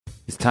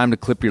It's time to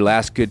clip your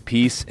last good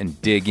piece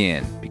and dig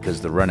in, because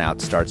the RunOut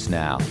starts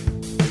now.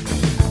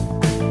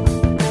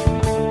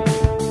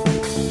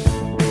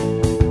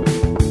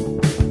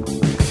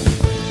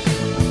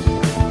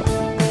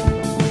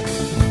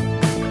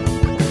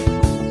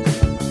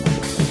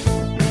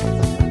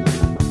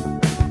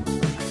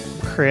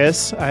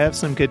 Chris, I have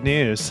some good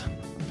news.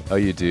 Oh,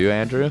 you do,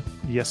 Andrew?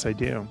 Yes, I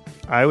do.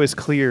 I was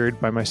cleared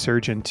by my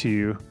surgeon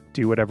to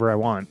do whatever I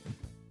want.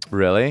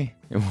 Really?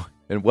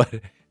 And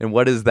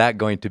what is that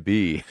going to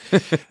be?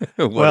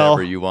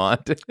 Whatever you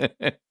want.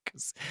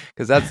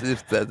 Because that's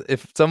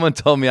if someone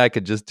told me I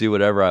could just do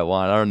whatever I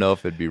want, I don't know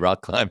if it'd be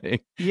rock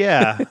climbing.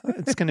 Yeah,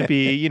 it's going to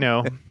be,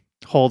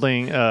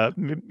 holding,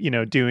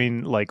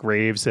 doing like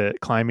raves at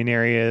climbing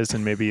areas,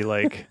 and maybe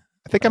like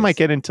I think I might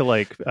get into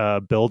like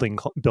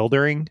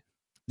buildering.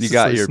 You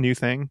got your new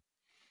thing.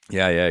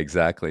 Yeah,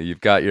 exactly.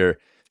 You've got your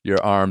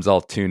arms all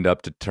tuned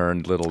up to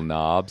turn little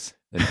knobs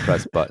and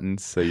press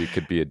buttons, so you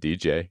could be a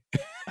DJ.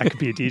 I could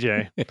be a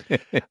DJ.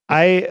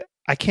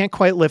 I can't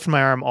quite lift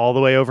my arm all the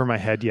way over my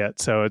head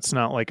yet, so it's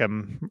not like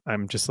I'm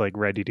just like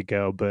ready to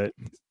go. But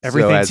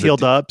everything's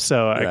healed up,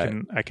 so right.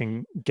 I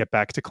can get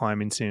back to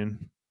climbing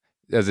soon.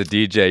 As a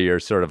DJ,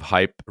 your sort of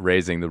hype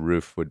raising the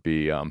roof would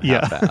be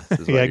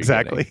half-assed. Yeah,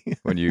 exactly.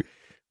 When you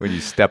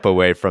step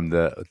away from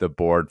the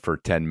board for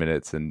 10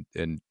 minutes and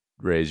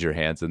raise your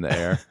hands in the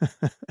air.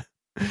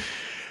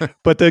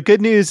 But the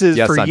good news is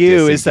for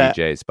you is that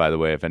DJs, by the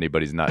way, if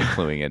anybody's not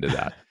cluing into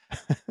that.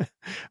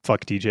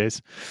 Fuck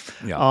DJs.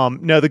 Yeah.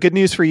 No, the good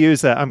news for you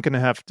is that I'm going to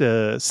have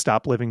to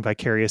stop living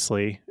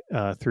vicariously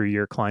through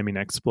your climbing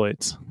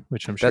exploits,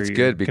 which I'm sure that's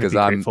good because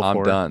I'm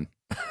done.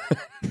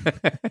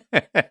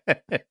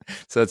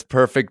 So it's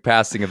perfect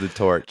passing of the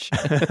torch.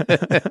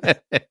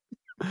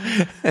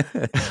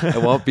 I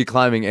won't be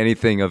climbing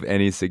anything of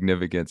any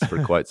significance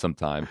for quite some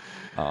time.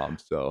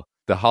 So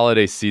the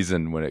holiday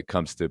season when it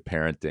comes to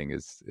parenting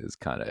is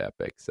kind of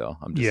epic. So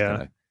I'm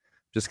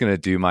just gonna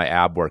do my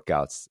ab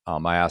workouts.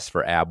 I asked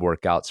for ab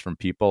workouts from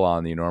people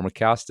on the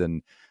Enormocast,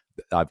 and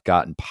I've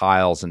gotten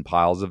piles and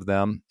piles of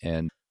them.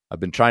 And I've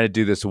been trying to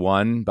do this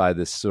one by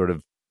this sort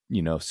of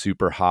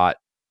super hot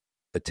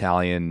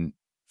Italian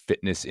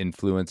fitness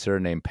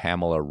influencer named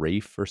Pamela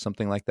Reif or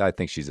something like that. I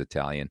think she's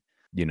Italian.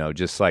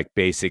 Just like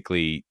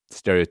basically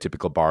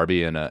stereotypical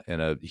Barbie in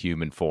a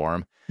human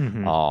form.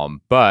 Mm-hmm.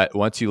 But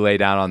once you lay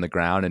down on the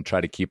ground and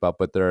try to keep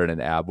up with her in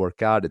an ab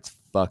workout, it's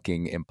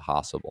fucking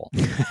impossible.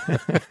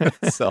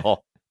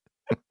 So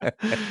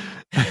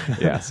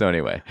yeah. So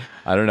anyway,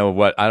 I don't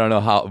know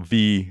how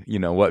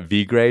what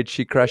V grade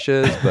she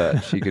crushes,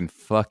 but she can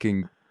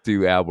fucking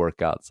do ab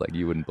workouts like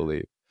you wouldn't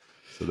believe.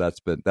 So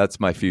that's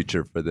my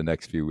future for the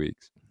next few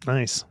weeks.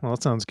 Nice. Well,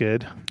 that sounds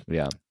good.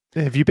 Yeah.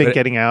 Have you been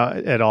getting out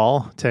at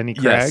all to any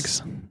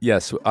crags?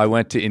 Yes. I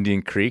went to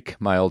Indian Creek,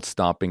 my old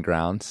stomping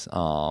grounds.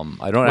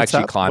 I don't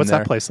actually climb what's there.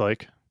 What's that place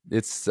like?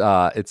 It's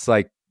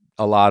like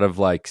a lot of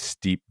like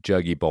steep,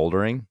 juggy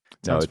bouldering.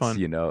 Sounds fun.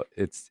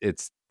 It's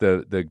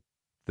the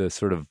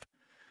sort of,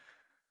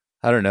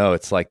 I don't know.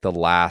 It's like the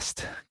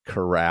last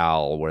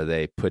corral where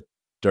they put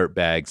dirt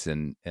bags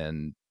and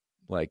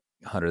like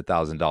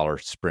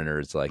 $100,000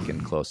 sprinters like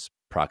in close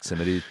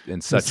proximity, in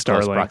such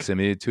close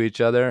proximity to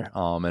each other,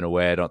 in a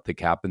way I don't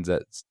think happens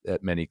at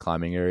many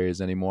climbing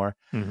areas anymore.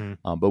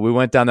 Mm-hmm. But we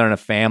went down there on a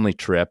family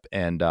trip,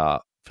 and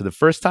for the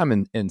first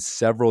time in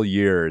several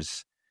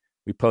years,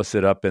 we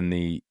posted up in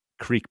the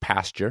creek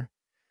pasture.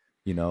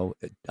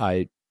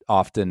 I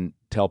often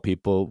tell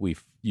people we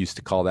used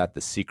to call that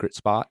the secret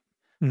spot.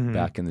 Mm-hmm.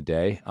 Back in the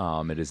day.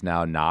 It is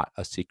now not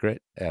a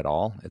secret at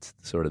all. It's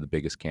sort of the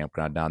biggest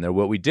campground down there.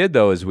 What we did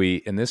though is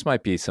and this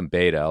might be some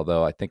beta,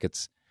 although I think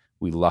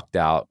we lucked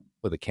out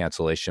with a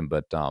cancellation,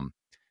 but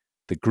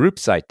the group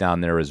site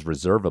down there is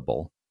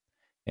reservable,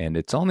 and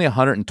it's only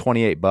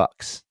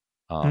 $128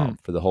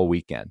 for the whole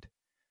weekend.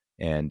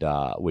 And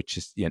which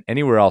is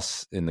anywhere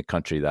else in the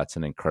country, that's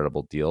an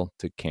incredible deal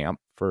to camp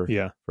for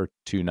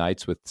 2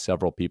 nights with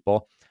several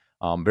people.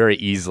 Very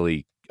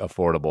easily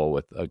affordable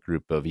with a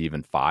group of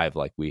even 5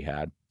 like we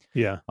had.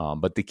 Yeah.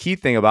 But the key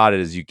thing about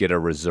it is you get a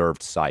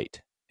reserved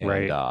site. And,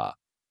 right.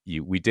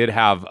 We did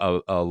have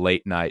a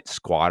late night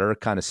squatter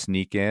kind of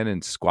sneak in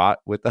and squat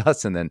with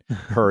us and then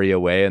hurry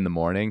away in the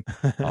morning,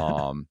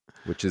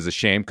 which is a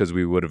shame because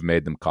we would have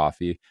made them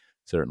coffee,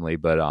 certainly.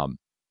 But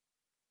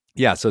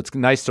so it's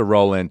nice to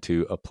roll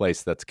into a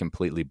place that's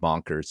completely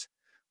bonkers.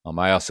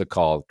 I also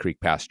call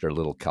Creek Pasture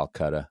Little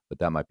Calcutta, but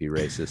that might be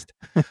racist.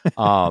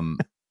 And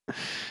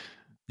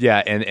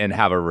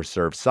have a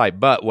reserved site.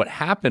 But what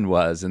happened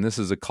was, and this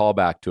is a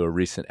callback to a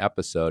recent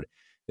episode,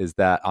 is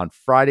that on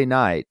Friday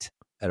night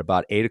at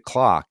about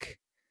 8:00,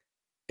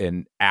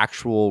 an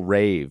actual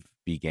rave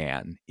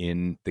began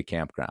in the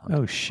campground.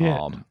 Oh, shit.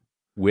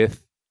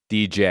 With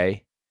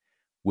DJ,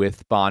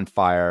 with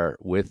bonfire,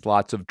 with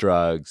lots of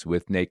drugs,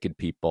 with naked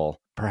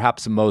people.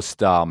 Perhaps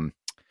most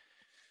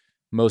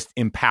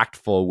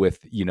impactful with,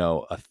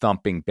 a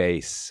thumping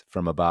bass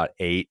from about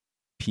 8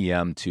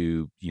 p.m.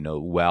 to,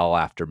 well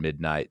after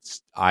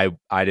midnight. I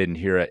didn't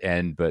hear it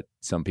end, but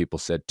some people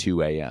said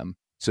 2 a.m.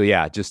 So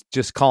yeah,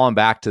 just calling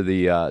back to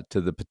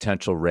the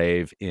potential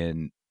rave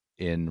in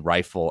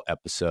rifle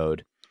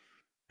episode.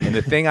 And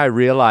the thing I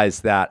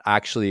realized that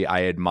actually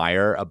I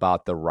admire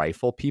about the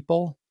rifle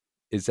people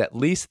is at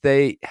least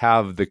they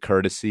have the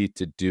courtesy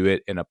to do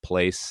it in a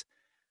place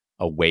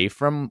away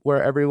from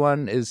where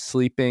everyone is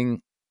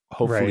sleeping,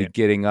 hopefully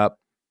getting up,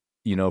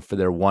 for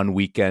their one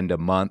weekend a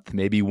month,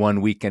 maybe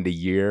one weekend a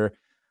year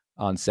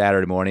on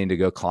Saturday morning to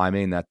go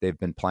climbing that they've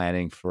been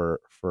planning for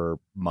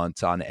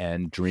months on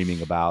end,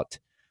 dreaming about.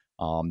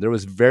 There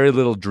was very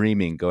little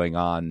dreaming going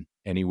on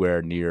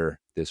anywhere near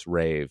this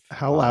rave.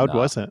 How loud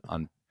was it?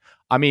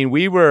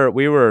 We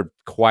were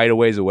quite a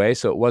ways away,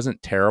 so it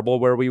wasn't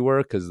terrible where we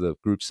were because the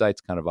group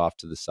site's kind of off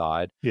to the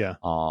side. Yeah.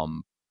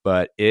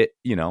 But it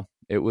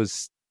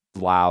was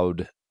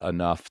loud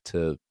enough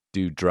to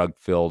do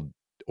drug-filled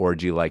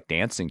orgy-like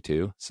dancing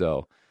to.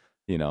 So,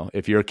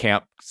 if your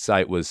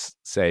campsite was,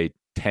 say,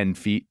 10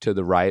 feet to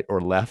the right or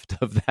left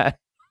of that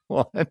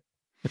one,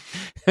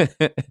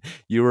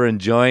 you were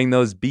enjoying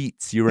those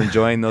beats. You were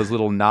enjoying those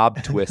little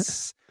knob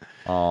twists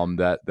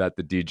that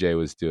the DJ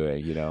was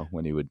doing,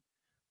 when he would,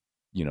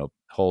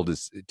 hold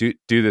his do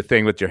the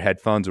thing with your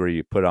headphones where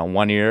you put on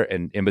one ear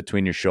and in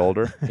between your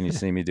shoulder. Can you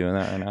see me doing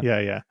that right now?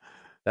 Yeah.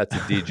 That's a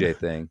DJ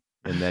thing.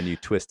 And then you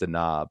twist a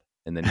knob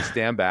and then you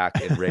stand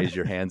back and raise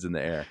your hands in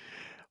the air.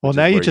 Well,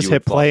 now you just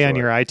hit play on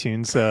your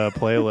iTunes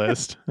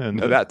playlist. And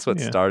no, that's what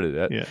started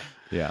it.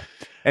 Yeah.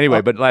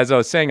 Anyway, but as I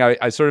was saying,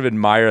 I sort of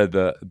admire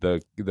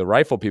the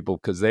rifle people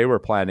because they were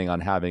planning on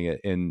having it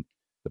in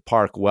the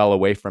park well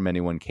away from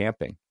anyone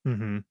camping.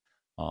 Mm-hmm.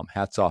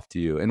 Hats off to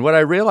you. And what I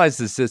realized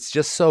is it's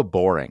just so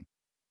boring.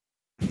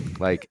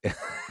 Like,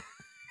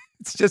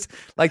 it's just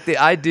like the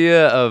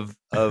idea of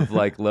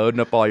like loading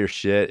up all your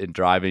shit and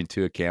driving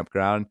to a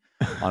campground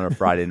on a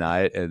Friday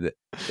night and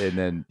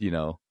then,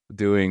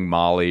 doing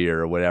Molly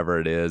or whatever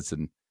it is.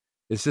 And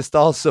it's just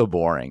all so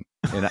boring.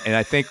 And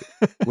I think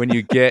when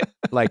you get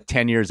like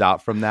 10 years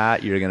out from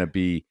that, you're going to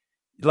be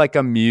like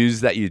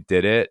amused that you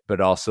did it, but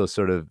also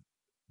sort of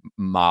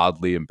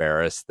mildly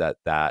embarrassed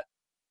that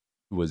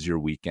was your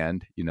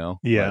weekend,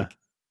 Yeah.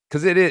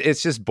 Because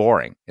it's just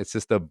boring. It's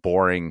just a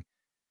boring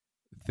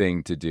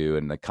thing to do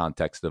in the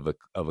context of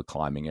a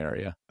climbing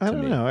area. I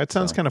don't know. It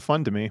sounds kind of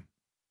fun to me.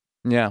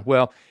 Yeah.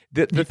 Well,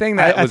 the thing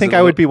that I think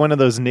I would be one of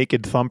those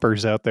naked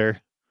thumpers out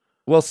there.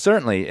 Well,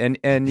 certainly. And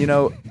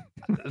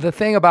the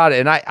thing about it,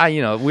 and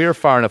I we were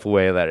far enough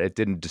away that it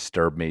didn't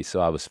disturb me,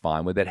 so I was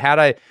fine with it. Had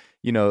I,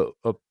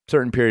 a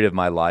certain period of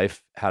my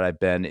life, had I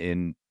been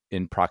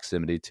in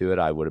proximity to it,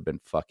 I would have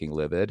been fucking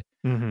livid.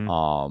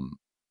 Mm-hmm.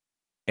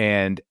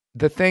 And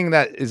the thing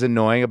that is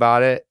annoying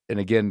about it, and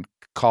again,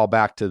 call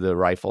back to the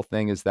rifle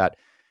thing, is that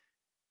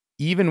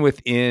even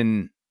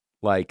within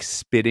like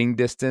spitting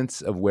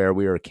distance of where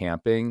we were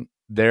camping,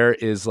 there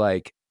is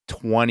like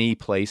 20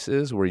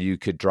 places where you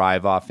could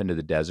drive off into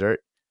the desert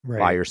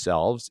by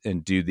yourselves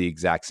and do the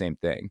exact same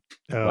thing.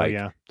 Oh,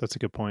 yeah. That's a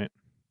good point.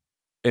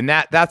 And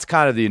that's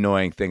kind of the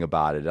annoying thing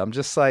about it. I'm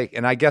just like,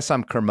 and I guess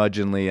I'm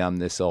curmudgeonly. I'm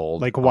this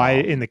old. Like, why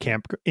in the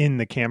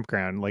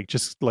campground? Like,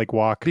 just like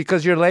walk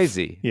because you're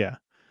lazy. Yeah.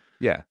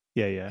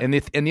 And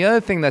the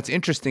other thing that's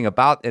interesting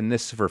about, and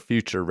this for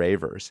future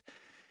ravers,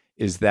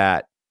 is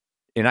that,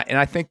 and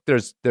I think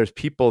there's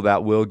people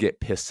that will get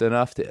pissed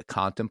enough to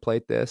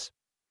contemplate this,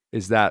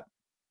 is that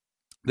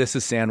this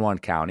is San Juan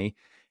County,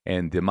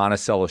 and the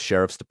Monticello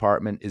Sheriff's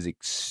Department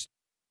is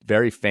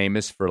very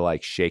famous for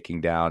like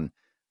shaking down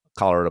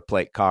Colorado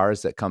plate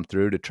cars that come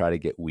through to try to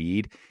get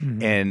weed.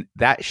 Mm-hmm. And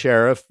that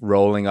sheriff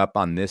rolling up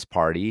on this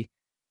party,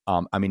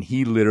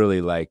 he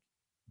literally like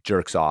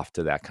jerks off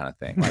to that kind of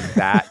thing. Like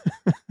that,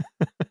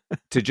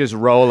 to just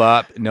roll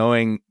up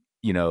knowing,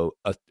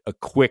 a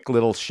quick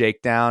little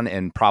shakedown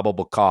and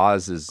probable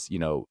cause is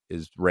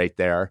right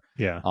there.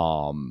 Yeah.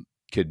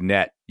 Could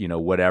net,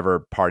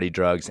 whatever party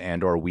drugs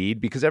and or weed,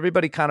 because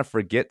everybody kind of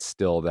forgets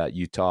still that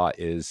Utah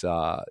is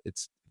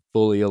it's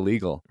fully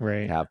illegal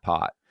to have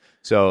pot.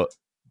 So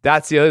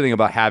that's the other thing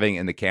about having it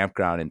in the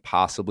campground and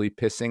possibly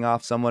pissing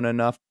off someone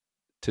enough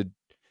to,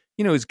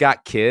 who's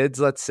got kids,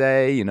 let's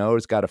say,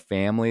 who's got a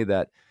family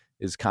that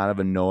is kind of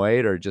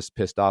annoyed or just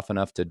pissed off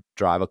enough to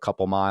drive a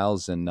couple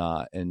miles and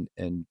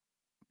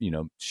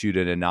shoot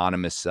an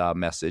anonymous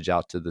message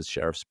out to the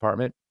sheriff's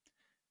department.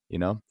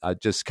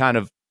 Just kind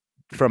of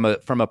from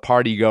a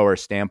party goer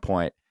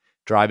standpoint,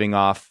 driving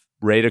off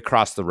right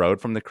across the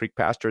road from the creek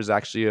pasture is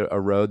actually a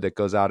road that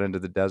goes out into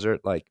the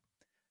desert. Like,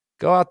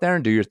 go out there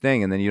and do your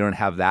thing, and then you don't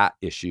have that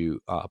issue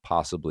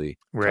possibly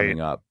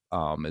coming up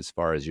as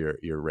far as your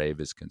rave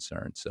is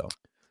concerned. So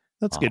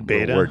that's good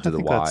beta. Word to the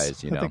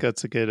wise. I think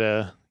that's a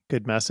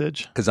good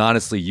message. Because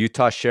honestly,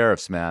 Utah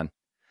sheriffs, man,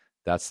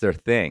 that's their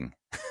thing.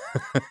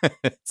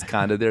 It's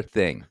kind of their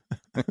thing.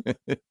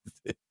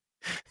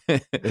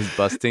 Is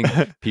busting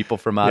people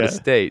from out of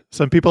state.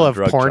 Some people have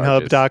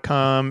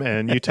Pornhub.com,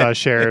 and Utah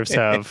sheriffs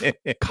have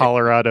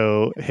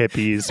Colorado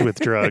hippies with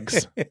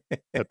drugs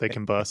that they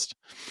can bust.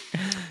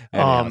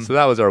 Anyhow, so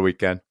that was our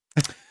weekend.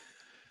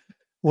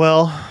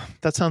 Well,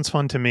 that sounds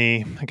fun to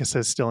me. I guess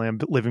I still am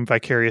living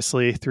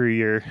vicariously through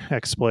your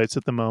exploits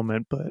at the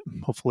moment, but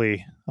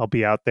hopefully I'll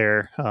be out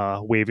there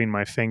waving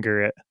my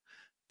finger at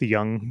the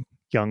young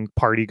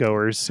party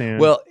goers soon.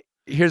 Well,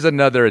 here's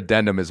another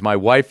addendum: is my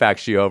wife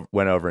actually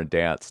went over and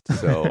danced.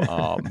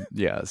 So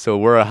yeah, so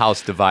we're a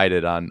house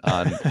divided on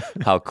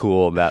how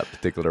cool that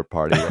particular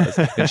party was.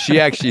 And she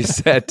actually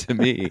said to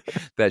me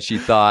that she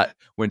thought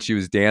when she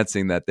was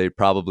dancing that they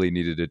probably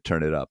needed to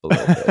turn it up a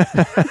little bit.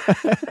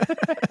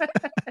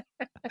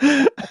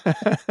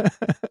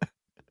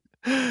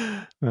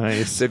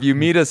 Nice. So if you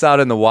meet us out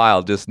in the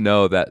wild, just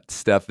know that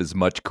Steph is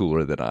much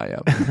cooler than I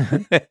am.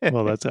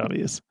 Well, that's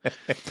obvious.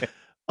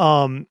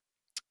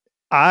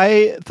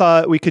 I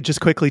thought we could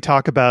just quickly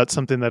talk about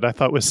something that I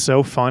thought was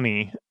so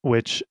funny,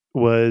 which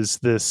was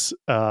these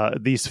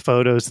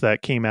photos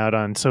that came out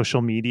on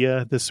social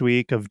media this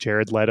week of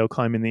Jared Leto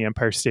climbing the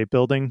Empire State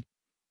Building.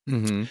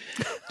 Mm-hmm.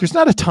 There's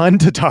not a ton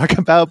to talk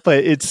about,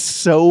 but it's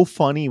so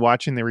funny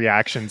watching the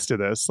reactions to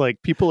this.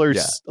 Like, people are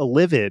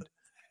livid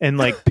and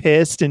like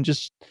pissed and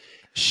just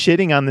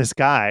shitting on this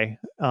guy.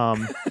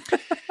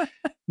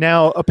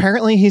 Now,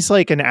 apparently he's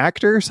like an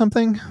actor or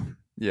something.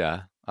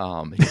 Yeah.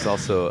 He's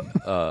also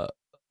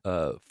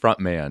a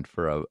front man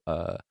for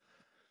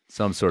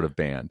some sort of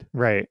band.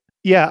 Right.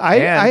 Yeah.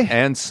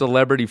 And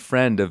celebrity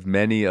friend of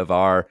many of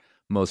our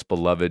most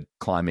beloved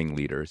climbing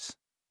leaders.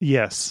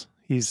 Yes.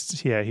 He's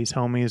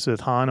homies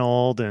with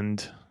Honold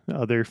and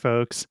other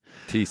folks.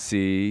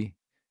 TC,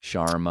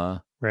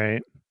 Sharma.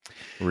 Right.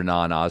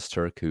 Renan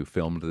Ozturk, who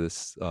filmed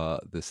this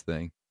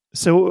thing.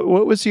 So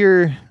what was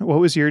your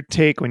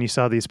take when you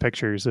saw these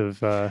pictures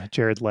of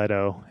Jared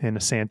Leto in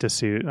a Santa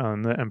suit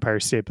on the Empire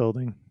State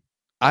Building?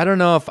 I don't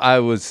know if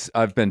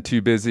I've been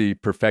too busy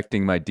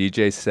perfecting my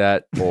DJ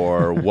set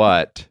or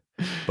what,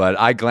 but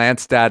I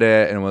glanced at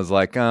it and was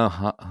like, oh,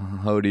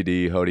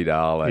 ho-dee-dee,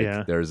 ho-dee-da.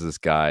 Like, there's this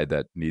guy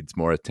that needs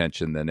more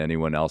attention than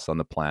anyone else on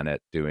the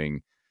planet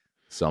doing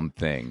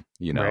something,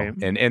 you know? Right.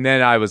 And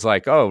then I was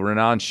like, oh,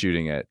 Renan's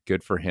shooting it.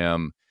 Good for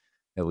him.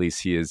 At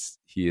least he is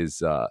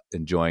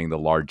enjoying the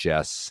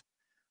largesse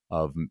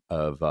of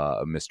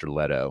Mr.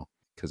 Leto,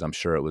 because I'm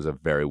sure it was a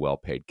very well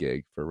paid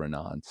gig for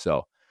Renan.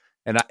 So,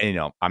 and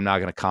I'm not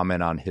going to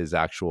comment on his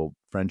actual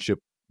friendship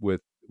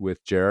with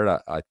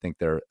Jared. I think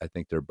they're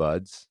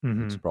buds.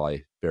 Mm-hmm. It's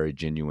probably very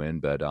genuine,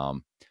 but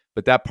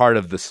that part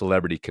of the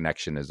celebrity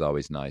connection is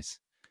always nice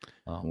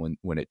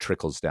when it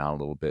trickles down a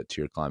little bit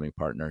to your climbing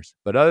partners.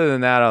 But other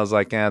than that, I was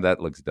like,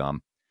 that looks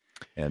dumb,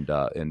 and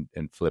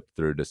flipped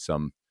through to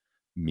some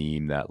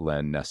meme that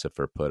Len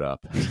Nessifer put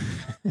up,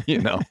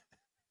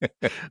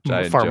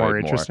 far more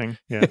interesting.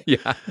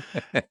 Yeah.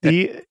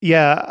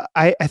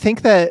 I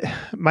think that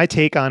my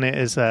take on it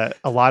is that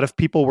a lot of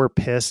people were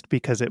pissed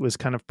because it was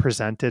kind of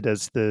presented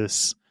as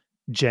this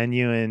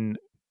genuine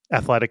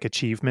athletic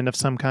achievement of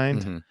some kind,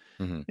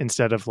 mm-hmm. Mm-hmm.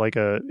 instead of like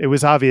it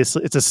was obvious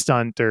it's a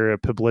stunt or a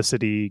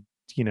publicity,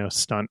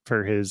 stunt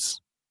for his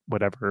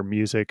whatever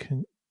music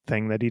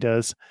thing that he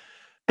does.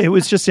 It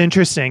was just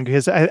interesting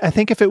because I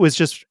think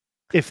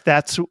if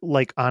that's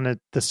like on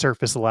the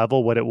surface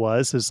level, what it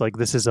was is like,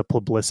 this is a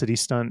publicity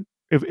stunt.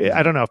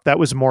 I don't know if that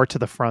was more to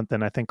the front,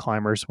 then I think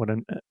climbers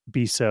wouldn't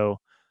be so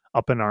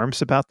up in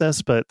arms about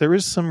this, but there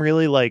was some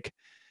really like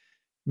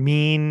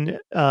mean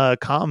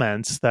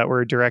comments that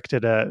were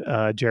directed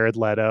at Jared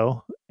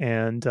Leto,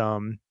 and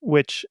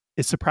which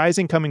is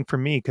surprising coming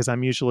from me, because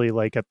I'm usually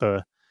like at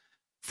the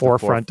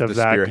forefront of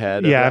that.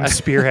 I'm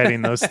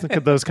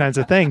spearheading those kinds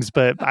of things.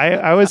 But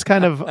I was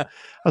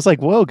like,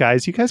 whoa,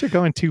 guys, you guys are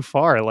going too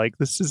far. Like,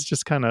 this is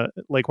just kind of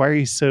like, why are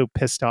you so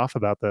pissed off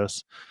about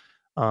this?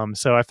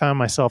 So I found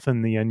myself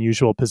in the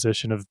unusual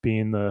position of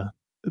being the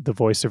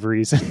voice of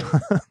reason,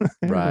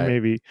 right?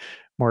 Maybe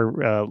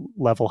more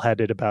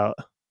level-headed about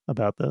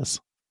this.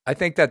 I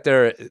think that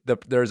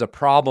there's a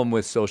problem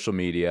with social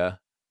media,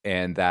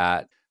 and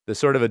that the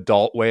sort of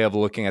adult way of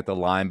looking at the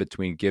line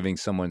between giving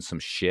someone some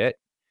shit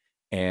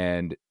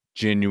and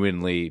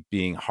genuinely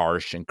being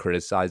harsh and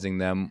criticizing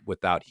them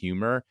without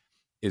humor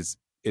is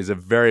a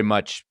very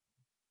much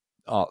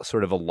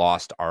sort of a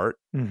lost art,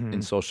 mm-hmm.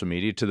 in social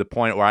media, to the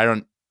point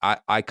where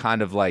I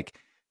kind of like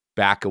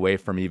back away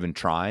from even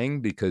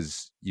trying,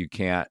 because you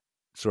can't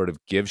sort of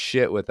give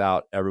shit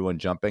without everyone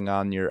jumping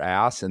on your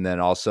ass. And then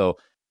also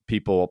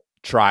people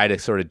try to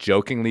sort of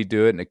jokingly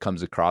do it and it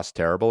comes across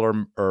terrible,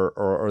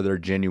 or they're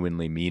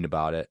genuinely mean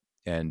about it.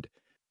 And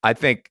I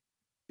think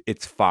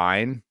it's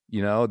fine.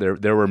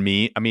 There were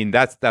I mean,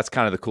 that's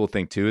kind of the cool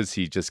thing too, is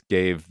he just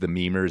gave the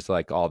memers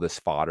like all this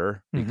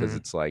fodder, because mm-hmm.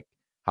 it's like,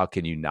 how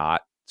can you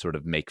not sort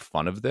of make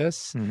fun of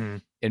this? Mm-hmm.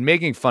 And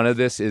making fun of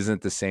this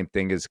isn't the same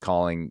thing as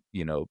calling,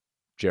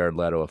 Jared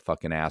Leto a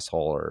fucking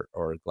asshole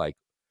or like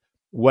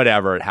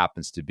whatever it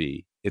happens to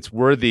be. It's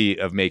worthy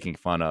of making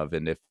fun of.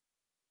 And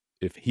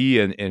if he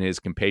and his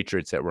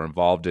compatriots that were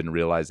involved didn't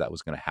realize that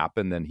was going to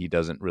happen, then he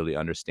doesn't really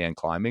understand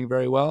climbing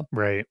very well.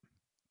 Right.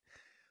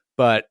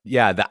 But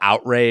yeah, the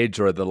outrage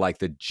or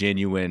the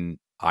genuine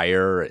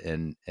ire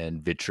and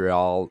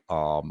vitriol,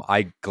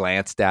 I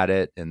glanced at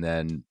it, and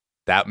then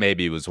that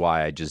maybe was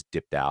why I just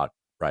dipped out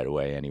right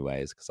away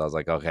anyways, because I was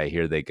like, okay,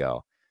 here they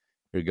go.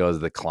 Here goes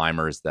the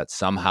climbers that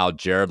somehow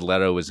Jared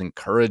Leto is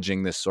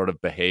encouraging this sort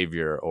of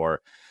behavior,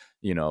 or,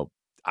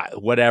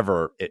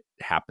 whatever it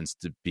happens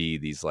to be,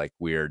 these like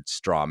weird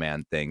straw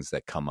man things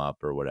that come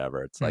up or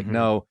whatever. It's like,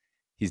 no,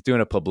 he's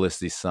doing a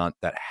publicity stunt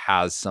that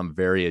has some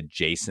very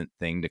adjacent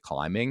thing to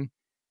climbing.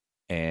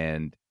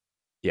 And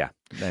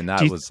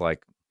that was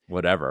like,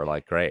 whatever,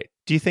 like, great.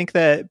 Do you think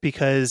that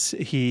because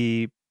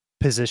he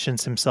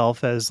positions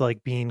himself as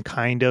like being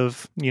kind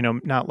of,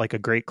 not like a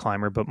great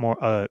climber, but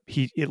more,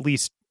 he at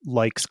least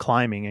likes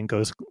climbing and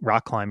goes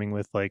rock climbing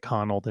with like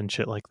Honnold and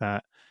shit like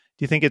that?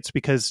 Do you think it's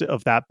because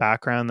of that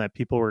background that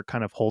people were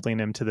kind of holding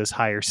him to this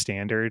higher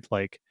standard?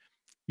 Like,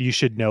 you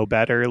should know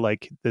better,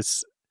 like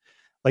this,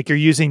 like you're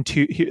using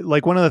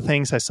like one of the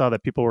things I saw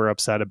that people were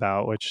upset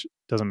about, which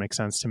doesn't make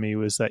sense to me,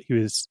 was that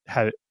he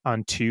had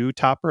on 2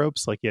 top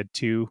ropes, like he had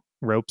 2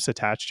 ropes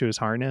attached to his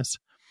harness.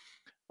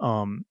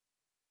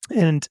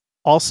 And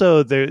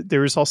also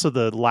there was also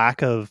the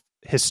lack of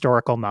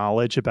historical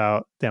knowledge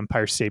about the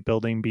Empire State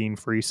Building being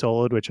free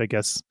soloed, which I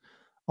guess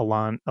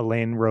Alain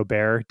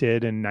Robert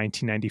did in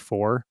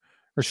 1994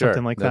 or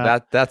something like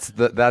that.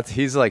 That's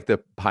he's like the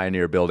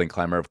pioneer building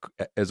climber,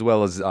 as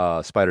well as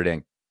Spider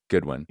Dan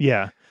Goodwin.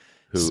 Yeah,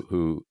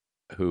 who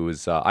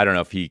is I don't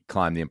know if he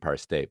climbed the Empire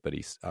State, but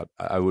he's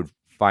I would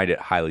find it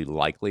highly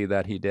likely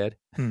that he did.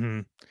 Mm-hmm.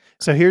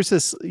 So here's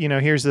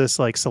this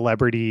like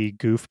celebrity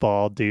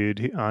goofball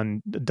dude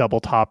on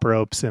double top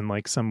ropes and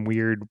like some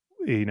weird,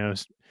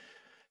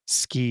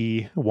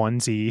 ski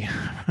onesie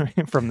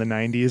from the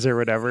 90s or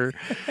whatever.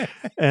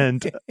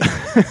 And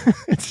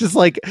it's just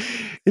like,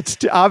 it's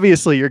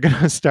obviously you're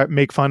going to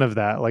make fun of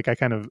that. Like I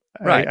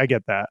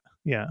get that.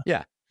 Yeah.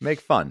 Yeah. Make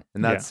fun.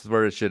 And that's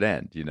where it should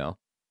end,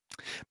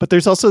 But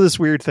there's also this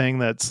weird thing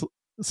that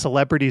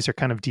celebrities are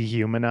kind of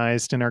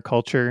dehumanized in our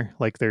culture.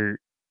 Like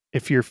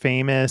if you're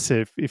famous,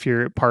 if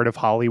you're part of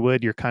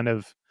Hollywood, you're kind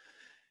of,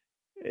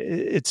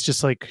 it's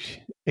just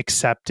like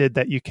accepted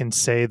that you can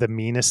say the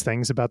meanest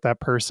things about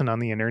that person on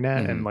the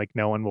internet, and like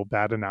no one will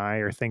bat an eye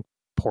or think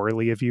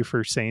poorly of you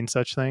for saying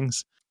such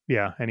things.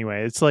 Yeah.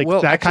 Anyway, it's like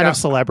kind of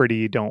celebrity.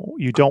 You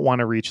don't want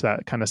to reach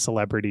that kind of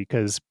celebrity,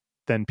 because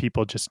then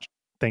people just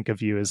think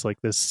of you as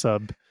like this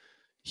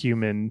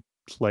subhuman,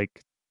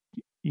 like,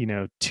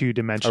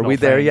 2-dimensional. Are we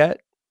there yet?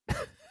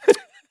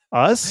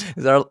 Us?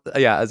 Is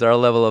our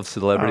level of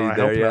celebrity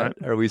there yet?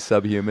 Not. Are we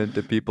subhuman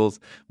to people's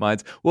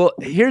minds? Well,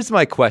 here's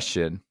my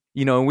question.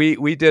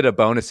 We did a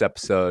bonus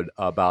episode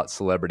about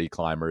celebrity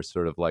climbers,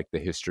 sort of like the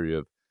history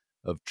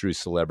of true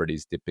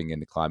celebrities dipping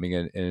into climbing,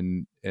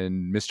 and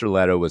Mr.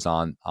 Leto was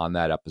on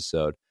that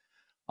episode.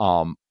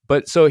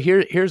 But so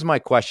here's my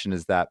question: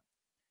 is that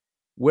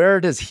where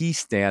does he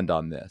stand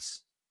on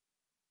this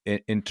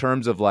in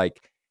terms of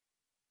like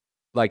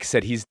I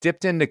said, he's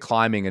dipped into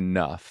climbing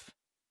enough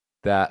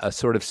that a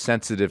sort of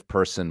sensitive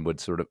person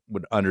would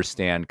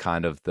understand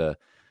kind of the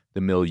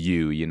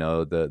milieu,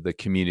 the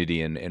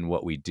community and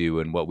what we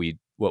do and what we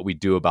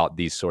do about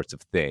these sorts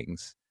of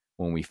things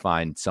when we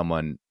find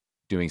someone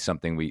doing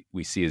something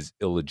we see as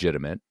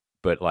illegitimate,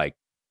 but like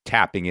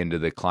tapping into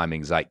the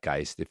climbing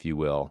zeitgeist, if you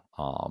will,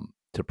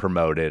 to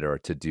promote it or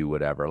to do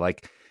whatever.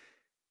 Like,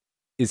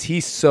 is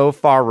he so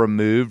far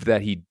removed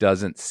that he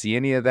doesn't see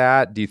any of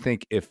that? Do you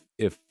think if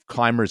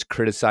climbers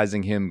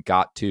criticizing him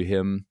got to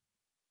him,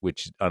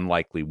 which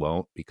unlikely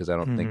won't, because I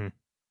don't think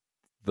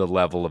the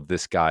level of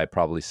this guy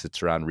probably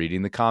sits around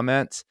reading the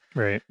comments.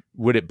 Right.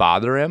 Would it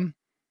bother him?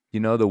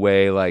 The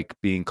way like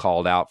being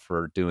called out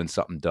for doing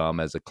something dumb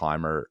as a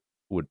climber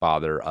would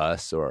bother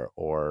us, or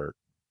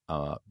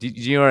do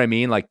you know what I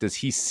mean? Like, does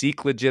he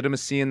seek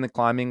legitimacy in the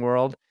climbing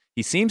world?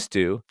 He seems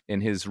to in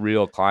his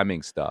real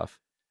climbing stuff.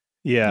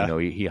 Yeah.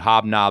 He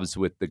hobnobs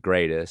with the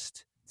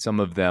greatest.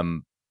 Some of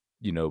them,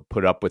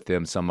 put up with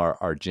him. Some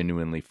are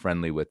genuinely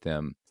friendly with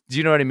him. Do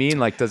you know what I mean?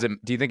 Like, do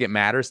you think it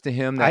matters to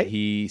him that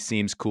he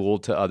seems cool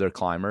to other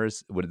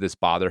climbers? Would this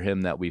bother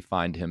him that we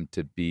find him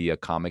to be a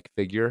comic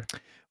figure?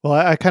 Well,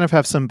 I kind of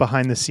have some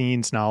behind the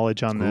scenes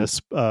knowledge on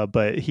this,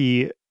 but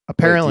he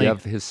apparently... Wait, do you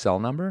have his cell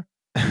number?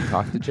 Can you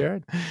talk to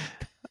Jared?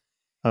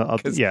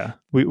 Yeah,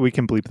 we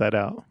can bleep that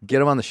out.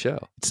 Get him on the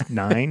show. It's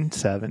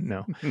 9-7.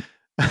 No.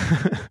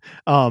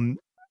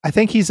 I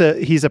think he's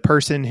a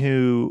person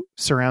who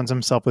surrounds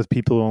himself with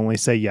people who only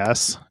say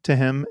yes to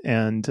him,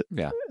 and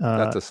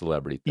that's a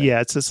celebrity thing.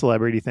 Yeah, it's a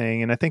celebrity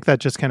thing, and I think that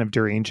just kind of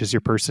deranges your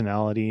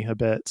personality a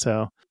bit.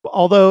 So,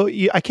 although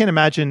I can't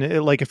imagine,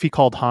 like, if he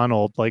called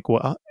Honnold, like,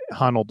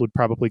 Honnold would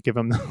probably give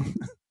him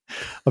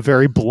a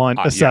very blunt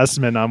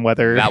assessment on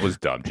whether that was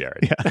dumb,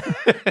 Jared.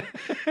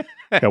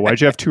 Yeah,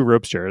 why'd you have 2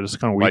 ropes, Jared? It's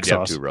kind of weak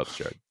sauce. Why'd you have 2 ropes,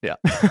 Jared? Yeah.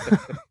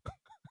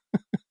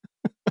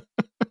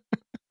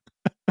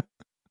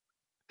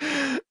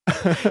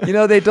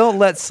 They don't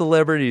let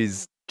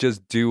celebrities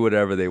just do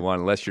whatever they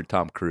want unless you're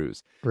Tom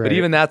Cruise. Right. But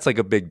even that's like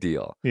a big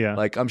deal. Yeah.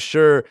 Like, I'm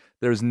sure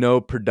there's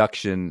no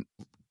production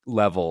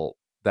level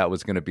that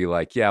was going to be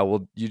like, yeah,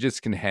 well, you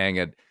just can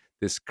hang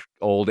this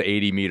old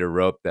 80-meter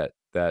rope that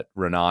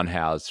Renan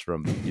has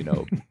from,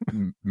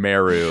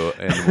 Meru,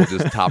 and we'll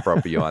just top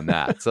rope you on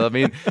that. So, I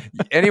mean,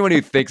 anyone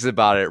who thinks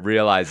about it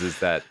realizes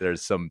that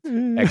there's some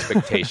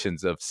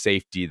expectations of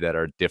safety that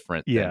are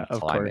different than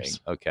climbing. Course.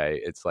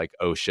 Okay. It's like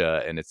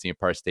OSHA and it's the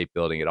Empire State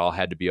Building. It all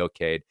had to be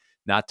okayed.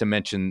 Not to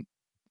mention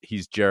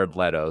he's Jared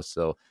Leto,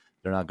 so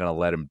they're not going to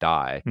let him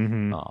die.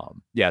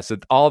 Mm-hmm. So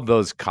all of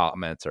those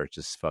comments are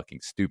just fucking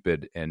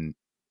stupid and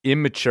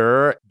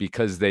immature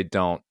because they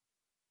don't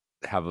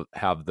have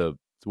the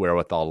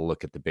wherewithal to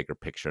look at the bigger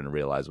picture and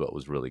realize what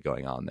was really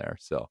going on there.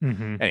 So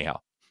anyhow,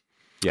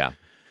 yeah.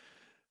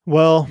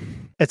 Well,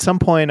 at some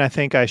point, I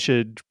think I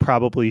should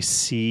probably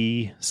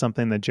see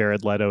something that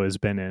Jared Leto has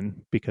been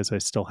in because I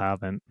still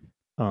haven't.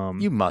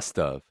 You must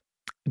have.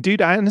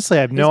 Dude, I honestly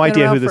have no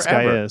idea who this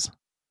guy is.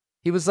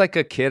 He was like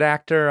a kid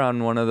actor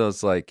on one of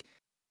those, like,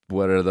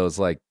 what are those,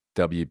 like,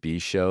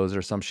 WB shows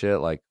or some shit?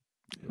 Like,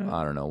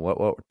 I don't know,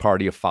 what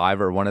Party of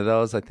Five or one of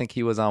those? I think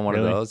he was on one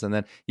of those. And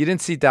then you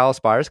didn't see Dallas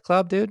Buyers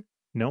Club, dude?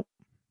 Nope.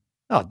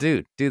 Oh,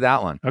 dude, do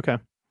that one. Okay.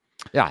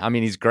 Yeah, I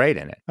mean, he's great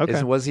in it.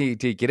 Okay.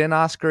 Did he get an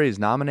Oscar? He's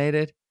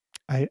nominated?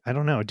 I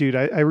don't know, dude.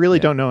 I really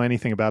don't know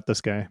anything about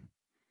this guy.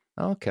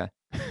 Okay.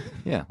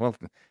 Yeah, well,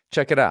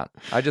 check it out.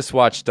 I just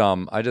watched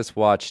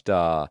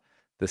the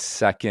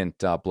second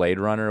Blade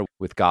Runner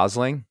with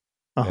Gosling,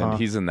 and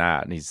he's in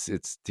that, and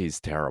he's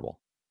terrible.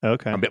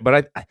 Okay.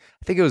 But I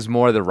think it was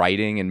more the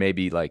writing and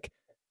maybe like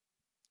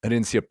I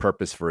didn't see a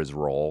purpose for his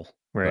role.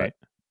 Right.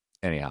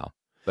 Anyhow.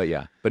 But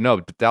yeah. But no,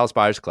 Dallas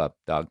Buyers Club,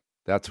 dog.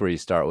 That's where you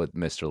start with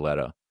Mr.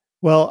 Leto.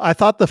 Well, I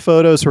thought the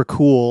photos were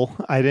cool.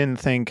 I didn't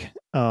think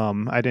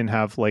I didn't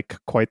have like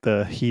quite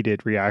the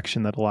heated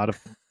reaction that a lot of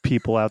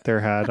people out there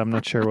had. I'm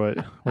not sure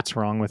what's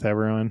wrong with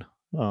everyone.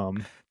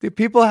 Do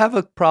people have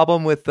a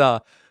problem with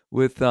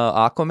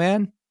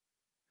Aquaman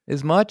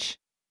as much?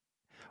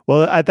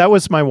 Well, that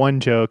was my one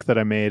joke that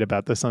I made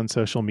about this on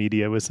social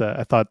media was that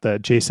I thought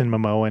that Jason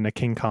Momoa in a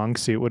King Kong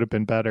suit would have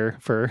been better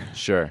for...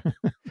 Sure.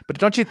 But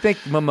don't you think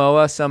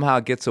Momoa somehow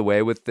gets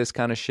away with this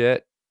kind of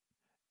shit?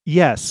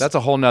 Yes. That's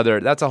a whole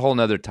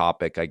nother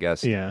topic, I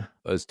guess. Yeah.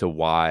 As to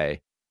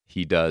why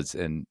he does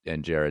and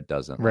Jared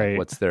doesn't. Right.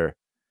 Like,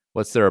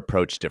 what's their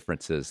approach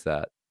differences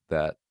that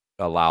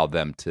allow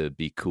them to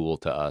be cool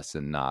to us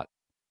and not?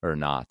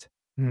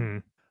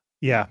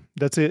 Yeah,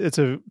 it's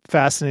a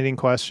fascinating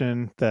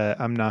question that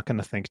I'm not going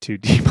to think too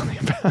deeply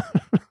about.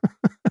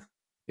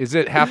 Is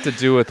it have to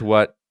do with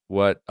what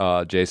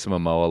Jason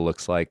Momoa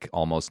looks like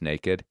almost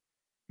naked?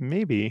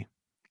 Maybe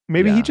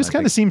he just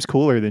kind of seems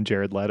cooler than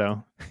Jared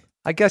Leto.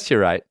 I guess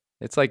you're right.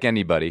 It's like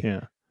anybody.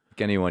 Yeah.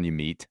 Like anyone you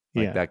meet.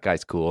 Like that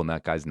guy's cool and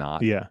that guy's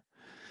not. Yeah.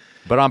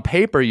 But on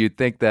paper, you'd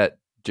think that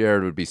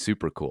Jared would be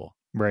super cool.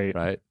 Right.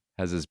 Right?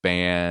 Has his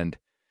band,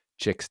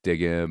 chicks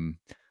dig him.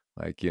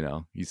 Like,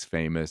 he's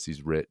famous,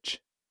 he's rich.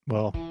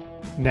 Well,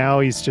 now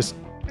he's just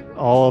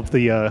all of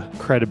the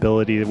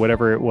credibility,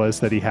 whatever it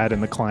was that he had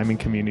in the climbing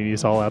community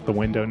is all out the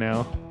window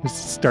now. He's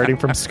starting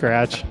from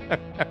scratch.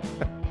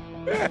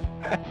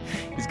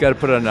 He's got to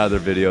put on another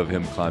video of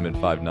him climbing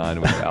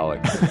 5'9" with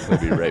Alex. He'll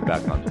be right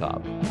back on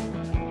top.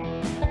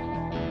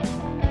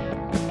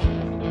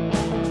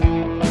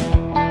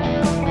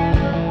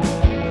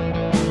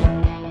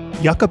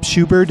 Jakob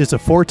Schubert is a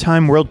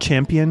 4-time world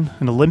champion,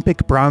 an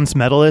Olympic bronze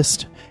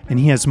medalist, and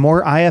he has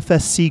more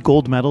IFSC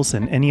gold medals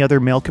than any other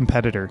male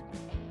competitor.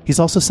 He's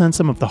also sent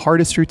some of the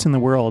hardest routes in the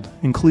world,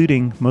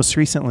 including, most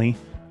recently,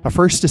 a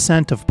first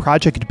ascent of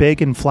Project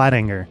B.I.G in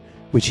Flatanger,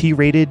 which he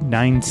rated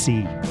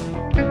 9C.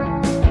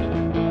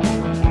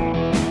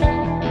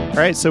 All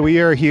right, so we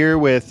are here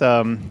with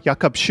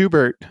Jakob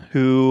Schubert,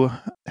 who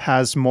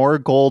has more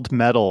gold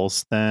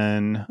medals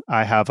than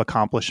I have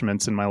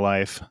accomplishments in my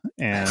life,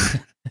 and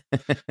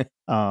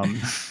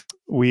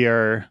we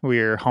are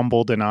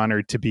humbled and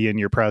honored to be in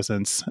your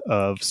presence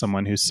of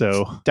someone who's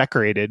so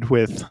decorated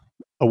with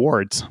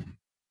awards.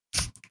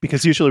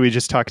 Because usually we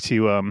just talk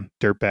to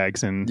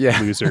dirtbags and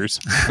losers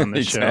on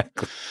this show.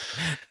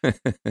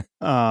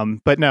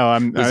 But no,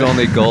 Those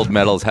only gold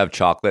medals have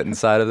chocolate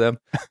inside of them.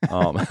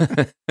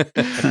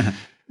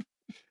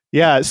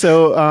 Yeah.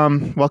 So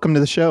welcome to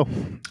the show.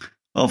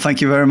 Well,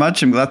 thank you very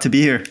much. I'm glad to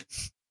be here.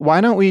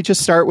 Why don't we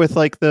just start with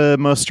like the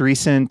most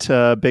recent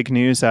big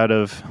news out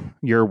of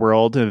your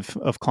world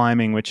of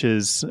climbing, which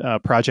is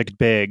Project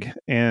B.I.G.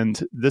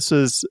 And this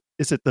is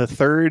it the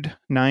third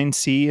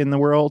 9C in the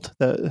world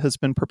that has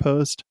been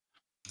proposed?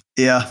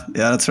 Yeah,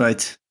 that's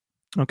right.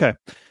 Okay.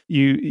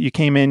 You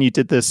came in, you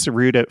did this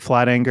route at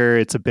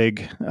Flatanger. It's a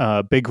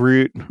big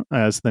route,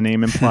 as the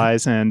name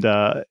implies, and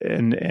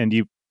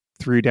you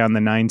threw down the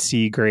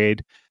 9C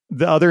grade.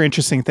 The other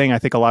interesting thing I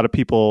think a lot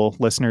of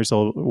listeners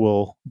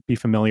will be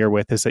familiar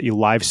with is that you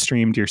live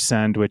streamed your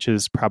send, which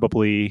is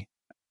probably,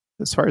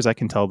 as far as I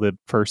can tell, the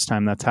first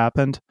time that's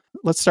happened.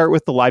 let's start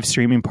with the live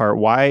streaming part.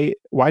 Why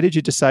did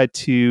you decide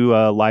to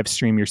live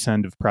stream your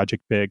send of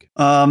Project B.I.G?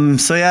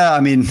 So yeah, I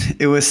mean,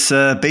 it was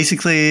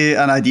basically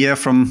an idea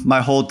from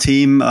my whole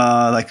team,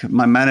 like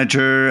my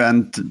manager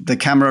and the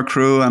camera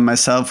crew and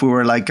myself. We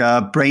were like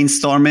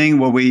brainstorming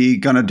what we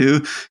gonna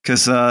do,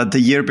 because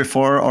the year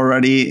before,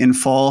 already in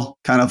fall,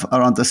 kind of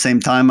around the same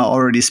time, I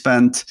already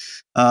spent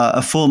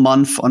a full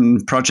month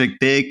on Project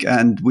B.I.G,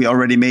 and we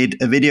already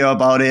made a video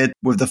about it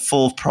with the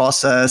full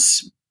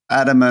process,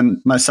 Adam and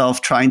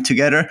myself trying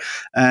together.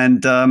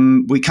 And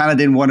we kind of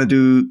didn't want to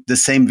do the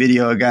same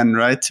video again,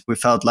 right? We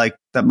felt like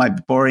that might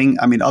be boring.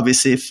 I mean,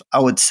 obviously, if I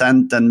would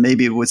send, then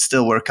maybe it would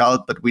still work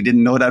out, but we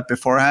didn't know that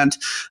beforehand.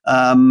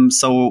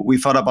 So we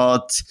thought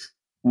about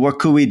what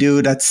could we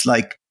do that's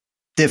like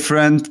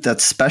different,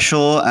 that's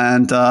special.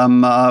 And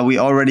we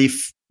already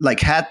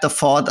had the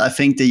thought, I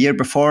think, the year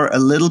before a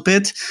little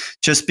bit,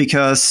 just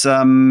because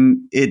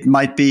it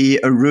might be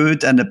a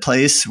route and a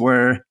place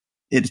where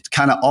it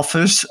kind of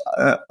offers,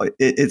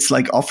 it's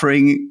like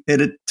offering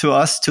it to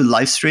us to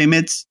live stream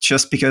it,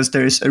 just because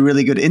there's a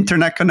really good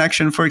internet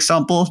connection, for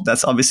example.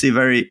 That's obviously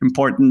very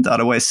important.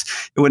 Otherwise,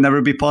 it would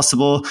never be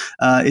possible.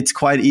 It's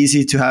quite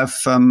easy to have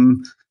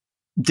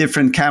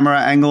different camera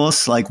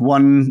angles, like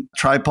one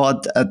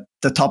tripod at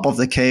the top of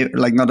the cave,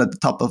 like not at the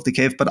top of the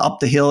cave, but up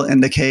the hill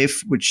in the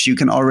cave, which you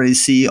can already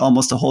see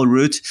almost the whole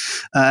route.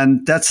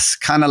 And that's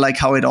kind of like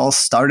how it all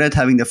started,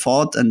 having the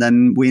thought. And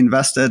then we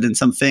invested in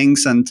some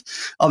things and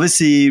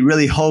obviously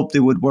really hoped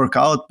it would work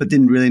out, but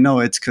didn't really know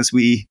it because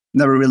we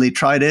never really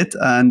tried it.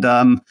 And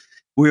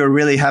we were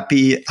really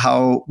happy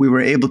how we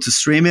were able to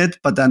stream it,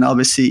 but then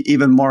obviously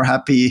even more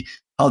happy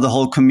how the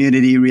whole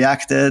community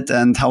reacted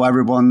and how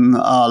everyone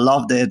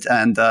loved it.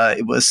 And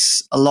it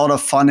was a lot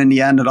of fun in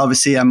the end. And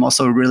obviously, I'm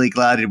also really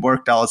glad it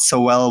worked out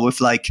so well with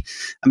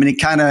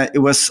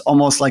it was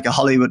almost like a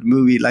Hollywood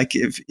movie. Like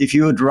if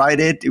you would write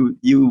it,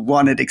 you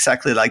want it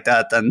exactly like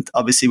that. And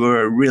obviously, we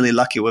were really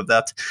lucky with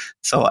that.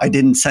 So I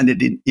didn't send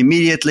it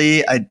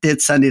immediately. I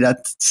did send it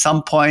at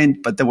some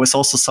point, but there was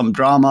also some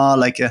drama,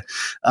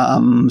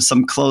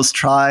 some close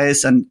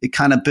tries, and it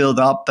kind of built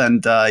up.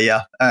 And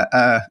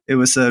it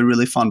was a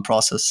really fun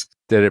process.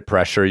 Did it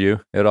pressure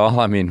you at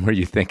all? I mean, were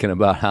you thinking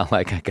about how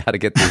I got to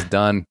get this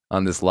done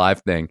on this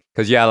live thing?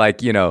 Because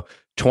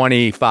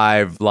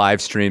 25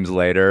 live streams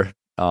later,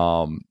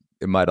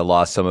 it might have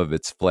lost some of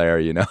its flair,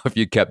 if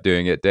you kept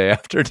doing it day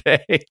after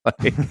day.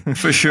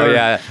 For sure. Oh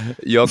yeah,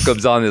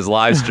 Jakob's on this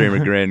live stream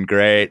again.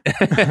 Great.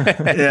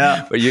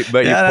 Yeah. but you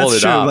pulled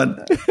it off.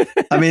 But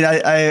I mean,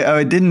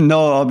 I didn't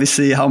know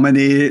obviously how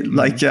many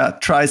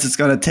tries it's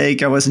gonna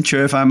take. I wasn't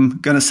sure if I'm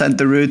gonna send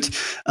the route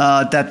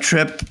that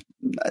trip.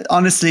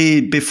 Honestly,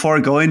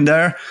 before going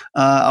there,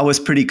 I was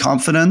pretty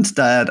confident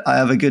that I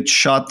have a good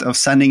shot of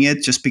sending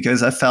it, just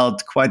because I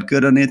felt quite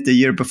good on it the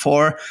year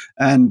before,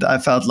 and I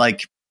felt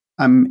like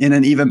I'm in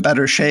an even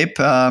better shape,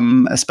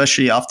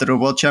 especially after the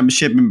World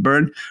Championship in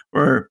Bern,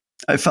 where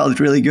I felt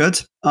really good.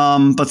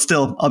 But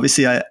still,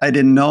 obviously, I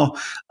didn't know.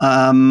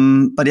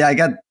 But yeah,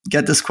 I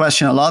get this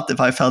question a lot if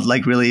I felt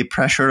like really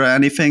pressure or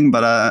anything,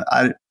 but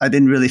I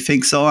didn't really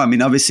think so. I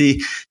mean, obviously,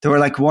 there were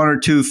like one or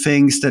two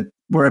things that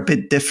were a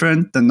bit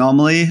different than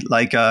normally.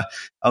 Like I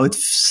would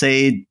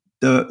say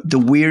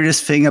the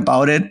weirdest thing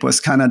about it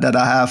was kind of that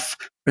I have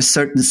a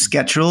certain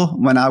schedule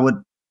when I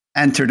would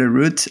enter the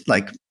route,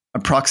 like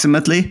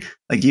approximately.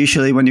 Like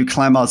usually when you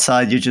climb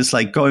outside, you're just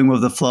like going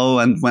with the flow,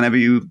 and whenever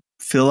you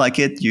feel like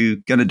it, you're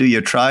going to do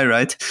your try,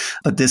 right?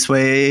 But this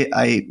way,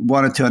 I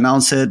wanted to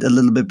announce it a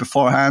little bit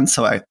beforehand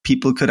so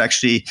people could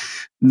actually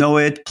know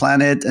it,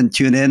 plan it, and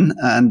tune in.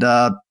 And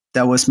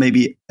that was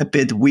maybe a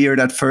bit weird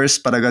at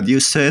first, but I got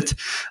used to it.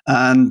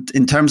 And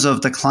in terms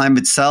of the climb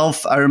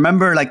itself, I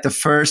remember like the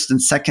first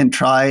and second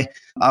try,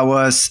 I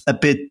was a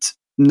bit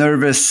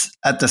nervous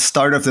at the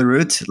start of the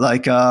route.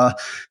 Like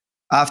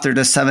after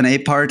the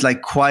 7A part,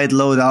 like quite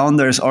low down,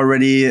 there's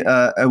already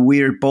a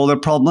weird boulder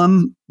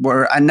problem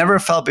where I never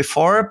felt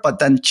before, but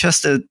then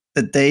just the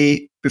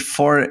day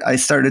before I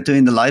started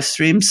doing the live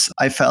streams,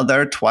 I fell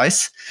there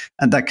twice.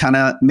 And that kind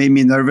of made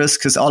me nervous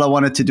because all I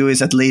wanted to do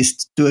is at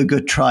least do a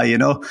good try,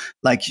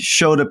 like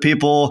show the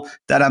people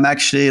that I'm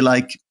actually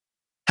like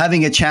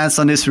having a chance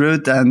on this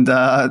route. And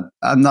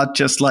I'm not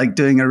just like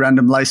doing a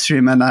random live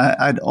stream and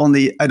I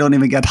don't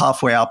even get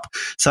halfway up.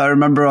 So I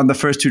remember on the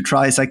first two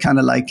tries, I kind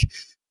of like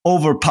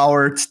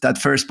overpowered that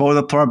first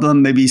boulder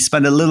problem, maybe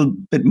spent a little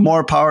bit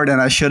more power than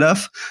I should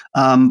have.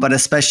 But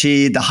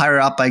especially the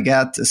higher up I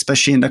get,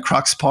 especially in the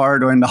crux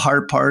part or in the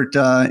hard part,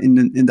 in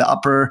the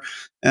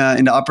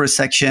upper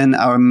section,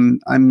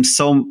 I'm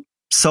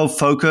so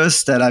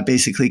focused that I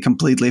basically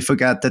completely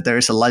forget that there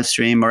is a live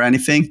stream or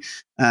anything.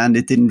 And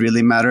it didn't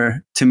really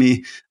matter to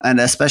me. And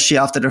especially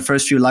after the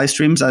first few live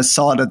streams, I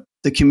saw that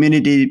the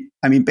community,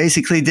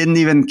 basically didn't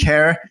even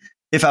care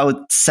if I would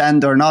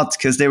send or not,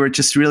 because they were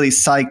just really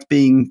psyched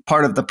being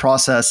part of the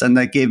process. And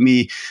that gave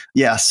me,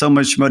 so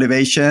much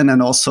motivation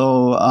and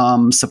also,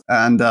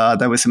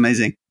 that was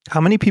amazing.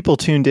 How many people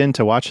tuned in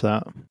to watch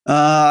that?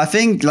 I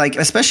think like,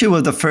 especially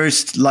with the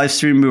first live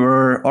stream, we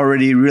were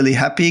already really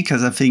happy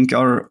because I think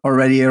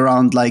already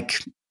around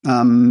like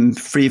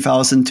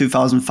 3,000,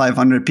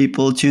 2,500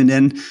 people tuned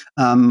in.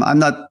 I'm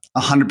not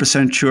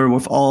 100% sure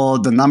with all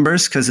the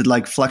numbers because it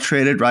like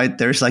fluctuated, right?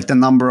 There's like the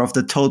number of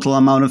the total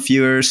amount of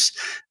viewers,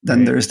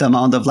 then there's the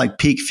amount of like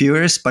peak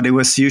viewers, but it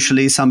was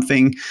usually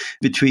something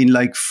between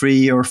like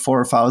 3,000 or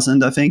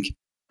 4,000, I think.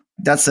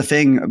 That's the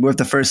thing with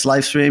the first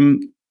live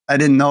stream. I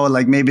didn't know,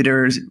 like maybe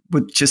there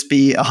would just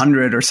be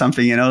 100 or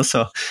something, you know?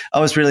 So I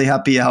was really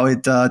happy how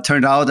it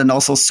turned out. And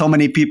also so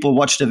many people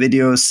watched the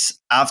videos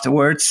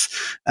afterwards,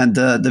 and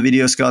the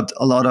videos got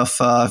a lot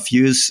of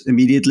views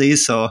immediately.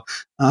 So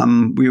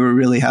we were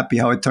really happy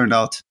how it turned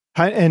out.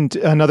 And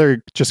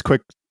another just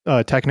quick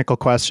technical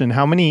question.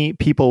 How many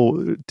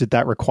people did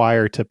that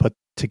require to put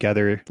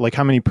together? Like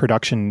how many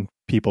production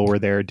people were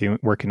there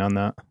working on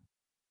that?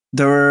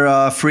 There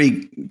were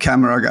three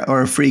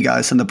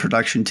guys in the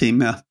production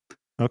team, yeah.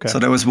 Okay. So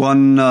there was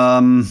one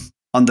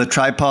on the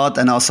tripod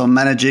and also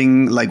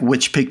managing like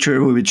which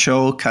picture we would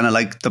show, kind of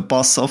like the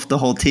boss of the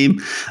whole team.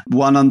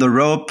 One on the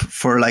rope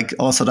for like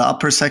also the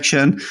upper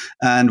section,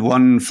 and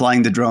one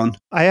flying the drone.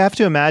 I have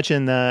to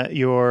imagine that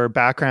your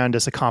background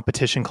as a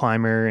competition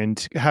climber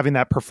and having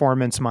that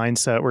performance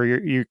mindset where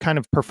you're kind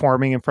of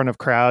performing in front of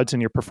crowds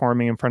and you're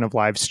performing in front of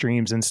live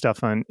streams and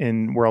stuff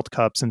in World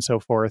Cups and so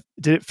forth.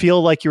 Did it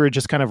feel like you were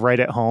just kind of right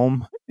at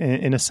home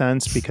in a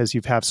sense because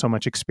you've had so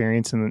much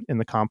experience in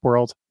the comp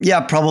world?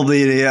 Yeah,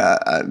 probably.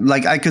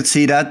 Like I could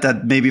see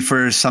that maybe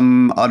for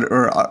some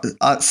other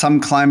some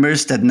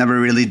climbers that never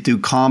really do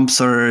comps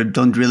or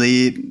don't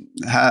really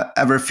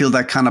ever feel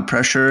that kind of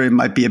pressure, it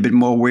might be a bit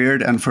more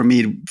weird. And for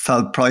me, it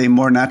felt probably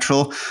more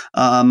natural.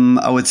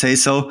 I would say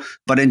so.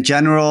 But in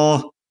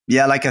general,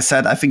 yeah, like I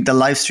said, I think the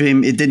live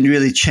stream, it didn't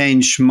really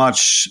change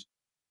much.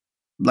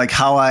 Like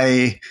how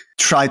I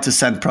tried to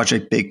send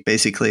Project Big,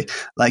 basically.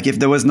 Like if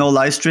there was no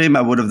live stream,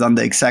 I would have done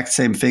the exact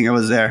same thing. I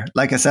was there.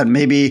 Like I said,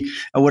 maybe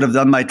I would have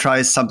done my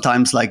tries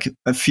sometimes like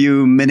a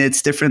few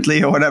minutes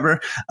differently or whatever.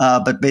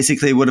 But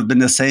basically it would have been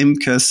the same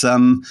because a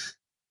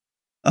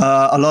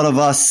lot of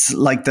us,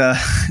 like the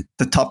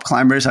top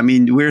climbers, I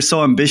mean, we're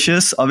so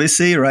ambitious,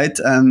 obviously, right?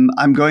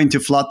 I'm going to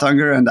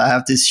Flatanger and I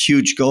have this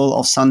huge goal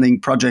of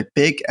sending Project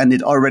Big, and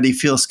it already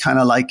feels kind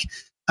of like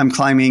I'm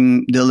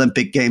climbing the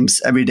Olympic Games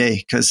every day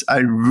because I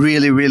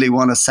really, really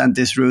want to send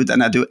this route,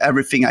 and I do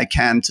everything I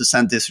can to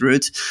send this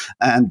route.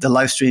 And the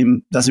live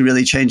stream doesn't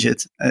really change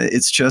it.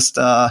 It's just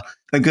a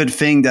good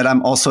thing that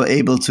I'm also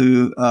able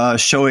to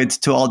show it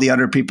to all the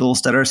other people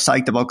that are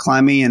psyched about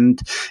climbing. And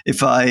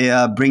if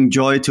I bring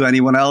joy to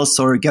anyone else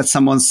or get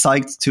someone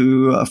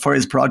psyched for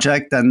his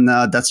project, then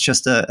that's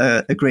just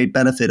a great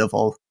benefit of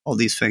all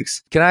these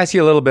things. Can I ask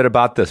you a little bit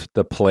about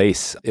the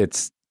place?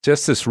 It's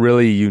just this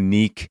really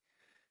unique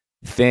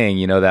thing,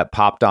 you know, that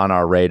popped on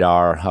our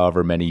radar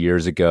however many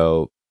years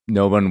ago.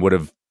 No one would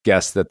have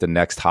guessed that the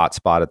next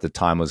hotspot at the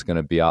time was going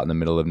to be out in the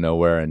middle of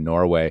nowhere in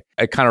Norway.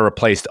 It kind of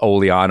replaced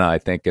Oleana, I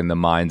think, in the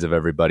minds of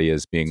everybody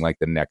as being like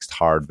the next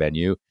hard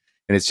venue.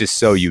 And it's just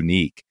so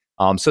unique.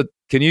 So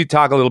can you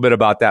talk a little bit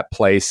about that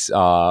place,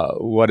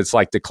 what it's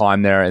like to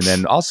climb there, and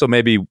then also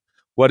maybe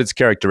what its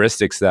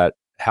characteristics that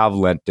have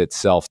lent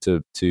itself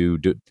to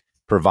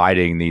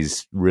providing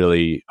these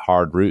really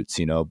hard routes?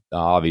 You know,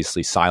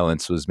 obviously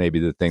silence was maybe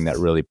the thing that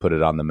really put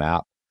it on the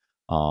map.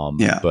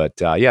 But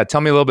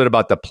tell me a little bit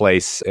about the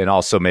place and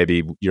also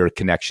maybe your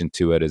connection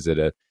to it. Is it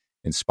a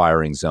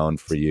inspiring zone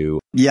for you?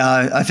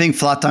 Yeah, I think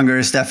Flatanger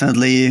is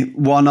definitely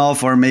one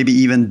of, or maybe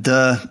even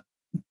the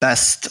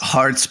best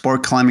hard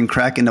sport climbing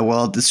crack in the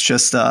world. It's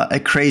just a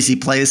crazy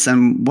place.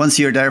 And once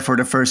you're there for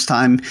the first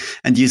time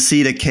and you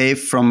see the cave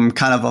from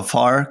kind of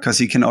afar, because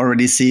you can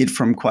already see it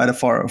from quite a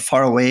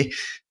far away,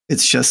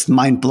 it's just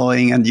mind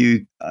blowing. And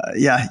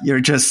you're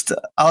just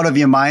out of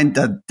your mind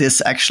that this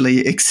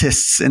actually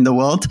exists in the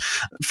world.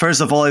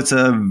 First of all, it's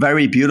a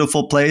very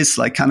beautiful place,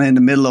 like kind of in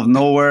the middle of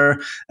nowhere.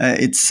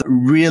 It's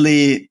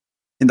really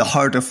in the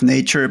heart of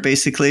nature,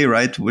 basically,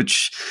 right?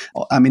 Which,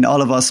 I mean,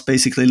 all of us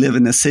basically live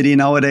in a city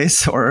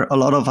nowadays, or a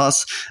lot of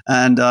us,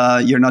 and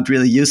you're not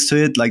really used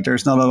to it. Like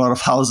there's not a lot of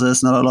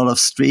houses, not a lot of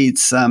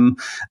streets, and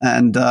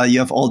you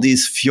have all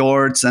these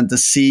fjords and the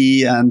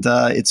sea, and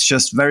it's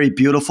just very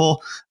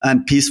beautiful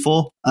and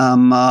peaceful.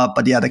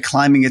 But yeah, the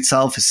climbing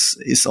itself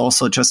is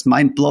also just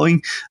mind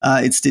blowing.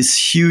 It's this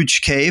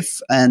huge cave,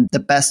 and the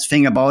best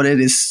thing about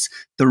it is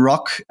the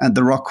rock and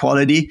the rock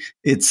quality.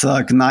 It's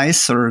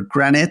gneiss or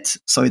granite,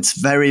 so it's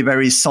very,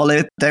 very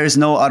solid. There is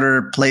no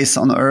other place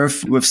on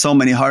earth with so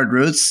many hard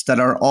routes that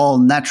are all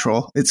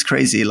natural. It's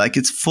crazy. Like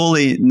it's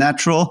fully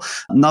natural.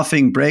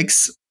 Nothing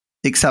breaks.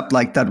 Except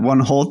like that one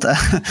hold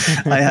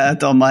I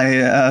had on my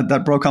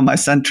that broke on my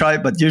sand try,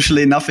 but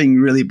usually nothing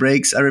really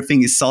breaks.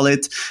 Everything is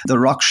solid. The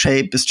rock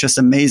shape is just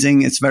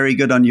amazing. It's very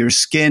good on your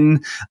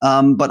skin,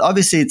 but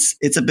obviously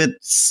it's a bit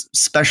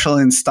special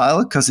in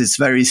style because it's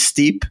very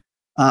steep.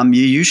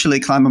 You usually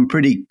climb on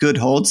pretty good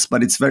holds,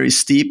 but it's very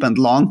steep and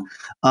long.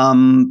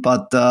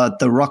 But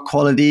the rock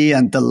quality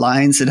and the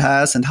lines it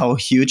has and how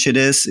huge it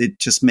is, it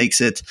just makes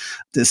it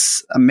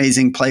this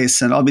amazing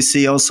place. And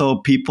obviously also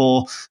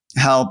people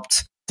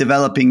helped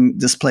developing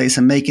this place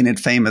and making it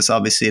famous,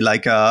 obviously,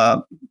 like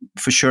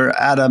for sure,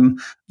 Adam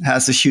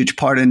has a huge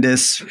part in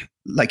this.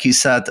 Like you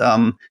said,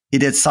 he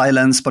did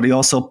silence, but he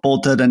also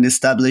bolted and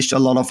established a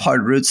lot of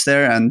hard routes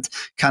there and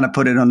kind of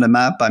put it on the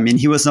map. I mean,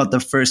 he was not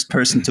the first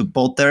person to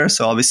bolt there.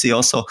 So obviously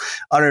also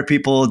other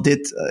people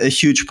did a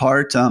huge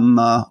part.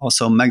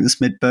 Also Magnus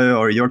Midtbø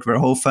or Jörg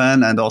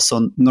Verhoeven and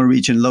also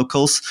Norwegian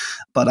locals.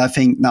 But I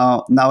think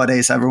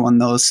nowadays everyone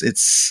knows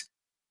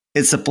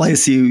it's a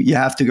place you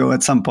have to go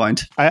at some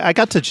point. I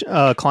got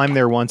to climb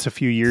there once a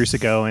few years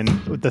ago. And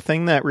the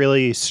thing that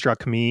really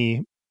struck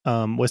me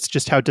was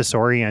just how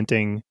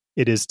disorienting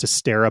it is to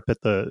stare up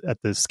at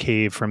this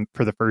cave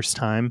for the first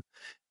time.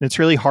 And it's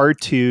really hard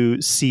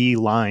to see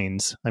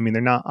lines. I mean,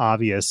 they're not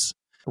obvious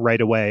right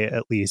away,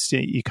 at least.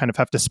 You kind of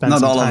have to spend not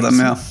some all time. Of them,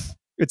 yeah.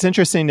 It's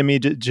interesting to me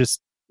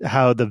just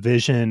how the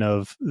vision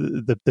of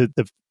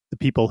the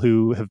people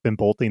who have been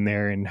bolting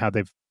there and how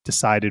they've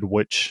decided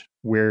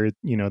where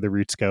the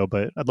routes go.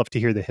 But I'd love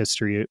to hear the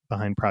history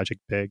behind Project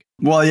B.I.G.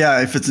 Well,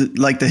 yeah, if it's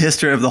like the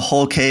history of the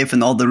whole cave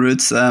and all the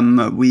routes,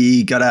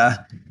 we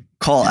gotta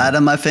call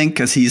Adam, I think,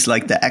 because he's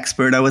like the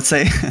expert, I would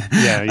say.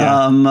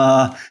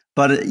 Yeah.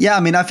 But yeah, I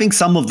mean, I think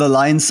some of the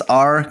lines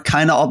are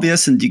kind of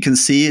obvious, and you can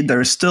see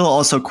there's still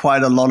also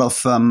quite a lot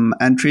of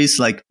entries.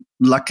 Like,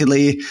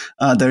 luckily,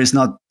 there is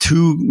not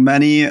too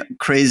many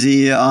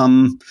crazy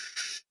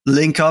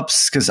link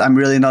ups because I'm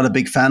really not a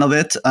big fan of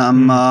it.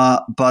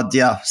 But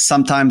yeah,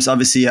 sometimes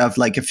obviously you have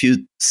like a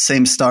few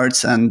same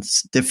starts and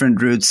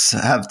different routes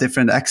have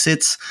different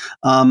exits.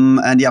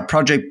 And yeah,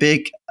 Project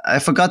B.I.G, I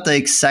forgot the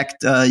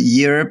exact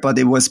year, but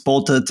it was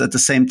bolted at the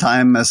same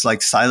time as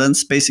like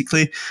Silence,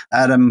 basically.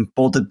 Adam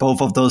bolted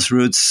both of those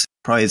routes.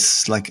 Probably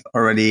it's like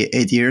already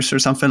 8 years or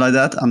something like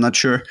that. I'm not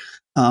sure.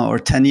 Or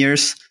 10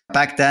 years.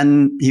 Back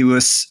then he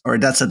was, or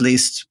that's at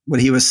least what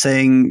he was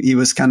saying, he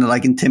was kind of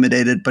like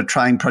intimidated by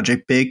trying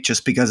Project B.I.G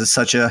just because it's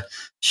such a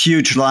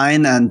huge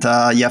line and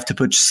you have to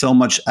put so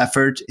much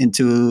effort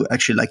into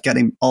actually like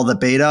getting all the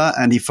beta,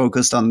 and he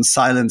focused on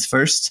Silence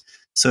first.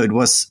 So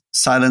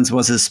Silence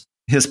was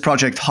his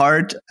project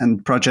hard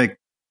and Project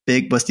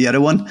B.I.G was the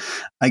other one.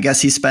 I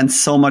guess he spent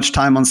so much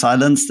time on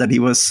Silence that he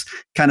was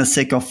kind of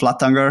sick of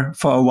Flatanger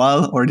for a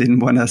while, or didn't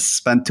want to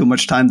spend too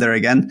much time there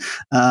again.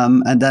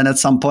 And then at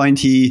some point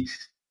he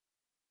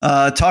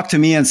talked to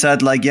me and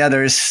said like, yeah,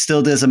 there is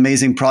still this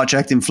amazing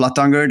project in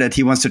Flatanger that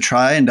he wants to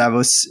try. And I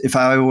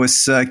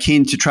was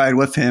keen to try it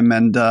with him.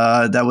 And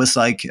that was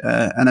like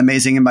an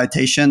amazing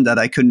invitation that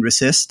I couldn't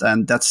resist.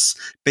 And that's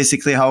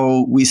basically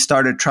how we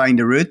started trying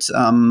the route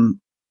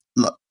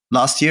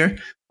last year.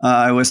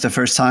 It was the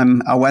first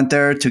time I went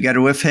there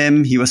together with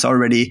him. He was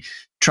already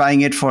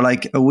trying it for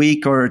like a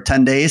week or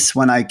 10 days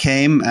when I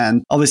came.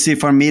 And obviously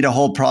for me, the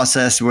whole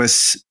process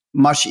was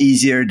much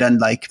easier than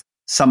like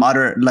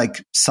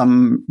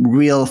some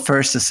real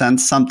first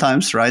ascents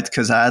sometimes, right?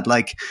 Because I had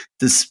like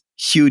this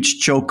huge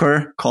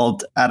joker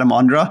called Adam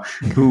Ondra,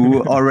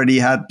 who already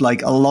had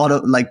like a lot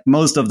of like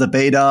most of the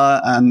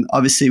beta, and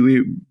obviously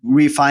we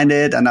refined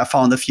it and I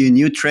found a few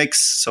new tricks.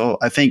 So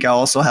I think I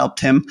also helped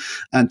him,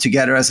 and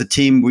together as a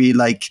team we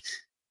like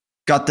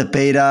got the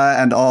beta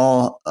and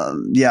all.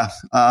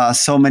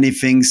 So many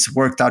things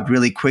worked out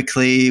really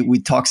quickly. We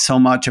talked so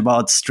much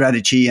about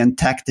strategy and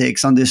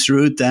tactics on this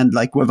route, and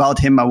like without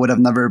him I would have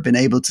never been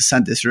able to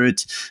send this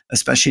route,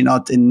 especially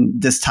not in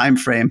this time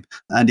frame.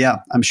 And yeah,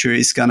 I'm sure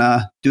he's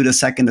gonna do the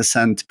second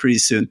ascent pretty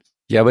soon.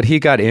 Yeah, but he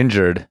got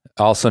injured,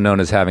 also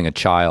known as having a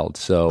child.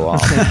 So,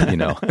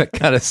 it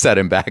kind of set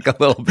him back a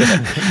little bit.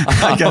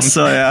 I guess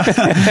so, yeah.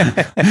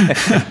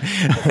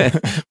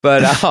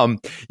 But,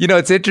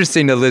 it's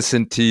interesting to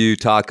listen to you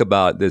talk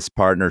about this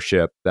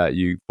partnership that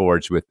you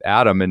forged with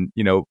Adam. And,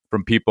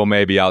 from people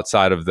maybe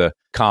outside of the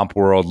comp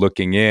world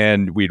looking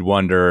in, we'd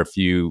wonder if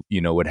you,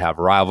 would have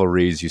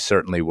rivalries. You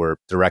certainly were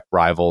direct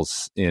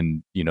rivals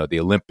in, the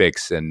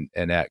Olympics and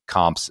at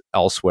comps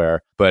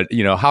elsewhere. But,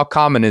 how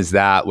common is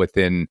that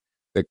within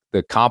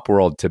the comp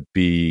world to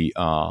be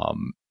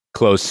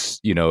close,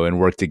 and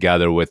work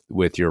together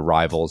with your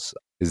rivals?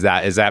 Is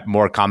that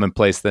more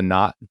commonplace than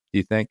not, do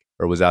you think?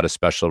 Or was that a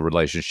special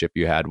relationship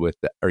you have with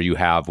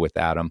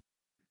Adam?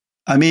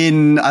 I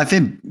mean, I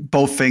think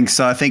both things.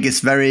 So I think it's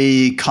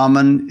very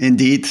common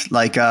indeed.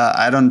 Like,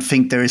 I don't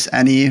think there is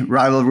any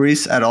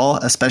rivalries at all,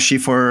 especially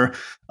for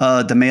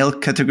the male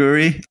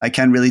category. I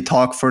can't really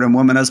talk for the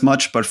women as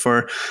much, but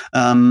for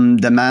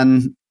the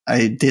man,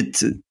 I did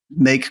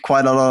make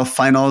quite a lot of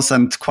finals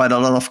and quite a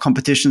lot of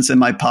competitions in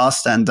my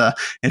past. And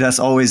it has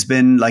always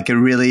been like a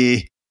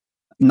really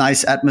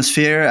nice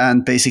atmosphere.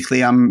 And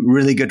basically, I'm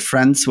really good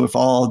friends with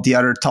all the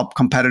other top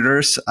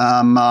competitors.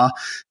 And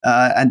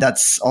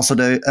that's also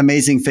the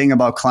amazing thing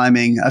about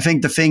climbing. I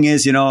think the thing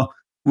is,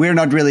 we're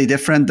not really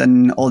different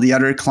than all the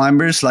other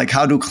climbers. Like,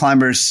 how do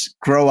climbers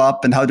grow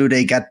up and how do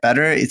they get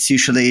better? It's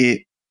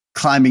usually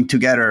climbing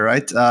together,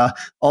 right?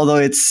 Although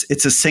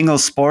it's a single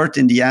sport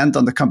in the end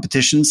on the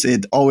competitions,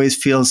 it always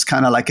feels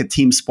kind of like a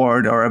team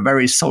sport or a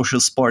very social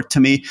sport to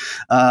me.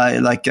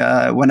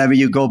 Whenever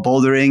you go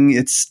bouldering,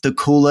 it's the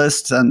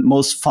coolest and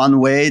most fun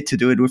way to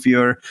do it with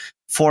your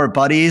 4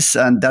 buddies,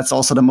 and that's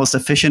also the most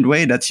efficient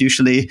way. That's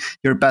usually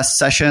your best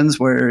sessions,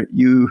 where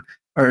you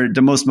are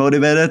the most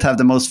motivated, have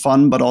the most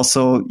fun, but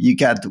also you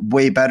get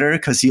way better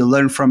because you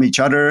learn from each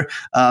other.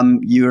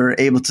 You're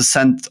able to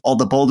send all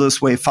the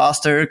boulders way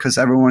faster because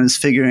everyone is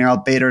figuring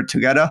out better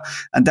together.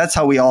 And that's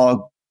how we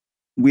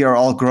are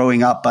all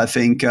growing up, I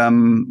think,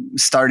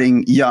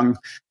 starting young.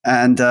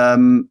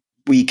 And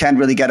we can't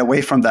really get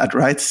away from that,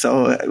 right?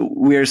 So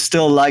we're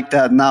still like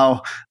that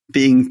now,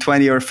 being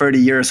 20 or 30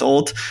 years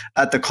old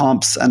at the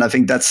comps. And I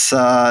think that's,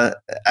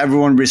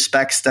 everyone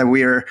respects that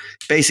we're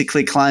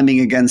basically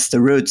climbing against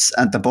the roots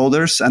and the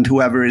boulders, and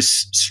whoever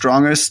is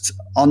strongest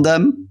on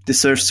them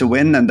deserves to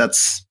win. And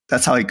that's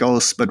how it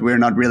goes. But we're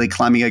not really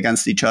climbing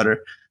against each other.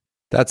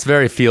 That's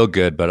very feel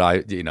good. But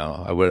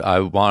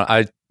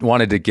I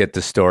wanted to get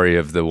the story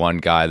of the one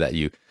guy that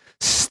you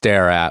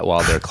stare at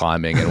while they're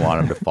climbing and want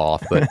them to fall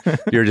off, but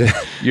you're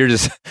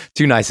just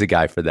too nice a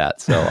guy for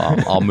that. So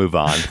I'll move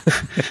on.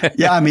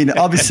 Yeah, I mean,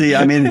 obviously,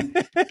 at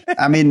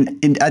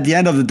the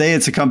end of the day,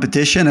 it's a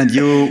competition, and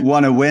you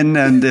want to win.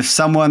 And if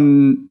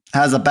someone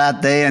has a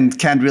bad day and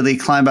can't really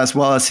climb as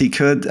well as he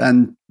could,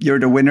 and you're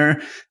the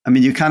winner, I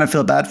mean, you kind of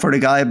feel bad for the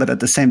guy, but at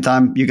the same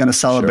time, you're going to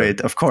celebrate.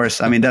 Sure. Of course.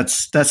 I mean,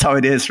 that's how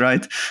it is,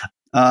 right?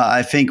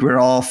 I think we're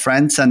all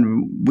friends,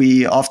 and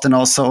we often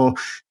also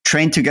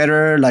train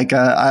together. Like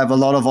I have a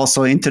lot of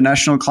also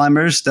international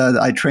climbers that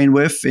I train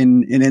with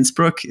in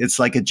Innsbruck. It's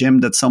like a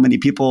gym that so many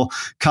people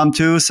come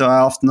to. So I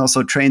often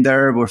also train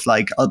there with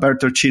like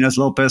Alberto Chinos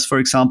Lopez, for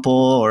example,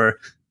 or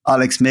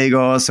Alex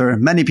Megos, or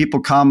many people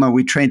come and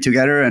we train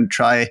together and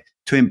try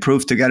to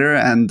improve together.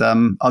 And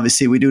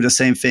obviously we do the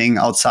same thing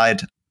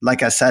outside.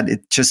 Like I said,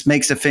 it just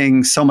makes the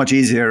thing so much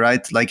easier,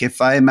 right? Like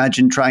if I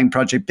imagine trying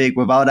Project Big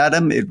without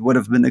Adam, it would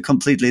have been a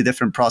completely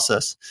different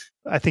process.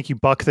 I think you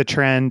buck the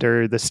trend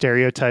or the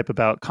stereotype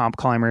about comp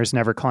climbers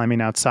never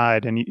climbing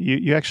outside. And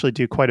you actually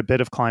do quite a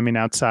bit of climbing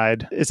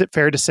outside. Is it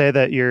fair to say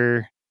that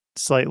you're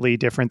slightly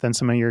different than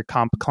some of your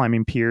comp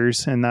climbing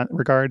peers in that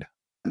regard?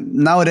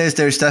 Nowadays,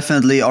 there's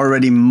definitely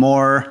already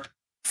more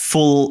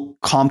full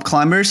comp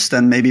climbers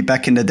than maybe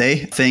back in the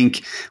day. I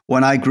think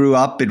when I grew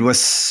up, it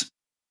was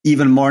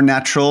even more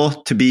natural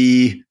to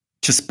be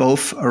just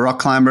both a rock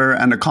climber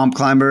and a comp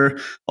climber.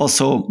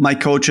 Also, my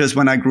coaches,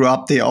 when I grew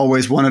up, they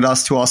always wanted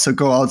us to also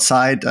go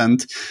outside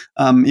and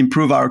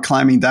improve our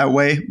climbing that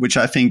way, which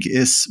I think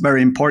is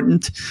very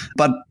important.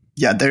 But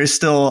yeah, there is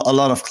still a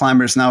lot of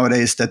climbers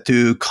nowadays that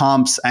do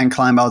comps and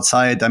climb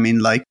outside. I mean,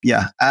 like,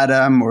 yeah,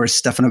 Adam or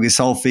Stefano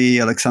Ghisolfi,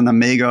 Alexander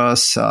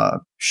Megos,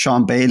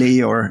 Sean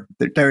Bailey, or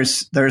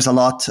there's a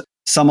lot.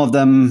 Some of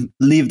them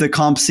leave the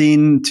comp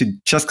scene to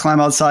just climb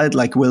outside,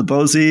 like Will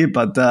Bosey,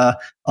 but a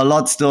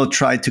lot still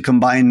try to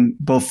combine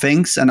both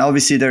things. And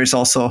obviously, there's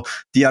also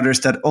the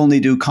others that only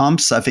do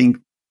comps. I think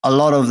a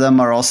lot of them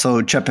are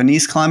also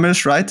Japanese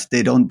climbers, right?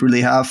 They don't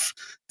really have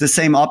the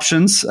same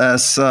options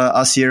as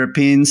us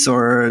Europeans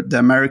or the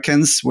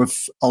Americans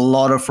with a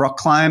lot of rock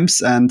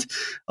climbs. And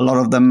a lot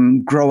of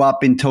them grow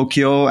up in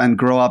Tokyo and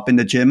grow up in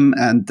the gym.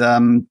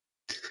 And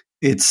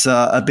it's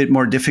a bit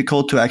more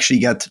difficult to actually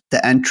get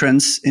the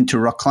entrance into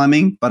rock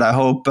climbing, but I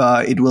hope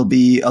it will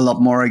be a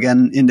lot more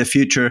again in the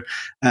future.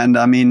 And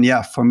I mean,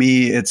 yeah, for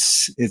me,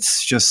 it's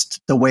just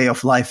the way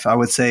of life. I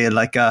would say,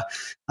 like,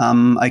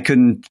 I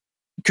couldn't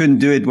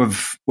do it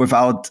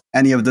without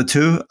any of the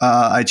two.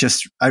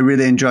 I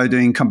really enjoy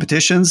doing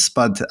competitions,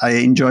 but I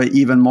enjoy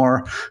even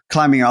more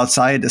climbing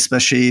outside,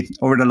 especially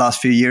over the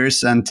last few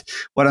years. And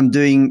what I'm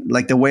doing,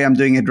 like the way I'm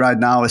doing it right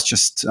now, is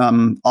just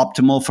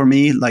optimal for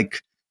me.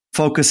 Like,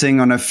 focusing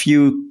on a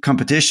few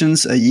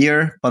competitions a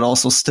year, but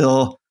also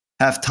still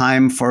have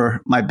time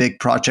for my big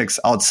projects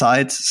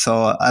outside.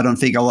 So I don't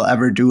think I will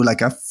ever do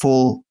like a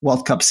full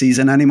World Cup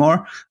season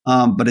anymore.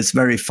 But it's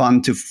very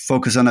fun to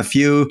focus on a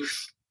few,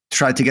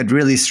 try to get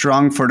really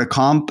strong for the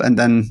comp, and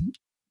then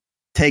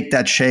take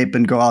that shape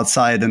and go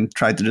outside and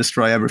try to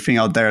destroy everything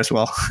out there as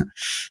well.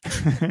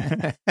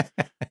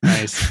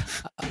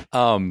 Nice.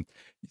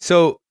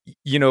 So,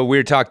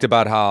 we talked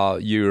about how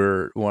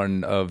you're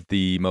one of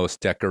the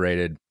most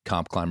decorated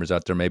comp climbers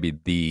out there,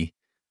 maybe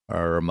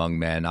or among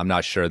men. I'm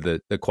not sure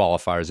the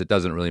qualifiers. It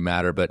doesn't really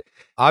matter. But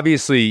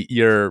obviously,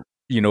 you're,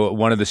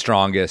 one of the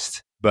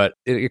strongest. But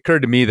it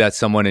occurred to me that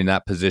someone in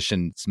that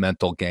position's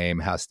mental game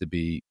has to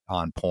be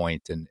on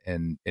point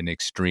and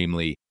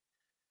extremely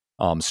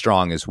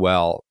strong as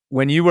well.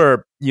 When you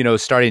were,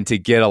 starting to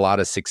get a lot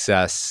of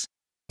success,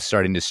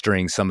 starting to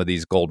string some of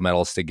these gold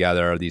medals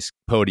together, these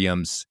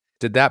podiums,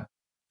 did that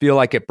feel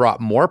like it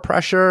brought more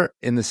pressure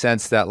in the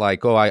sense that,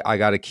 like, oh, I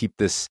got to keep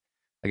this,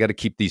 I got to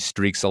keep these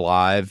streaks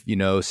alive,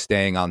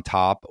 staying on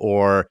top?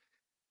 Or,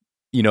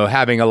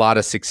 having a lot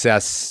of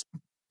success,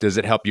 does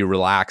it help you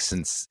relax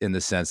in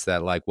the sense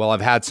that, like, well, I've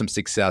had some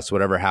success,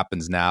 whatever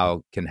happens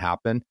now can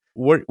happen?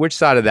 Which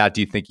side of that do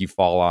you think you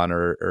fall on,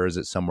 or is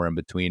it somewhere in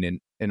between?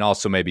 And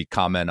also maybe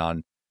comment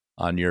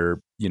on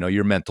your,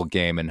 your mental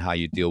game and how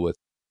you deal with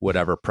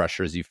whatever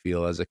pressures you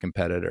feel as a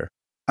competitor.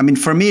 I mean,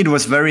 for me, it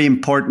was very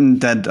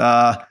important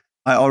that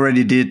I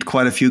already did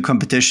quite a few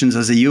competitions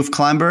as a youth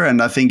climber,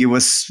 and I think it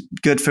was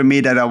good for me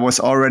that I was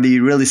already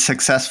really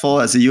successful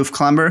as a youth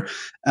climber,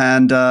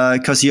 and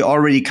because you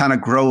already kind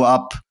of grow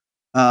up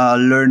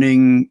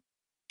learning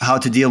how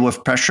to deal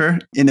with pressure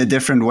in a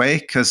different way.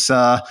 Because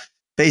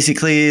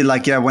basically,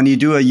 like, yeah, when you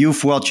do a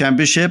youth world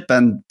championship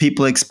and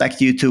people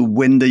expect you to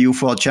win the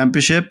youth world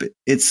championship,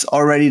 it's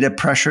already the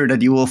pressure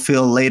that you will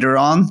feel later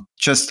on,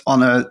 just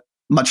on a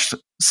much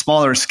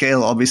smaller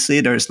scale.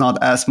 Obviously, there's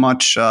not as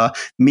much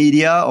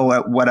media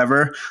or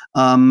whatever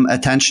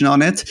attention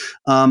on it,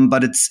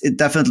 but it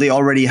definitely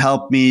already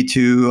helped me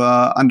to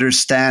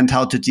understand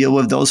how to deal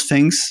with those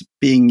things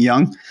being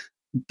young.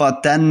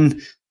 But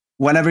then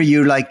whenever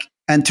you like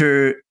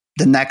enter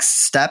the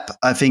next step,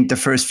 I think the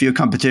first few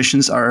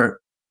competitions are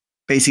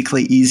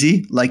basically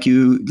easy, like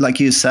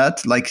you said,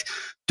 like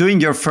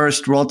doing your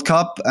first World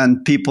Cup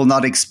and people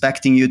not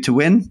expecting you to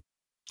win.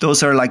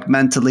 Those are like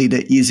mentally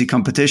the easy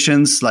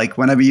competitions. Like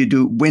whenever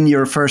you win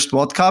your first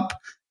World Cup,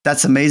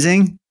 that's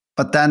amazing.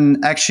 But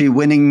then actually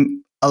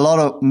winning a lot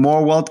of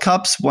more World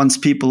Cups once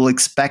people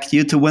expect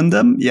you to win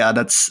them, yeah,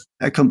 that's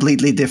a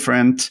completely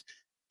different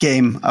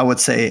game, I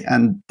would say.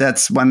 And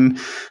that's when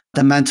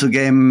the mental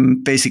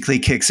game basically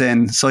kicks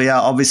in. So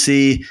yeah,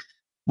 obviously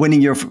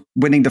winning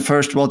the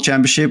first World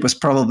Championship was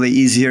probably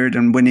easier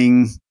than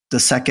winning the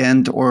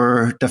second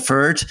or the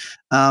third.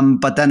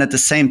 But then at the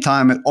same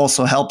time, it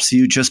also helps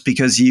you just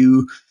because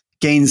you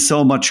gain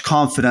so much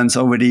confidence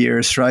over the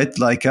years, right?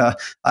 Like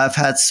I've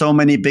had so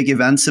many big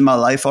events in my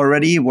life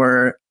already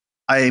where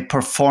I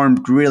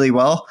performed really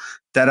well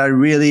that I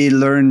really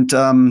learned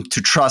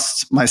to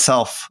trust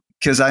myself,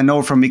 because I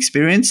know from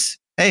experience,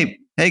 hey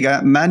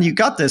guy, man, you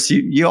got this.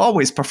 You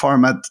always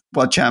perform at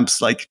World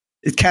Champs. Like,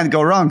 it can't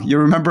go wrong. You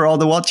remember all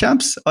the World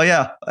Champs? Oh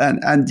yeah.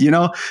 And you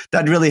know,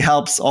 that really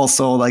helps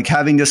also, like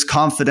having this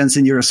confidence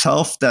in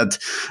yourself that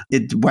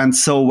it went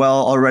so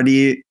well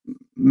already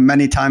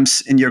many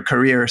times in your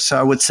career. So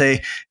I would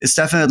say it's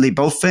definitely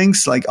both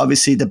things. Like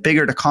obviously the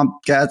bigger the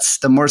comp gets,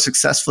 the more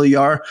successful you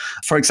are.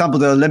 For example,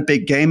 the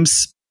Olympic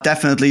Games,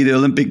 definitely the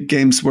Olympic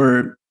Games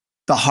were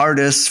the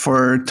hardest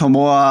for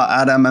Tomoa,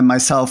 Adam, and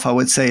myself, I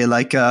would say,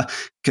 like,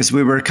 because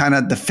we were kind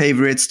of the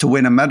favorites to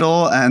win a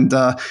medal, and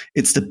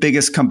it's the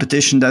biggest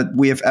competition that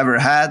we have ever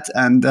had,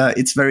 and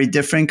it's very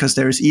different because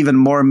there's even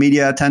more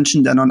media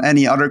attention than on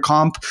any other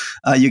comp.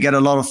 You get a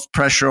lot of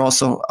pressure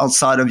also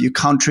outside of your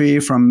country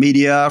from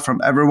media, from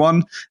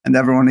everyone, and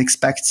everyone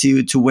expects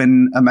you to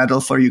win a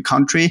medal for your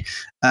country,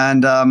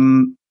 and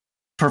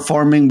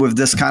performing with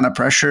this kind of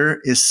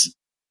pressure is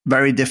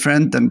very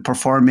different than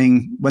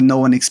performing when no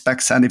one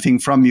expects anything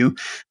from you.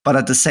 But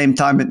at the same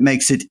time, it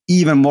makes it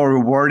even more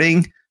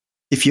rewarding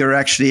if you're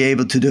actually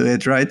able to do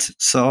it, right?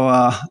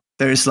 So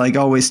there's like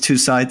always two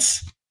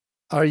sides.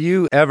 Are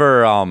you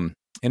ever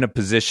in a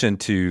position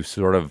to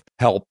sort of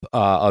help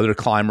other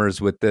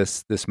climbers with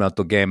this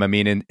mental game? I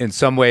mean, in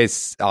some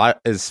ways,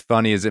 as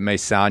funny as it may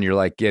sound, you're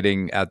like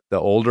getting at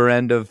the older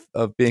end of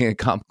being a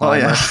comp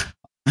climber. Oh,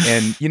 yeah.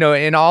 And, you know,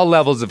 in all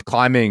levels of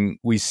climbing,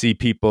 we see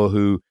people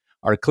who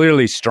are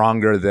clearly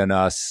stronger than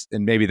us,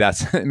 and maybe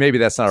that's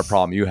not a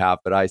problem you have,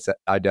 but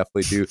I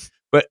definitely do.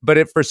 But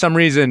if for some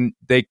reason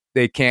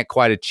they can't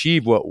quite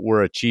achieve what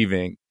we're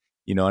achieving,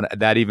 you know, and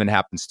that even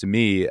happens to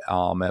me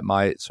at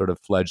my sort of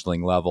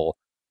fledgling level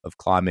of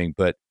climbing.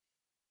 But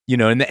you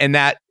know, and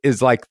that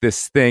is like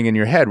this thing in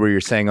your head where you're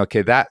saying,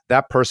 okay,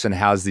 that person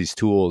has these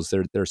tools,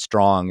 they're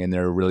strong and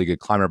they're a really good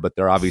climber, but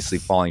they're obviously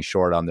falling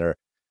short on their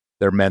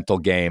mental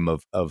game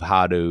of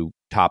how to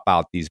top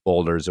out these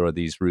boulders or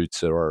these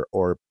routes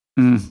or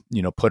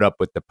you know, put up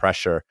with the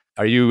pressure.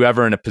 Are you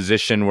ever in a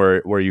position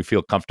where you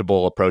feel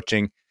comfortable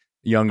approaching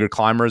younger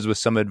climbers with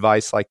some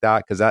advice like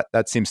that? Because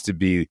that seems to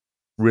be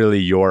really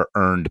your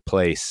earned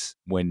place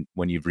when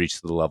you've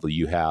reached the level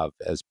you have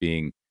as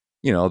being,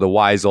 you know, the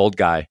wise old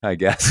guy, I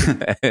guess,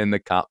 in the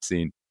comp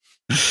scene.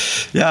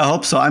 Yeah, I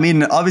hope so. I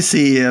mean,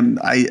 obviously,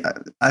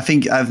 I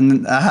think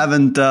I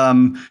haven't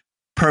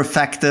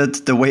perfected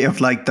the way of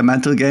like the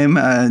mental game.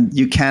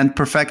 You can't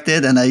perfect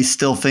it, and I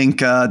still think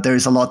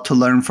there's a lot to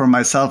learn for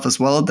myself as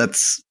well.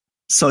 That's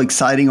so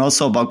exciting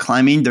also about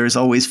climbing. There's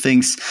always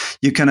things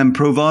you can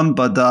improve on,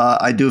 but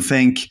I do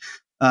think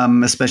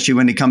especially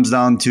when it comes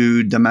down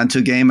to the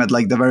mental game at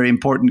like the very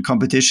important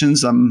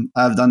competitions,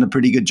 I've done a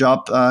pretty good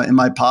job in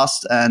my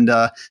past, and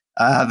I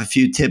have a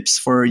few tips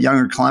for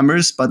younger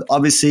climbers. But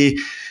obviously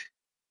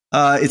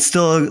it's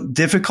still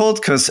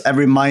difficult because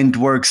every mind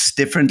works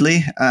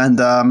differently,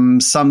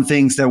 and some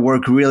things that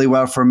work really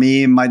well for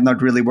me might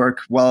not really work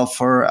well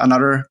for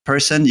another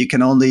person. You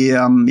can only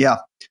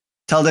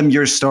tell them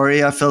your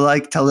story. I feel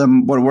like tell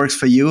them what works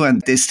for you,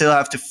 and they still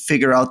have to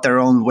figure out their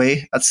own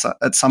way at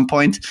some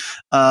point.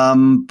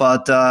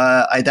 But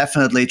I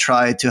definitely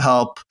try to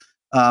help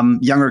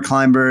younger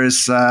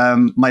climbers,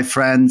 my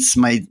friends,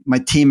 my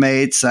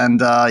teammates.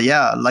 And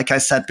like I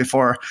said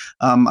before,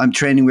 I'm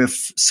training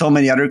with so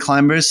many other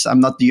climbers. I'm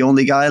not the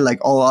only guy. Like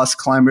all us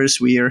climbers,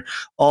 we are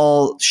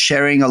all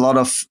sharing a lot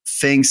of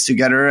things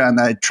together and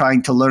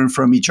trying to learn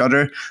from each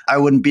other. I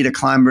wouldn't be the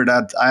climber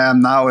that I am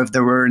now if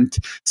there weren't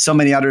so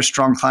many other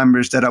strong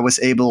climbers that I was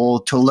able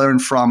to learn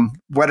from,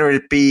 whether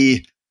it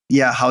be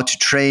how to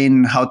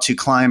train, how to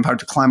climb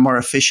more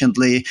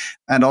efficiently,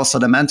 and also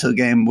the mental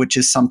game, which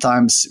is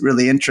sometimes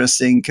really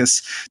interesting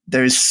because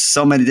there's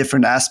so many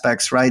different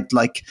aspects, right?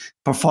 Like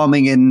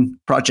performing in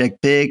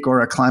Project Big or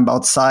a climb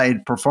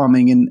outside,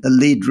 performing in a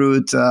lead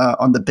route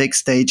on the big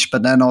stage,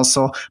 but then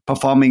also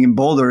performing in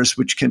boulders,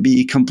 which can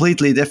be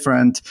completely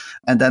different,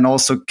 and then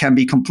also can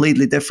be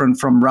completely different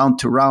from round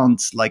to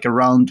round, like a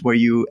round where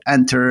you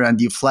enter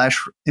and you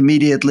flash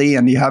immediately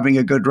and you're having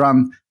a good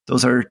run.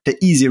 Those are the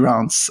easy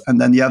rounds.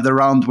 And then you have the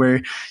round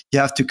where you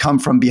have to come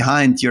from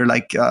behind. You're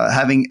like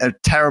having a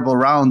terrible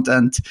round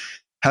and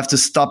have to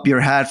stop your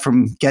head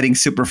from getting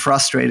super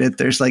frustrated.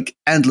 There's like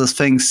endless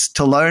things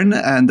to learn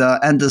and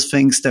endless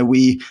things that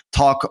we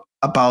talk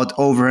about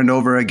over and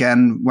over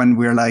again when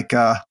we're like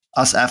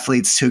us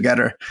athletes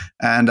together.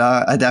 And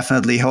I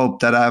definitely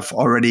hope that I've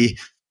already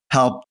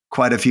helped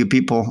quite a few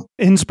people.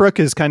 Innsbruck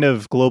is kind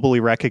of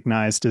globally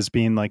recognized as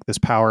being like this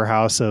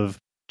powerhouse of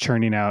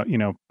churning out,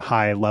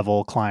 high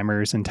level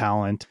climbers and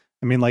talent.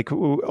 I mean, like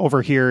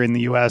over here in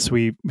the US,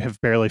 we have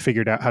barely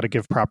figured out how to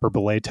give proper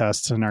belay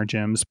tests in our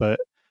gyms, but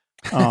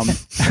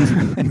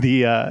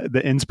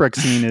the Innsbruck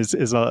scene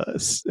is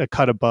a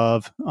cut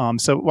above.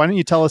 So why don't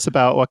you tell us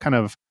about what kind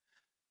of,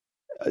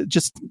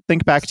 just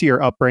think back to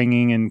your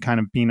upbringing and kind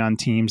of being on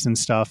teams and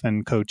stuff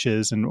and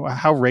coaches, and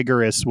how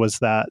rigorous was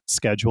that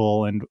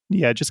schedule? And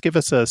just give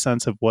us a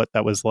sense of what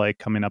that was like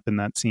coming up in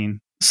that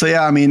scene. So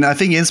I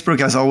think Innsbruck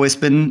has always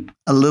been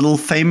a little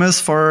famous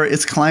for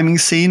its climbing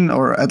scene,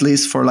 or at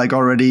least for like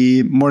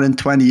already more than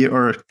 20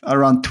 or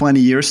around 20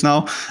 years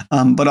now.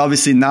 But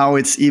obviously now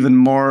it's even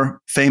more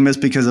famous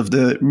because of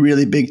the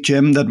really big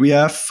gym that we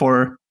have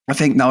for, I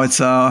think now it's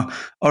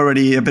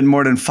already a bit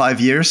more than 5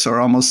 years or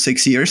almost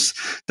 6 years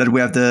that we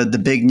have the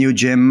big new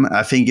gym.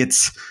 I think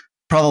it's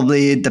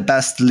probably the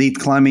best lead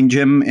climbing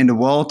gym in the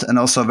world and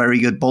also a very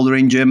good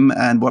bouldering gym.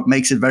 And what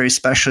makes it very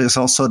special is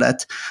also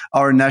that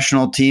our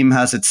national team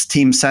has its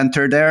team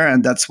center there.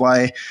 And that's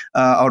why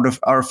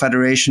our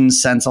federation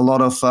sends a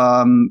lot of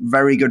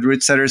very good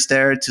route setters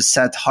there to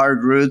set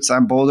hard routes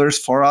and boulders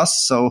for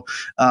us. So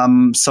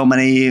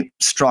many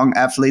strong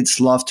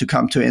athletes love to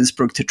come to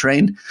Innsbruck to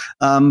train.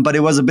 But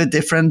it was a bit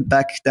different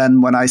back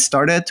then when I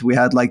started. We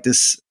had like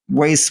this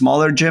way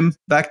smaller gym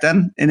back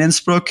then in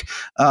Innsbruck,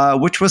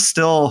 which was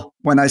still,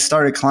 when I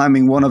started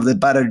climbing, one of the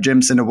better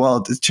gyms in the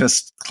world. It's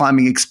just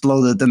climbing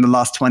exploded in the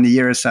last 20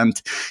 years.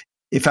 And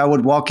if I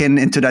would walk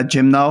into that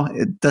gym now,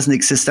 it doesn't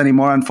exist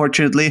anymore,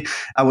 unfortunately,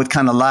 I would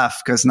kind of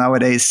laugh because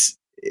nowadays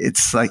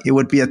it's like it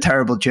would be a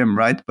terrible gym,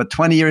 right? But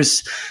 20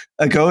 years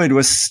ago, it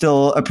was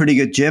still a pretty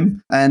good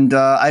gym. And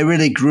I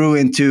really grew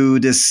into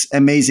this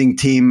amazing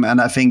team.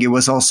 And I think it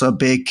was also a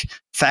big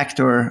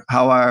factor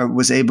how I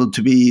was able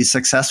to be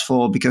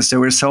successful, because there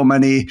were so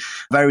many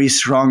very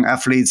strong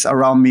athletes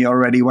around me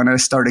already when I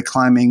started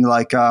climbing.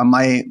 Like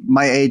my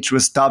age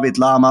was David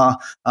Lama,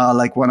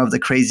 like one of the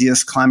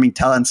craziest climbing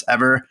talents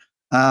ever.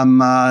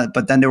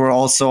 But then there were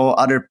also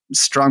other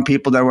strong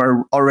people that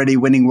were already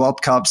winning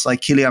World Cups,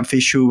 like Kilian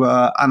Fischu,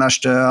 Anna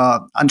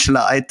Stör,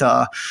 Angela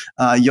Eiter,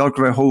 Jörg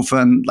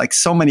Verhoeven, like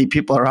so many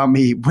people around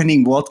me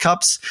winning World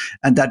Cups.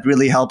 And that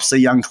really helps a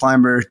young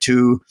climber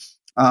to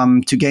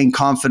gain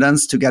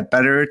confidence, to get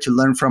better, to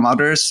learn from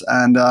others.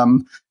 And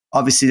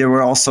obviously, there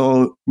were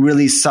also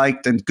really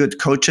psyched and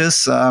good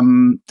coaches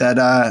that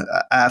I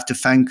have to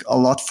thank a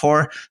lot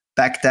for.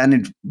 Back then,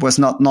 it was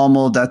not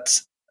normal that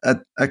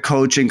a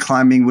coach in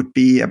climbing would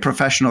be a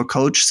professional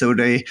coach. So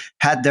they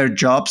had their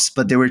jobs,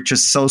 but they were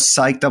just so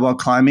psyched about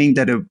climbing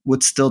that it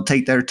would still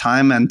take their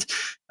time and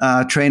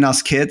train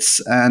us kids.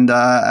 And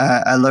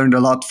I learned a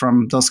lot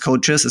from those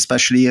coaches,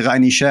 especially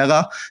Reini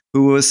Scherer,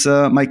 who was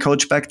my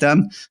coach back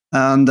then.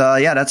 And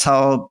that's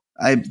how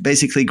I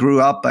basically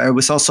grew up. I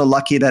was also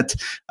lucky that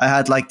I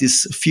had like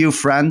these few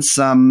friends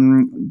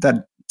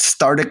that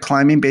started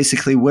climbing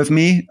basically with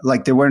me.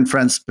 Like they weren't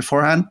friends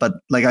beforehand, but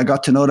like I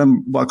got to know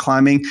them while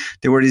climbing.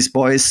 They were these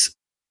boys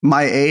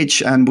my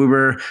age, and we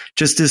were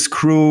just this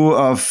crew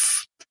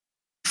of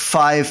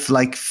 5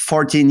 like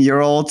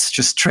 14-year-olds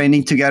just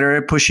training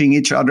together, pushing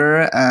each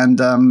other,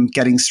 and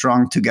getting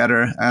strong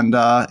together. And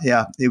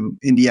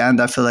in the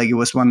end, I feel like it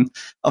was one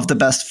of the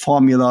best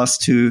formulas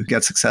to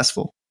get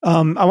successful.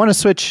 I want to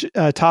switch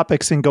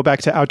topics and go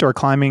back to outdoor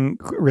climbing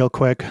real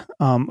quick.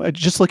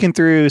 Just looking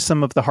through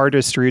some of the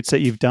hardest routes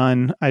that you've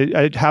done,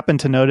 I happened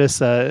to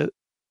notice it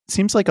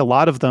seems like a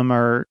lot of them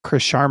are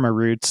Chris Sharma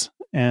routes.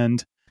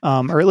 And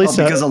Or at least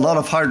because a lot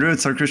of hard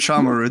routes are Chris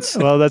Sharma routes.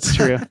 Well, that's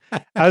true.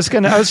 I was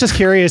just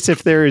curious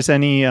if there's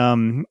any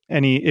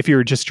if you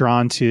were just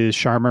drawn to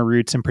Sharma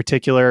routes in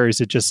particular, or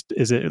is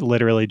it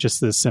literally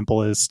just as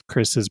simple as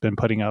Chris has been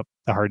putting up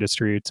the hardest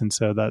routes, and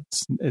so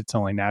it's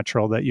only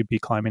natural that you'd be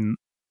climbing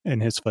in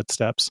his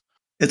footsteps.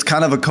 It's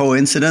kind of a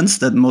coincidence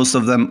that most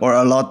of them, or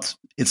a lot,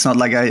 it's not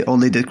like I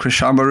only did Chris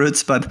Sharma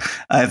routes, but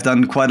I've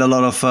done quite a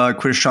lot of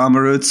Chris Sharma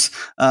routes.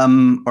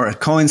 Or a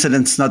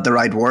coincidence, not the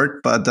right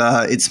word, but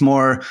it's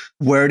more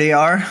where they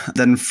are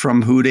than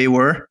from who they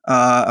were,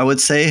 I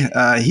would say.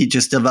 He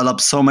just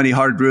developed so many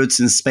hard routes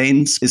in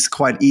Spain. It's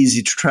quite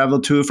easy to travel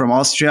to from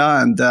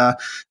Austria. And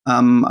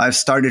I've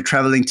started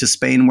traveling to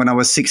Spain when I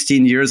was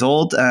 16 years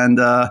old. And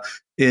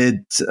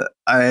it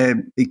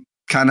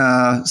kind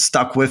of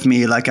stuck with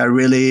me. Like, I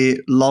really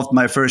loved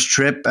my first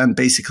trip, and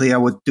basically I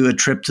would do a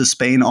trip to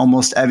Spain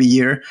almost every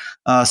year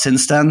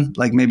since then,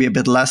 like maybe a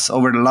bit less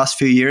over the last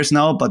few years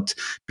now. But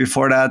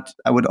before that,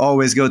 I would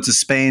always go to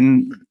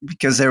Spain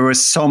because there were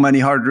so many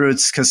hard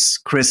routes, because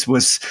Chris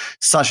was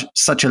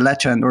such a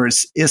legend, or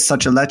is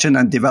such a legend,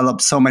 and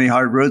developed so many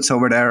hard routes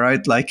over there,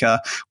 right? Like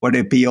whether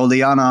it be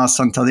Oliana,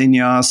 Santa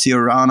Linya,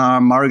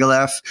 Siurana,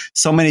 Margalef,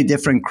 so many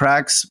different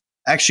cracks.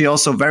 Actually,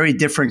 also very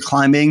different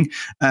climbing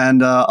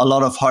and a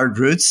lot of hard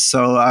routes.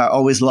 So I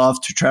always love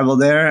to travel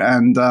there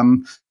and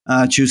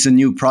choose a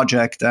new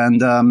project.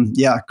 And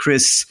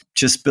Chris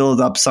just built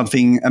up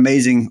something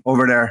amazing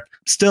over there.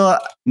 Still,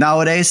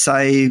 nowadays,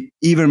 I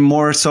even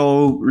more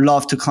so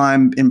love to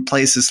climb in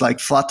places like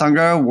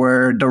Flatanger,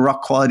 where the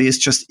rock quality is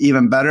just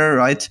even better,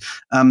 right?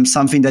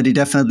 Something that you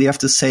definitely have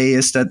to say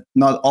is that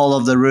not all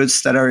of the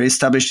routes that are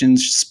established in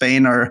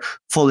Spain are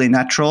fully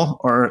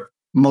natural, or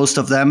most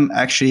of them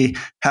actually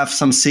have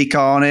some Sika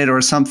on it or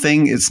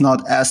something. It's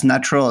not as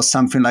natural as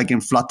something like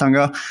in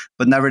Flatanger,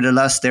 but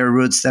nevertheless, there are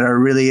routes that are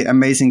really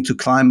amazing to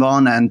climb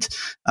on. And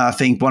I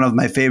think one of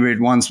my favorite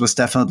ones was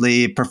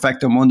definitely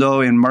Perfecto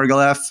Mundo in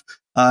Margalef.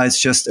 It's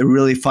just a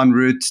really fun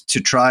route to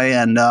try.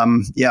 And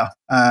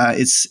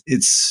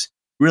it's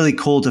really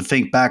cool to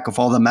think back of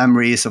all the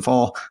memories of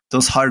all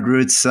those hard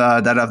routes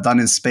that I've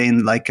done in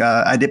Spain. Like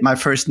I did my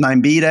first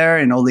 9B there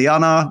in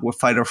Oliana with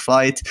Fight or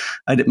Flight.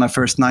 I did my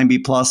first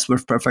 9B plus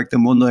with Perfecto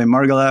Mundo in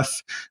Margalef,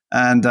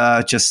 and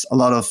just a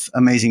lot of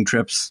amazing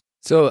trips.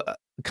 So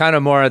kind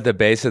of more at the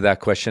base of that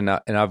question,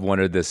 and I've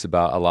wondered this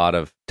about a lot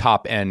of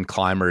top end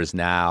climbers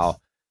now,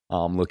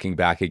 looking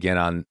back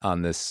again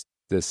on this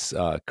Chris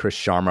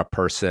Sharma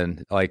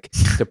person, like,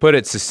 to put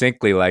it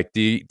succinctly, like,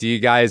 do you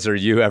guys, or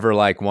you ever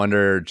like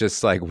wonder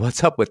just like,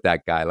 what's up with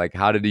that guy? Like,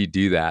 how did he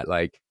do that?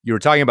 Like, you were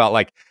talking about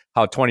like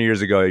how 20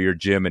 years ago your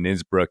gym in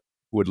Innsbruck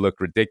would look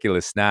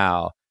ridiculous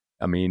now.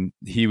 I mean,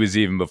 he was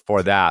even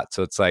before that.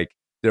 So it's like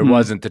there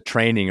wasn't the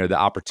training or the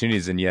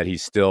opportunities, and yet he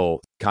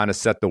still kind of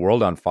set the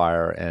world on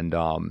fire. And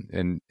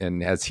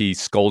as he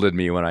scolded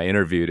me when I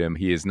interviewed him,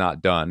 he is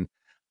not done.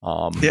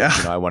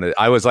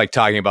 I was like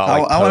talking about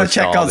like, I want to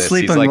check out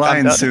Sleeping like,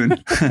 Lion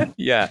soon.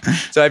 Yeah.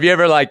 So have you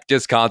ever like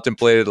just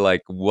contemplated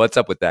like, what's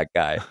up with that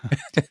guy?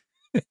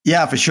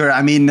 Yeah, for sure.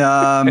 I mean,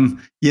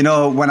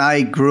 when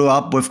I grew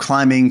up with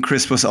climbing,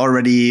 Chris was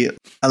already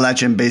a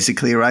legend,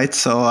 basically, right?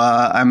 So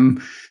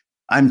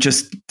I'm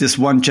just this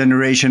one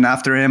generation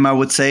after him, I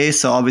would say.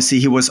 So obviously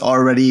he was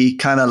already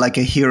kind of like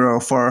a hero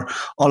for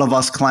all of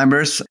us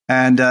climbers.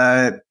 And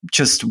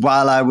just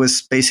while I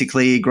was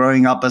basically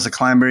growing up as a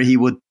climber, he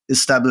would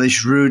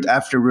establish route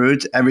after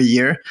route every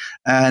year.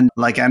 And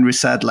like Andrew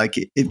said, like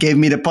it gave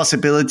me the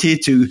possibility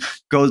to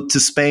go to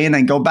Spain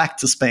and go back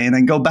to Spain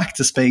and go back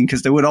to Spain,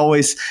 because there would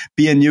always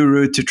be a new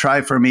route to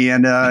try for me.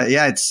 And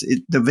it's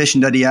the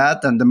vision that he had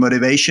and the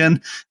motivation.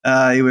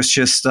 It was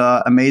just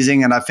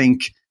amazing. And I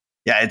think,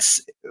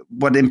 it's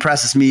what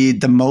impresses me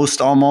the most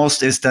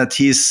almost is that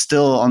he's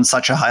still on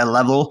such a high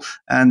level,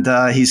 and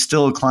he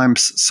still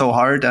climbs so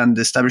hard and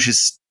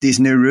establishes these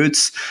new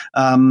routes.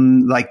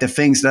 Like the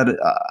things that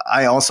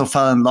I also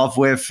fell in love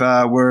with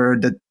were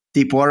the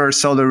deep water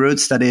solo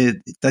routes that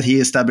he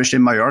established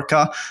in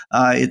Mallorca.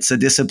 It's a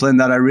discipline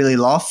that I really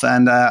love,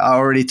 and I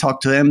already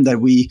talked to him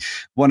that we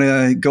want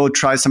to go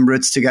try some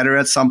routes together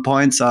at some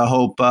point. So I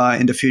hope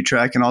in the future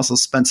I can also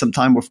spend some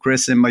time with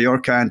Chris in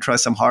Mallorca and try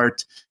some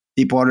hard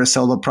deep water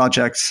solo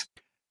projects.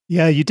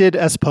 Yeah, you did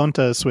Es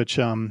Pontas, which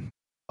a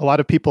lot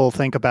of people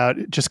think about.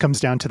 It just comes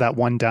down to that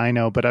one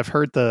dyno, but I've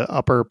heard the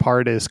upper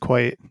part is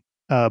quite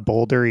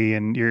bouldery,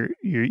 and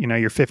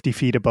you're 50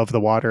 feet above the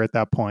water at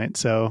that point.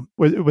 So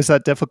was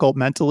that difficult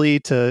mentally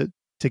to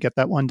get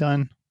that one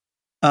done?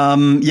 I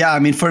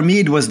mean, for me,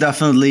 it was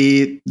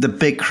definitely the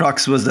big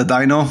crux was the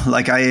dyno.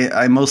 Like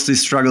I mostly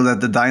struggled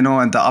at the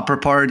dyno, and the upper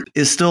part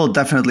is still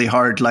definitely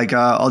hard. Like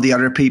all the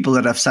other people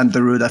that have sent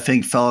the route, I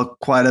think fell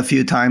quite a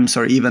few times,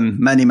 or even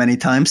many, many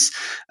times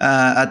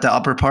at the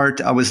upper part.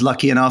 I was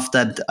lucky enough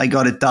that I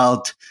got it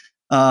dialed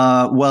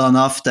well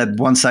enough that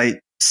once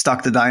I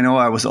stuck the dyno,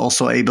 I was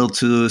also able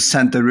to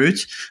send the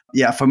route.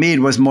 Yeah, for me,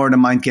 it was more the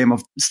mind game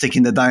of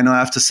sticking the dyno, I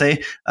have to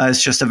say.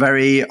 It's just a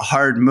very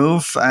hard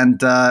move.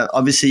 And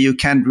obviously, you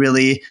can't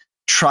really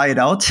try it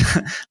out.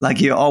 Like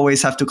you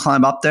always have to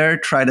climb up there,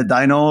 try the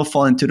dyno,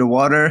 fall into the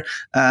water.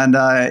 And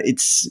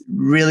it's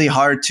really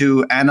hard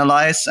to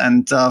analyze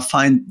and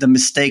find the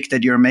mistake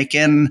that you're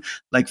making,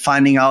 like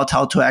finding out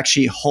how to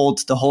actually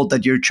hold the hold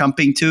that you're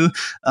jumping to.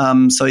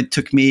 So it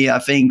took me, I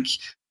think,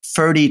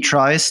 30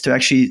 tries to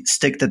actually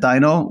stick the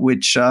dyno,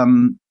 which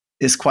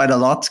is quite a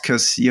lot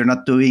because you're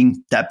not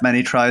doing that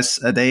many tries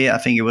a day. I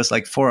think it was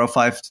like 4 or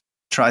 5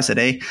 tries a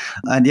day.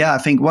 And yeah, I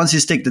think once you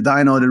stick the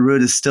dyno, the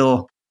route is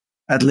still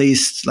at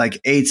least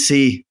like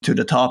 8C to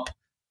the top.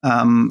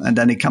 And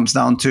then it comes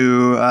down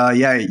to,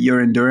 your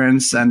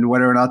endurance and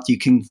whether or not you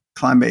can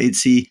climb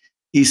 8C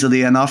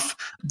easily enough.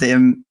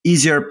 The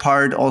easier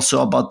part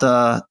also about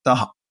the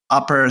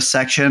upper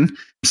section,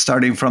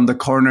 starting from the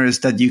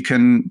corners, that you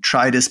can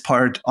try this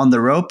part on the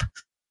rope.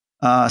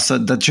 So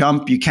the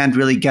jump, you can't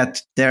really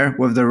get there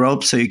with the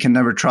rope, so you can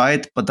never try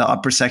it. But the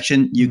upper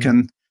section, you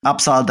can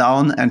upside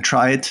down and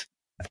try it,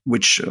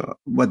 which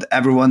what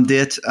everyone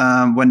did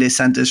when they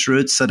sent this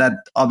route. So that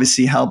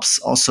obviously helps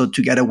also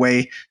to get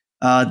away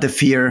the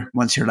fear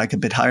once you're like a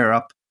bit higher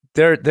up.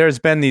 There's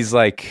been these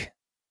like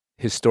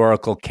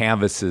historical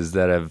canvases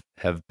that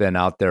have been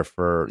out there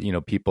for,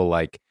 people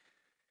like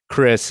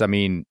Chris. I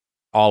mean,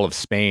 all of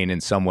Spain in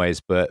some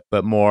ways, but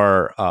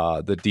more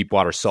the deep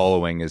water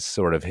soloing has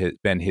sort of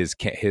been his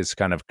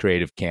kind of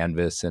creative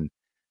canvas. And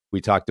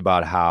we talked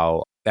about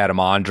how Adam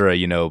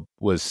Ondra,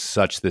 was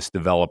such this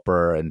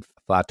developer, and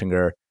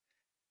Flattinger.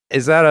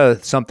 Is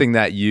that something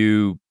that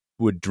you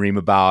would dream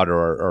about,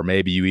 or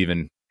maybe you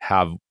even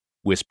have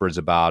whispers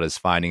about, as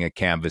finding a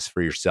canvas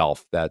for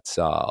yourself that's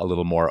a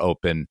little more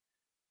open,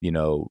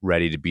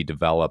 ready to be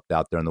developed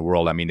out there in the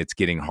world? I mean, it's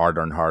getting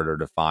harder and harder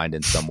to find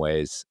in some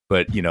ways,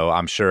 but,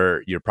 I'm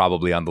sure you're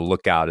probably on the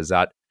lookout. Is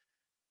that,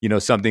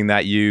 something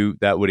that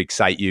would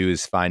excite you,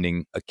 is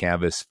finding a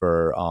canvas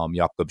for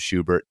Jakob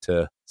Schubert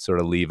to sort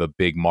of leave a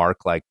big mark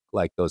like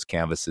those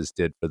canvases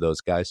did for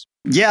those guys?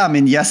 Yeah, I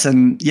mean, yes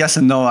and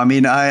no. I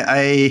mean,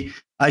 I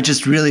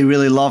just really,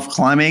 really love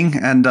climbing.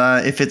 And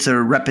if it's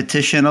a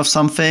repetition of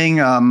something,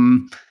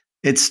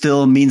 it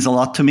still means a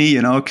lot to me,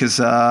 because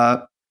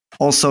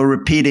also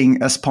repeating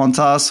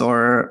Espontas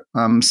or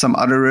some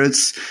other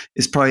routes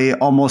is probably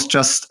almost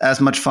just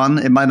as much fun.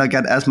 It might not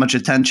get as much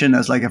attention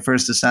as like a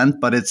first descent,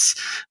 but it's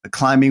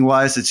climbing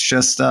wise, it's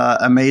just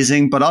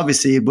amazing. But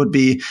obviously it would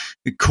be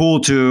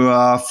cool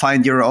to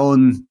find your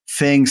own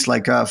things,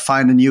 like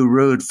find a new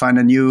route, find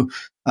a new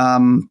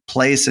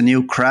place, a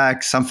new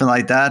crack, something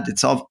like that.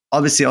 It's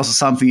obviously also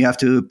something you have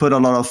to put a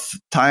lot of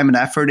time and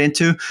effort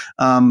into,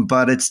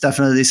 but it's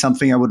definitely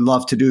something I would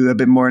love to do a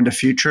bit more in the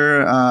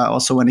future.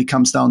 Also, when it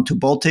comes down to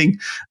bolting,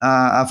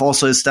 I've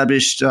also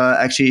established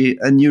actually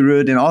a new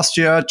route in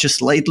Austria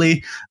just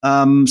lately.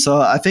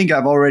 So I think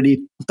I've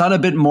already done a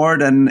bit more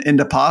than in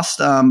the past,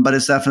 but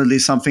it's definitely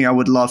something I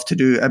would love to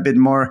do a bit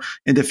more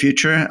in the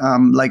future.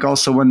 Like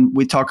also when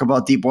we talk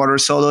about deep water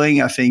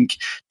soloing, I think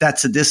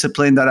that's a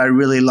discipline that I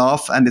really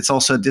love. And it's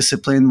also a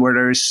discipline where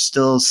there's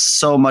still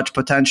so much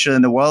potential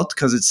in the world,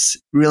 because it's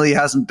really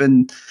hasn't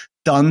been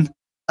done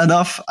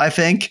enough, I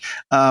think.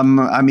 I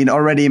mean,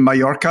 already in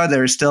Mallorca,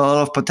 there's still a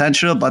lot of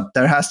potential, but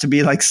there has to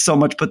be like so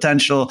much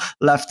potential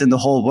left in the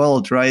whole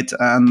world, right?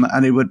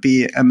 And it would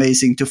be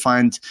amazing to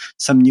find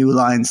some new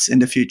lines in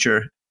the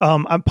future.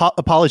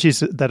 Apologies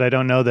that I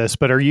don't know this,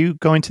 but are you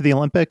going to the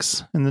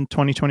Olympics in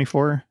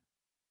 2024?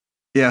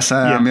 Yes,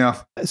 I am,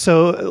 yeah.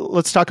 So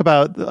let's talk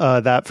about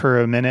that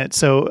for a minute.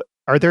 So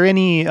are there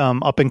any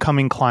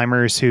up-and-coming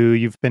climbers who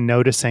you've been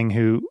noticing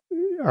who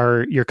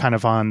you're kind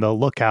of on the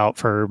lookout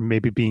for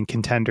maybe being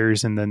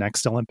contenders in the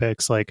next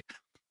Olympics? Like,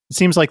 it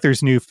seems like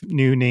there's new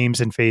names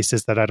and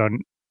faces that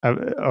I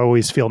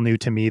always feel new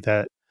to me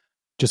that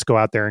just go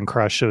out there and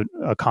crush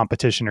a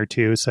competition or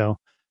two. So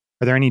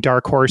are there any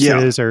dark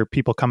horses or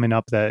people coming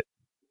up that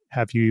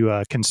have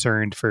you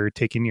concerned for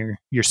taking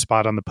your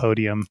spot on the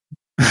podium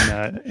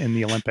in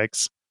the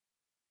Olympics?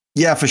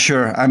 Yeah, for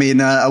sure. I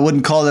mean, I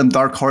wouldn't call them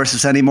dark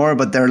horses anymore,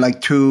 but they're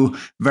like two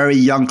very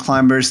young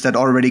climbers that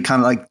already kind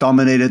of like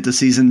dominated the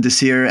season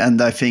this year,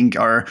 and I think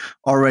are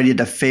already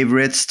the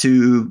favorites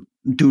to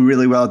do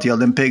really well at the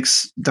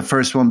Olympics. The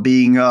first one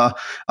being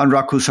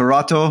Anraku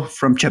Sorato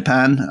from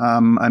Japan.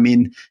 I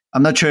mean,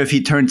 I'm not sure if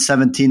he turned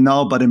 17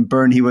 now, but in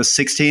Bern he was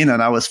 16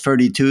 and I was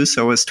 32,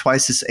 so it was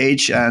twice his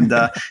age. And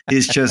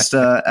he's just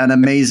an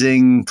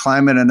amazing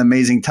climber, an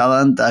amazing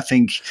talent. I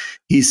think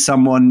he's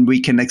someone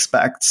we can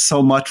expect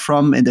so much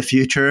from in the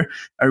future.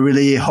 I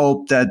really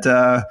hope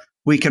that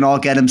we can all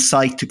get him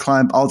psyched to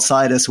climb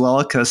outside as well,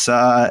 because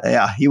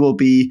he will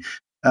be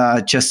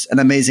just an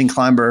amazing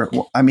climber.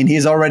 I mean,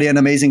 he's already an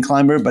amazing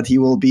climber, but he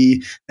will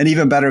be an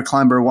even better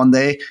climber one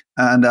day.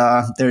 And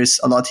there's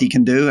a lot he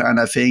can do. And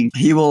I think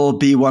he will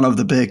be one of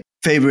the big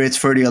favorites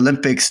for the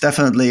Olympics,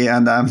 definitely.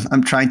 And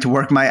I'm trying to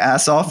work my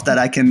ass off that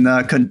I can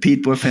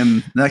compete with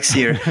him next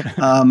year.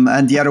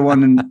 And the other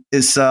one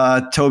is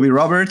Toby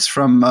Roberts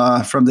from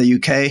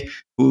the UK,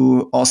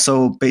 who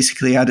also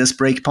basically had his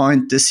break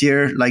point this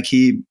year. Like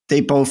they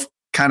both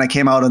kind of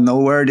came out of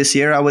nowhere this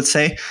year, I would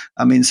say.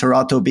 I mean,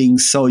 Serato being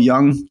so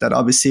young that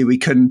obviously we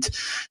couldn't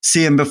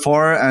see him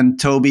before, and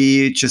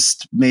Toby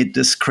just made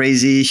this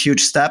crazy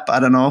huge step. I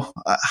don't know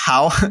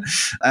how,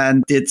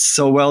 and did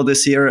so well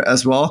this year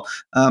as well.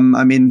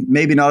 I mean,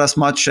 maybe not as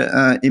much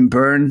in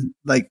Bern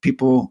like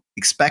people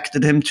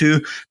expected him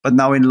to, but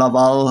now in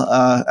Laval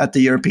at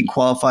the European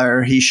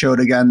qualifier, he showed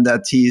again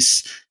that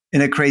he's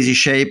in a crazy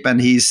shape,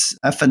 and he's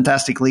a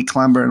fantastic lead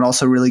climber and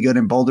also really good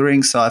in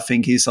bouldering. So I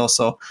think he's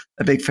also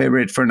a big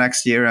favorite for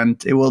next year,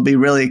 and it will be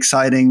really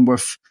exciting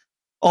with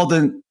all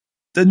the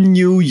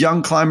new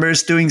young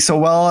climbers doing so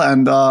well,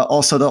 and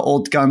also the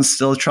old guns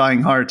still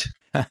trying hard.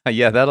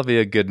 Yeah, that'll be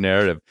a good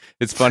narrative.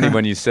 It's funny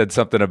when you said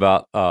something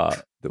about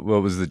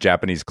what was the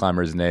Japanese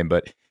climber's name,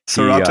 but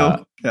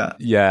Serato.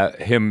 Yeah,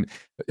 him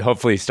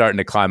hopefully starting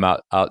to climb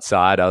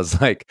outside. I was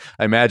like,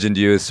 I imagined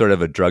you as sort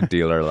of a drug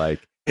dealer,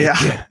 like,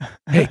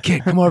 hey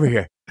kid, come over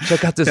here.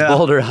 Check out this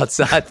boulder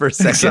outside for a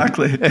second.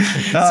 Exactly. See if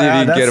you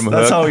can get him hooked.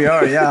 That's how we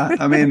are, yeah.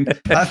 I mean,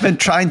 I've been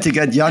trying to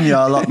get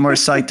Yanya a lot more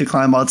psyched to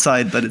climb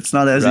outside, but it's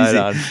not as easy.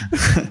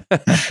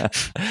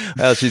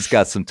 Well, she's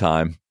got some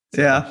time.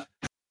 So. Yeah.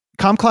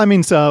 Comp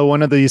climbing's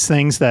one of these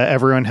things that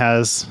everyone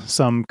has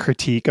some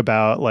critique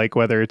about, like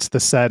whether it's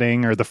the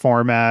setting or the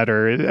format,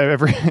 or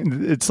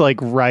it's like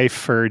rife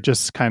for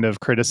just kind of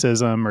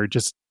criticism or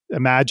just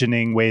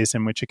imagining ways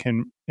in which it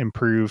can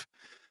improve.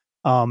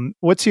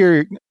 What's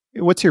your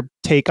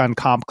take on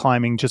comp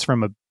climbing just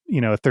from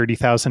a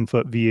 30,000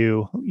 foot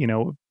view,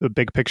 a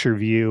big picture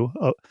view?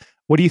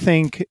 What do you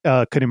think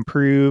could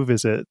improve?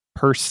 Is it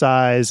purse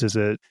size? Is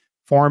it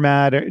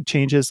format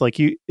changes? Like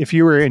if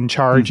you were in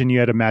charge and you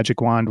had a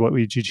magic wand, what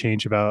would you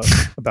change about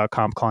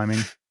comp climbing?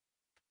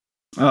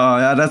 Oh,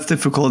 yeah, that's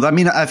difficult. I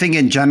mean, I think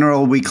in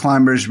general, we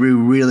climbers, we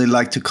really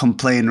like to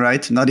complain,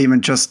 right? Not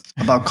even just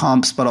about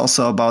comps, but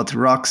also about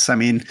rocks. I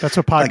mean, that's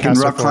what podcasts like in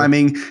rock are for.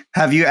 Climbing,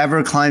 have you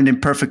ever climbed in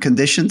perfect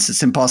conditions?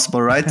 It's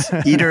impossible, right?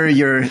 Either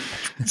your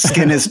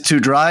skin is too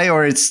dry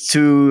or it's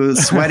too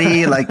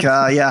sweaty. Like,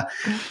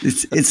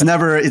 it's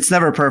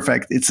never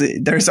perfect.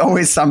 There's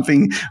always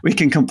something we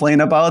can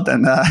complain about.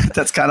 And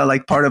that's kind of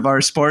like part of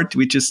our sport.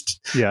 We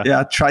just,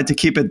 try to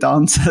keep it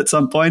down at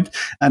some point.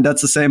 And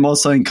that's the same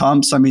also in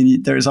comps. I mean,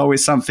 there's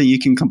always something you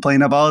can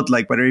complain about,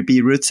 like whether it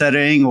be route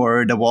setting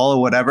or the wall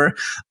or whatever.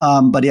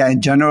 But yeah,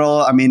 in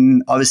general, I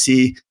mean,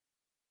 obviously,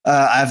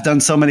 I've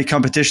done so many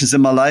competitions in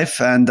my life,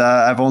 and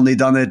I've only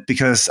done it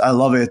because I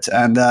love it.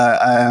 And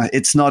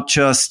it's not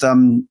just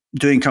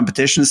doing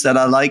competitions that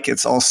I like.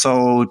 It's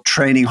also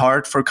training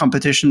hard for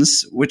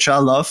competitions, which I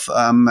love.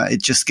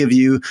 It just gives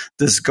you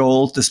this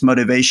goal, this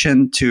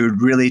motivation to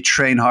really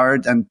train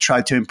hard and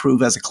try to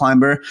improve as a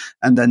climber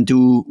and then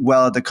do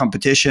well at the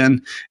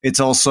competition. It's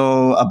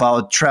also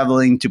about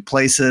traveling to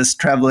places,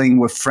 traveling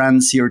with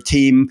friends, your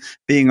team,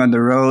 being on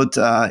the road.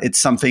 It's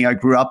something I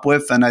grew up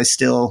with and I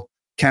still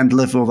can't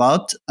live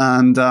without.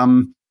 And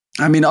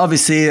I mean,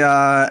 obviously,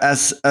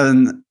 as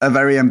a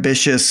very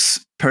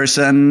ambitious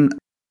person,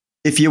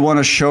 if you want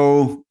to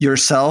show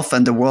yourself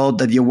and the world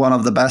that you're one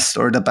of the best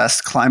or the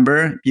best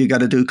climber, you got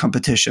to do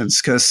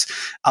competitions, because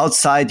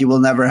outside you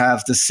will never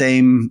have the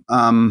same.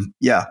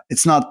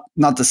 It's not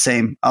the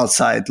same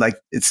outside. Like,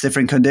 it's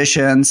different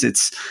conditions.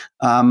 It's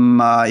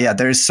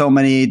there's so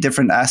many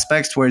different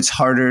aspects where it's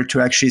harder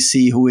to actually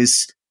see who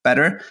is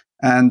better.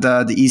 And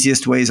the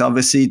easiest way is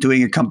obviously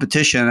doing a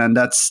competition, and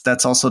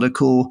that's also the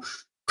cool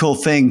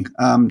thing.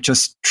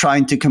 Just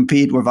trying to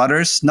compete with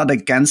others, not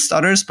against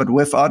others, but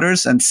with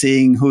others, and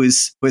seeing who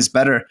is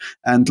better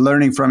and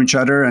learning from each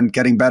other and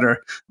getting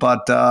better.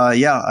 But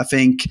I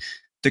think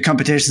the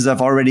competitions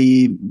have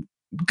already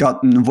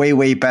gotten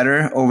way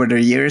better over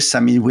the years. I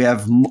mean, we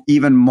have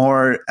even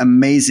more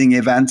amazing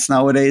events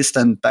nowadays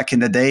than back in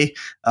the day,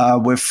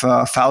 with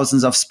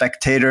thousands of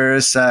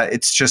spectators.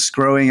 It's just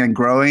growing and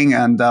growing,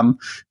 and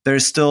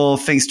there's still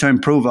things to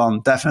improve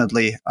on,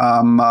 definitely.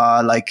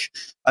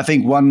 I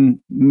think one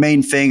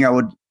main thing I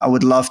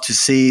would love to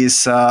see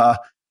is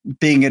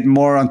being it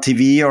more on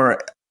TV,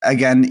 or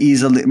again,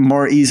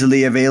 more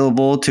easily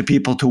available to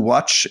people to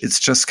watch. It's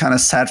just kind of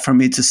sad for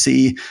me to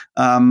see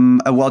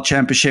a world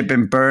championship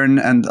in Bern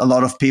and a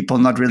lot of people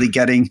not really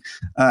getting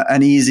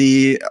an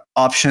easy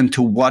option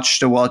to watch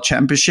the world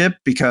championship,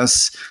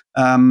 because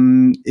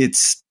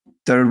it's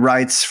the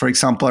rights, for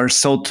example, are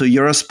sold to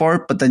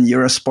Eurosport, but then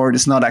Eurosport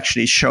is not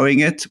actually showing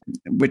it,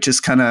 which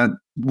is kind of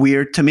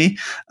weird to me.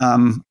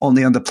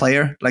 Only on the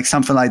player, like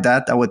something like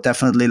that, I would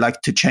definitely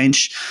like to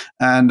change.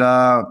 And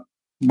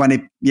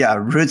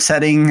route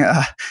setting,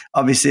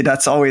 obviously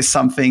that's always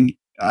something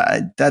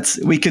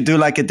we could do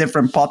like a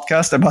different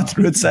podcast about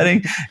route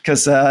setting,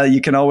 because you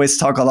can always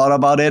talk a lot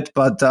about it.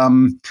 But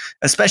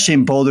especially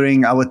in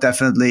bouldering, I would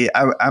definitely,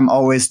 I'm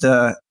always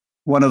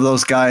one of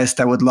those guys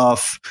that would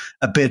love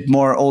a bit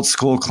more old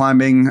school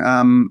climbing,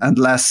 and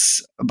less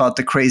about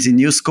the crazy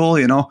new school,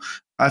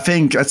 I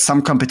think at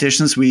some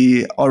competitions,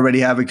 we already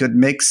have a good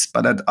mix,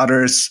 but at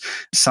others,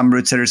 some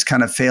route setters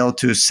kind of fail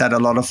to set a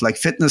lot of like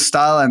fitness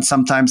style. And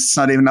sometimes it's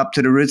not even up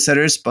to the route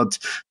setters, but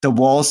the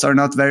walls are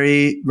not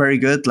very, very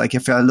good. Like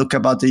if I look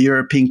about the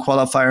European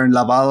qualifier in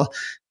Laval,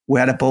 we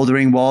had a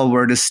bouldering wall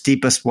where the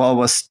steepest wall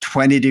was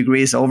 20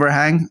 degrees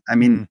overhang. I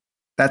mean,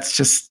 that's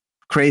just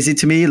crazy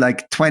to me,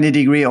 like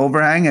 20-degree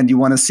overhang, and you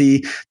want to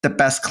see the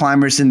best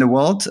climbers in the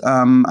world.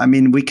 I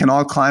mean, we can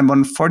all climb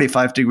on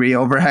 45-degree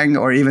overhang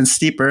or even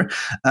steeper.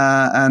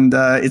 And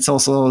it's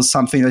also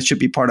something that should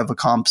be part of a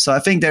comp. So I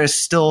think there's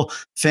still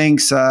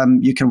things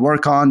you can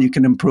work on, you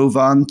can improve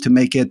on to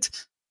make it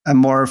a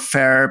more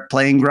fair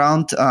playing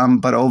ground.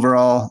 But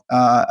overall,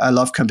 I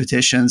love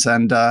competitions,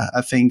 and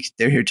I think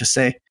they're here to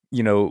stay.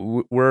 You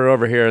know, we're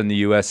over here in the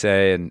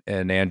USA,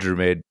 and Andrew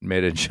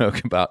made a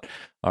joke about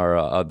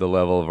our the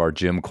level of our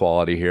gym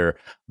quality here.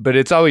 But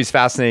it's always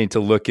fascinating to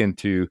look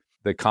into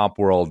the comp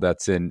world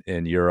that's in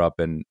Europe,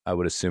 and I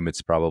would assume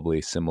it's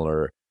probably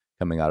similar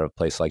coming out of a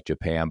place like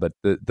Japan. But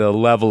the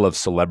level of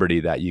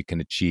celebrity that you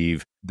can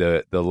achieve,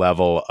 the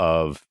level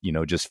of, you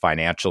know, just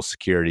financial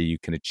security you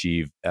can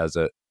achieve as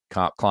a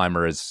comp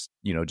climber is,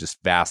 you know, just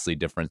vastly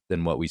different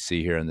than what we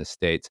see here in the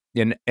States.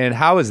 And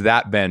how has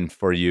that been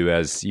for you?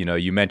 As, you know,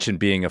 you mentioned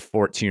being a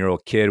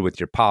 14-year-old kid with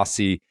your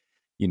posse,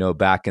 you know,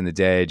 back in the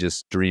day,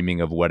 just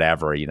dreaming of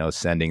whatever, you know,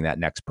 sending that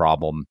next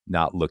problem,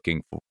 not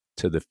looking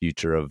to the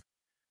future of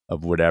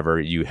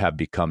whatever you have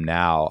become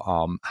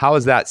now. How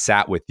has that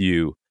sat with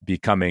you,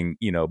 becoming,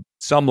 you know,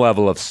 some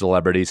level of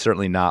celebrity,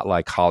 certainly not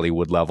like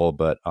Hollywood level,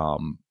 but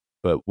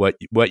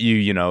what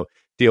you know,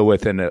 deal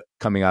with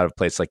coming out of a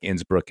place like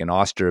Innsbruck in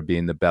Austria,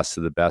 being the best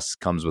of the best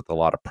comes with a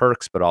lot of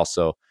perks, but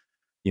also,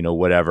 you know,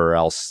 whatever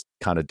else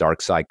kind of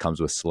dark side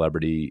comes with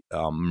celebrity.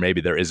 Maybe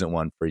there isn't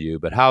one for you,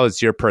 but how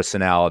is your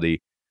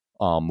personality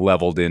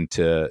leveled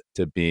into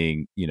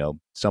being, you know,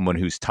 someone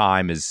whose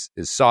time is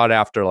sought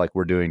after, like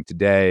we're doing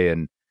today,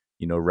 and,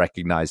 you know,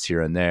 recognized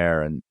here and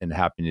there, and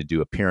having to do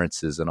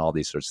appearances and all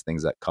these sorts of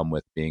things that come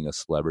with being a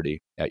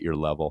celebrity at your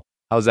level?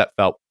 How's that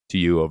felt to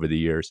you over the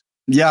years?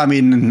 Yeah, I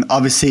mean,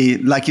 obviously,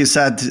 like you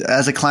said,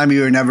 as a climber,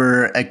 you're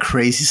never a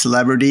crazy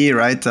celebrity,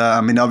 right?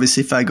 I mean,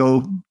 obviously, if I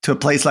go to a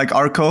place like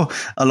Arco,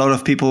 a lot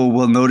of people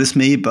will notice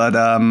me, but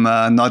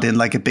not in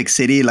like a big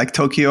city like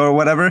Tokyo or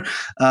whatever.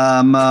 They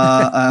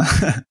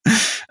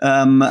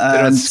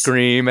don't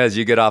scream as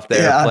you get off the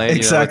airplane,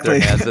 exactly. You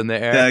know, with their hands in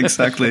the air. Yeah,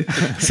 exactly.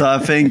 So I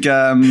think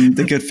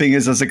the good thing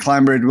is, as a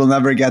climber, it will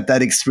never get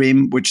that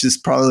extreme, which is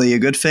probably a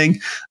good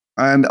thing.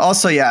 And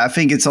also, yeah, I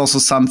think it's also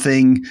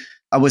something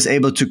I was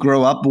able to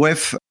grow up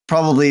with.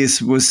 Probably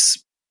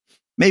was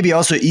maybe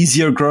also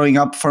easier growing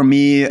up for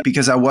me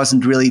because I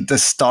wasn't really the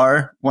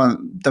star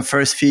the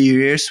first few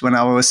years when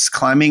I was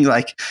climbing.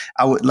 Like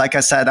I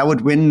said, I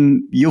would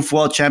win youth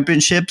world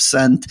championships,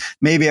 and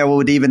maybe I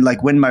would even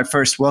like win my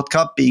first World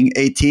Cup being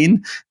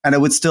 18, and I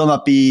would still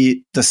not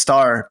be the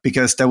star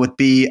because there would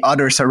be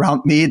others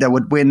around me that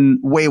would win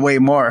way, way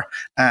more.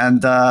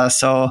 And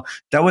so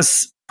that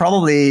was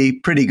probably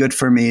pretty good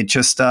for me,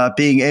 just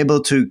being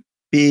able to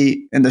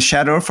be in the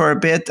shadow for a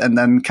bit and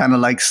then kind of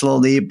like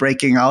slowly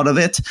breaking out of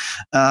it,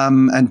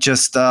 and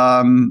just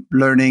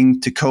learning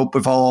to cope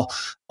with all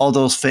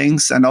those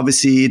things. And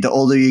obviously, the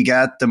older you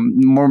get, the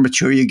more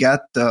mature you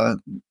get, the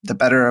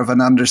better of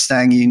an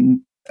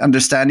understanding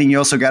you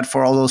also get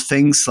for all those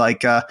things,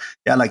 like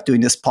like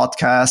doing this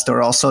podcast,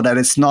 or also that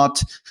it's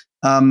not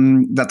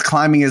that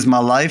climbing is my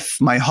life,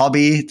 my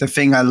hobby, the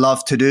thing I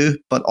love to do,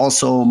 but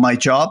also my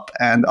job.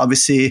 And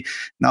obviously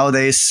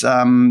nowadays,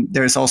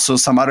 there's also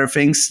some other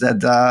things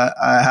that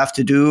I have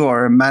to do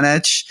or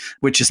manage,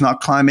 which is not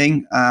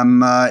climbing.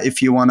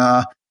 If you want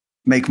to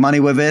make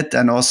money with it,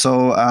 and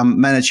also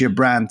manage your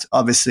brand,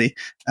 obviously.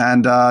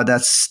 And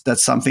that's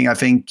something I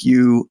think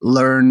you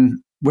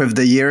learn with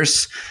the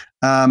years.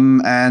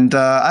 And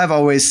I've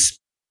always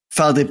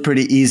felt it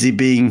pretty easy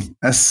being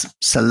a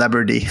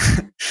celebrity.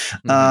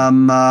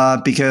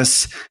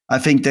 Because I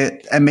think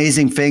the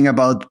amazing thing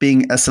about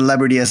being a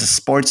celebrity as a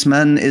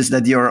sportsman is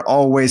that you're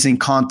always in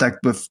contact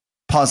with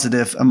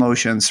positive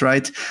emotions,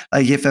 right?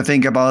 Like if I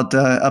think about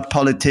a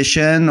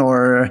politician,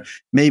 or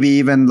maybe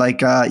even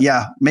like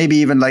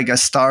a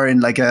star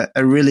in like a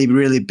really,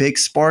 really big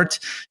sport,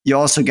 you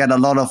also get a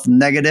lot of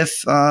negative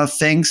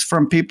things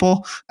from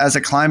people. As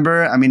a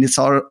climber, I mean, it's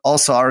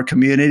also our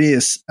community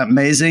is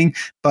amazing,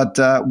 but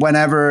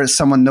whenever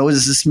someone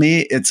notices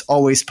me, it's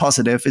always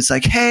positive. It's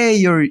like, hey,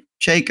 you're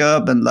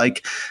Jakob, and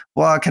like,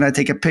 wow, can I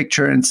take a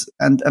picture?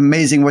 And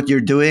amazing what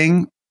you're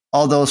doing,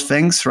 all those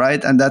things,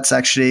 right? And that's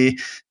actually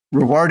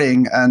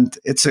rewarding, and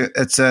it's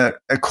a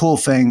cool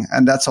thing,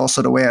 and that's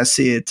also the way I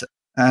see it.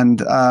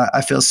 And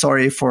I feel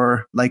sorry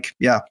for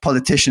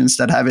politicians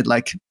that have it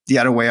like the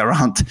other way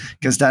around,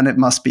 because then it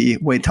must be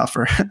way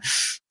tougher.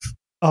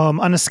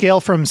 On a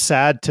scale from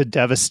sad to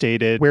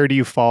devastated, where do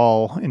you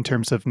fall in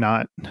terms of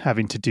not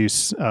having to do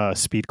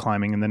speed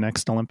climbing in the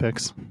next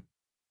Olympics?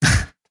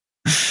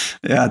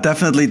 Yeah,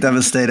 definitely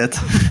devastated.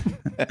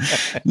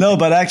 No,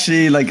 but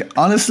actually, like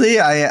honestly,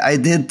 I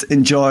did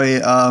enjoy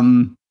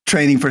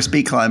training for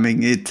speed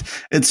climbing.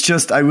 It's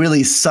just I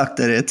really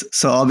sucked at it.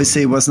 So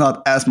obviously it was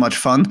not as much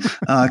fun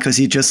because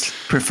you just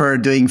prefer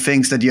doing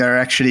things that you are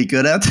actually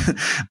good at.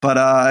 But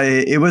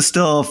it was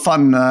still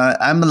fun.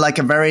 I'm like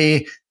a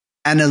very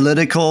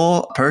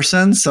analytical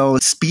person. So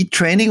speed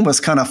training was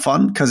kind of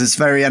fun because it's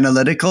very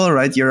analytical,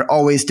 right? You're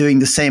always doing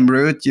the same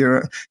route.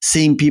 You're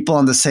seeing people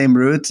on the same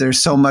route. There's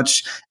so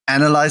much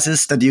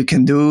analysis that you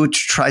can do to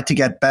try to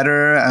get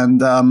better.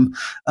 And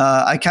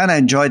I kind of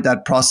enjoyed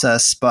that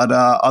process. But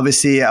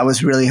obviously I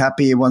was really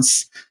happy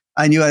once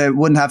I knew I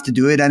wouldn't have to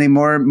do it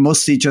anymore,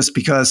 mostly just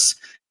because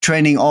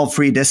training all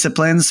three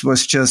disciplines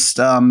was just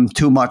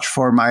too much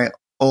for my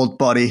old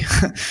body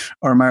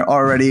or my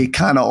already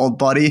kind of old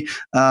body.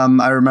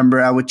 I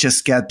remember I would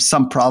just get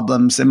some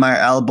problems in my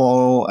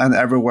elbow and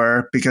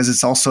everywhere because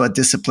it's also a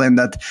discipline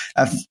that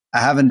I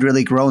haven't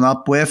really grown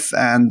up with,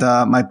 and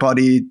my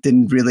body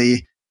didn't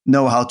really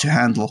know how to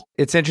handle.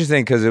 It's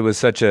interesting because it was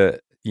such a,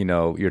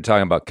 you're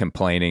talking about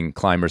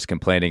climbers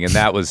complaining, and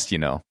that was,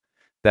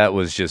 that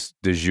was just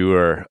de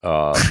jour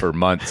for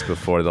months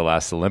before the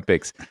last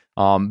Olympics.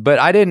 But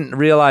I didn't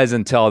realize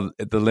until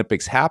the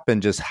Olympics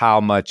happened just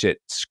how much it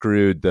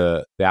screwed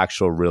the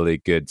actual really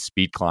good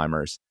speed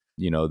climbers,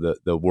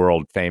 the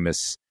world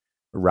famous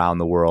around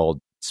the world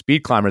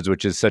speed climbers,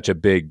 which is such a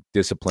big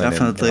discipline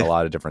in a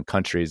lot of different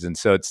countries. And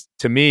so it's,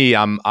 to me,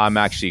 I'm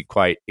actually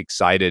quite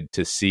excited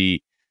to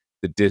see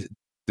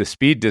the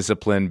speed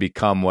discipline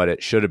become what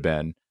it should have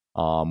been,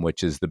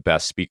 which is the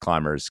best speed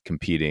climbers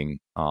competing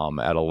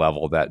at a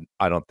level that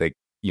I don't think,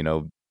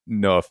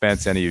 no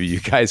offense, any of you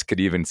guys could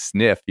even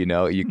sniff, you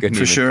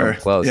couldn't even come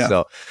close. Yeah.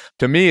 So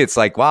to me, it's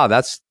like, wow,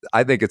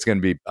 I think it's going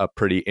to be a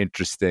pretty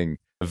interesting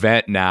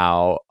event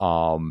now.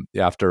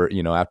 After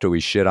we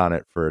shit on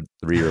it for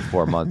 3 or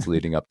 4 months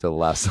leading up to the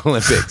last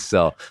Olympics.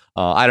 So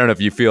I don't know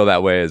if you feel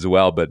that way as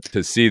well, but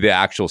to see the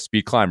actual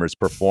speed climbers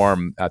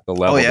perform at the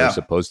level they're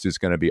supposed to is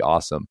going to be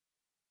awesome.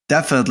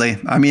 Definitely.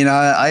 I mean,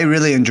 I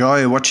really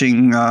enjoy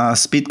watching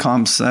speed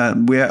comps.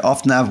 We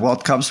often have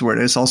World Cups where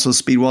there's also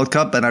Speed World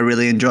Cup, and I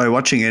really enjoy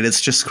watching it. It's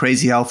just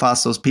crazy how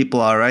fast those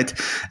people are, right?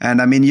 And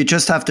I mean, you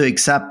just have to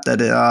accept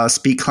that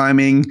speed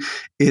climbing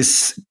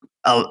is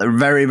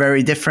very,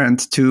 very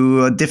different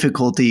to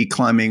difficulty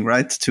climbing,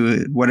 right?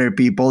 To whether it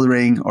be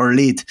bouldering or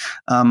lead.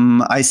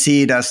 I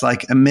see it as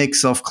like a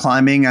mix of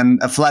climbing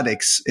and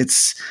athletics.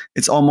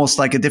 It's almost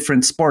like a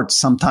different sport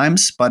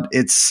sometimes, but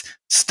it's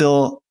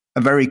still a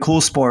very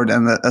cool sport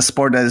and a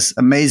sport that is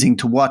amazing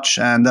to watch.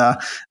 And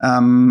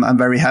I'm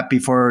very happy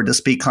for the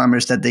speed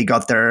climbers that they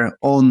got their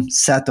own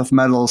set of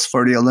medals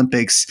for the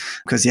Olympics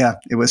because,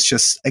 it was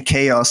just a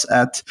chaos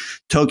at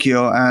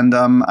Tokyo. And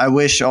I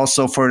wish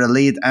also for the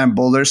lead and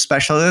boulder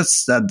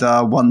specialists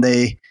that one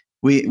day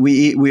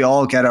we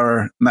all get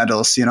our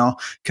medals,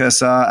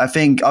 because I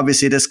think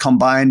obviously this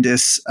combined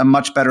is a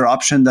much better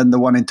option than the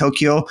one in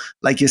Tokyo,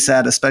 like you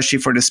said, especially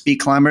for the speed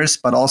climbers,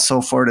 but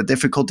also for the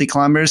difficulty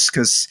climbers,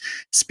 because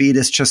speed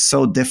is just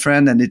so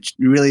different and it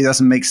really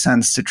doesn't make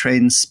sense to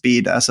train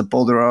speed as a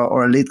boulder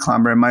or a lead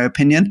climber, in my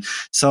opinion.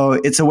 So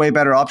it's a way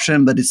better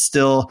option, but it's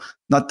still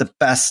not the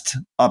best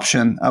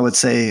option, I would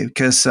say,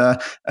 because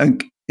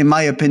in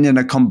my opinion,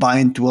 a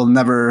combined will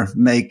never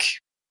make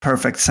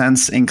perfect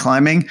sense in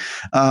climbing.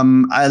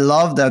 I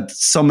love that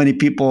so many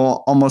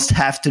people almost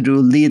have to do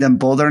lead and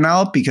boulder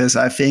now, because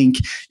I think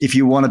if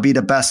you want to be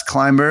the best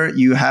climber,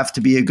 you have to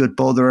be a good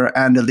boulder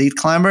and a lead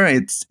climber.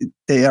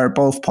 They are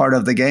both part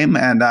of the game.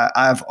 And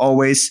I've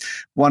always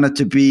wanted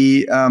to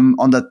be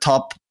on the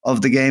top of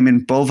the game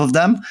in both of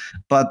them.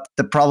 But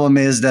the problem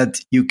is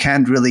that you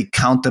can't really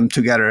count them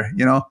together,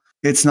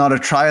 It's not a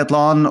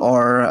triathlon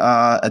or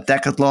a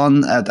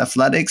decathlon at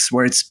athletics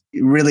where it's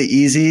really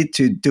easy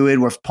to do it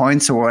with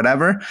points or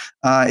whatever.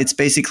 It's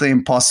basically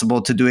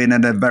impossible to do it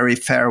in a very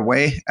fair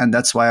way. And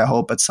that's why I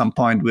hope at some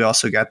point we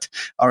also get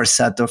our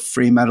set of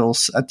free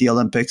medals at the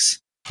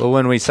Olympics. Well,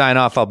 when we sign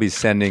off, I'll be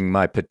sending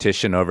my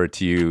petition over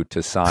to you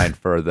to sign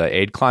for the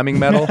aid climbing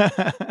medal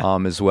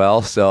as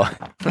well. So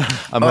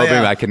I'm hoping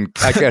I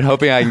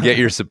can get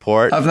your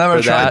support. I've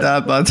never tried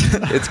that, but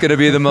it's going to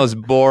be the most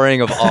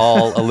boring of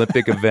all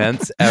Olympic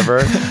events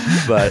ever.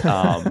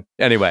 But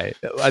anyway,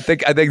 I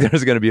think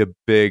there's going to be a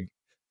big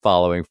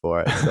following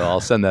for it. So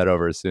I'll send that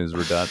over as soon as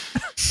we're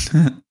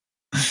done.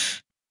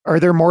 Are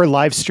there more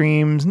live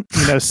streams,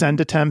 send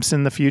attempts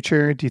in the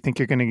future? Do you think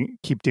you're going to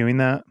keep doing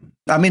that?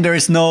 I mean, there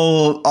is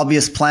no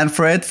obvious plan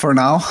for it for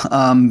now.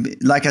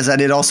 Like I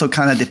said, it also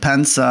kind of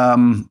depends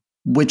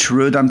which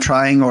route I'm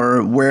trying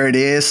or where it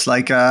is.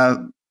 Like I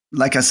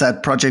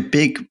said, Project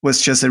B.I.G was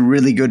just a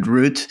really good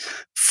route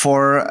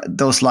for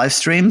those live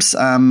streams.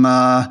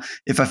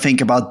 If I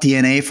think about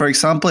DNA, for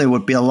example, it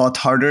would be a lot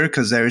harder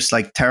because there's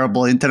like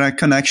terrible internet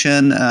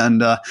connection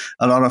and a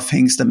lot of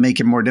things that make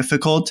it more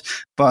difficult.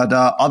 But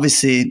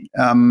obviously,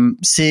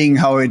 seeing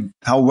how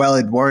well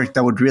it worked,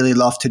 I would really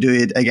love to do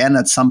it again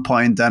at some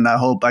point. And I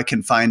hope I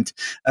can find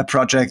a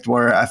project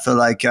where I feel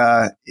like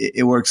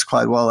it works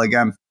quite well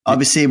again.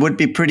 Obviously, it would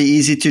be pretty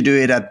easy to do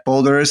it at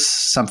boulders,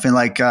 something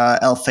like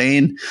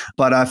Alphane,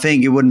 but I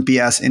think it wouldn't be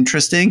as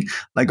interesting.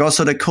 Like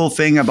also the cool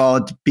thing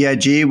about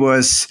B.I.G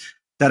was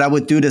that I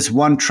would do this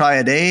one try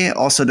a day.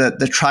 Also,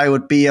 the try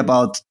would be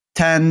about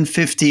 10,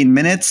 15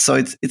 minutes.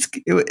 So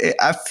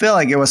I feel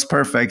like it was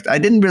perfect. I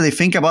didn't really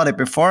think about it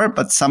before,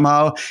 but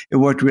somehow it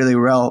worked really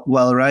well,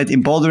 right?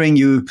 In bouldering,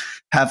 you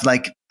have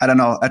like, I don't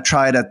know, a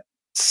try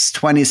that's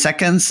 20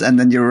 seconds and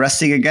then you're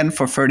resting again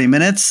for 30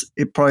 minutes.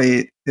 It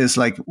probably is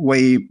like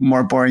way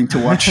more boring to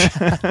watch.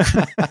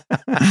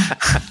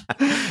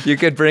 You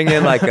could bring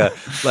in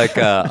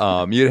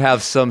you'd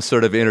have some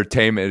sort of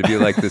entertainment. It'd be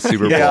like the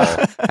Super Bowl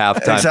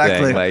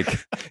halftime thing.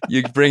 Like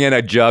you bring in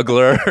a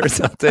juggler or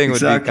something would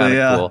be kind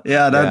of cool.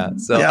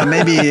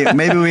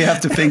 Maybe we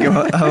have to think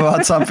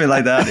about something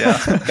like that.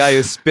 Yeah. Guy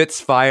who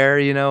spits fire,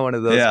 one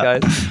of those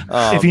guys.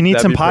 If you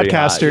need some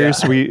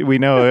podcasters, we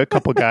know a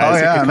couple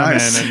guys that can come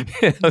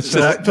in and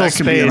fill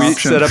space.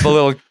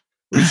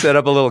 We set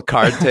up a little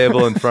card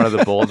table in front of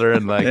the boulder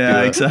and do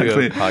a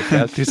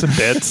podcast. Do some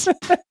bits.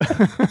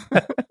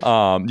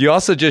 You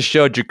also just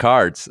showed your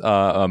cards.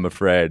 I'm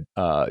afraid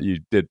you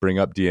did bring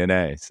up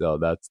DNA, so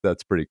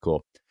that's pretty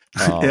cool.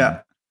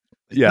 Yeah.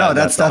 No,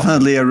 that's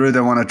definitely awesome. A route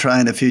I want to try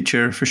in the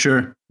future for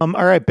sure. All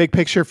right, big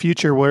picture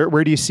future.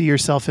 Where do you see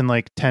yourself in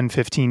like 10,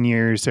 15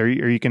 years? Are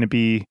you going to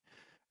be?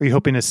 Are you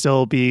hoping to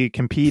still be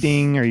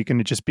competing? Are you going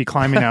to just be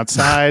climbing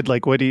outside?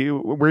 Like, where do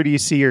you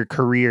see your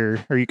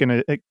career? Are you going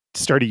to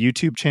start a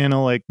YouTube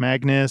channel like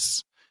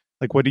Magnus?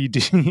 Like, what do you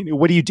do?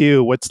 What do you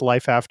do? What's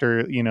life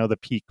after, the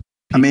peak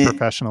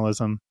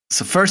professionalism?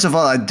 So first of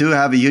all, I do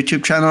have a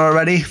YouTube channel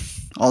already.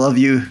 All of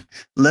you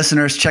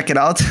listeners, check it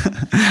out.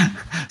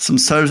 Some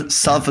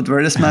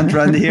self-advertisement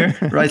right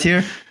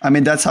here. I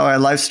mean, that's how I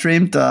live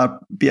streamed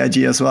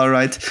B.I.G as well,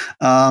 right?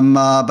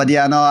 But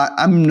yeah, no,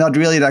 I'm not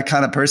really that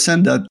kind of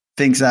person that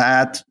thinks I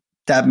had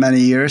that many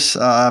years.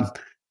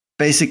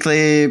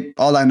 Basically,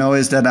 all I know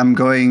is that I'm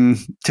going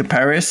to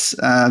Paris,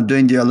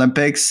 doing the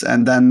Olympics,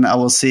 and then I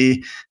will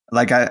see.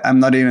 Like I'm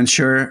not even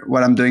sure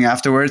what I'm doing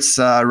afterwards.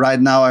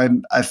 Right now,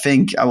 I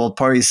think I will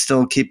probably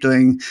still keep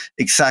doing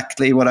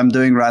exactly what I'm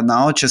doing right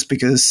now, just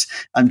because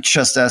I'm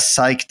just as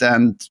psyched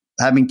and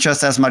having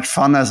just as much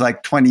fun as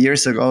like 20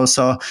 years ago.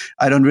 So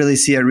I don't really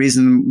see a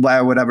reason why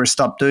I would ever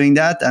stop doing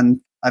that. And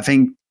I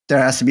think there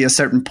has to be a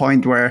certain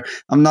point where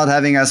I'm not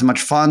having as much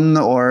fun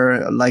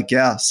or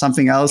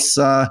something else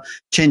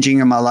changing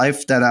in my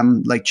life that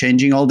I'm like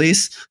changing all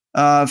these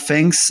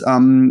things.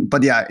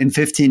 But yeah, in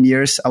 15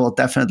 years, I will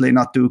definitely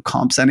not do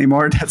comps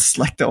anymore. That's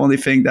like the only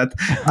thing that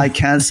I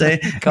can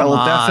say. I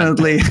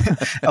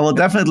will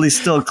definitely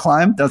still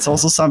climb. That's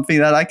also something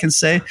that I can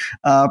say.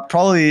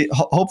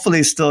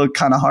 Hopefully still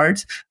kind of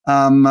hard.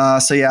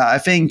 So yeah, I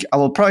think I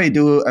will probably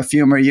do a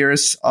few more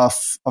years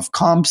of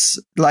comps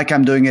like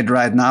I'm doing it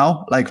right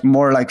now, like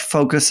more like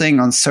focusing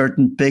on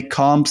certain big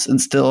comps and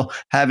still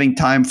having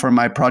time for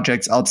my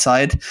projects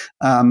outside.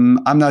 I'm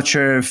not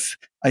sure if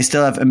I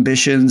still have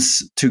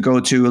ambitions to go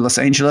to Los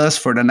Angeles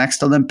for the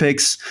next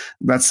Olympics.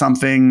 That's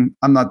something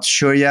I'm not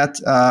sure yet.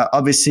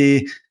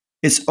 Obviously,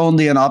 it's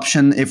only an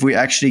option if we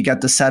actually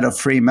get the set of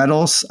 3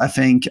 medals. I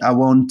think I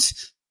won't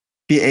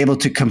be able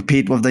to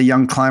compete with the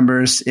young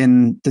climbers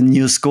in the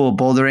new school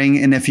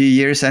bouldering in a few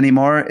years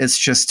anymore. It's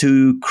just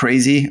too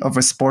crazy of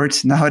a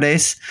sport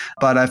nowadays.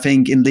 But I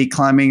think in league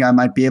climbing, I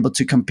might be able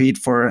to compete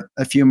for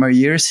a few more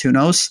years. Who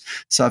knows?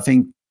 So I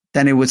think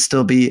then it would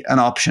still be an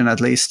option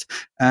at least.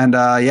 And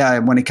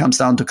when it comes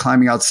down to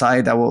climbing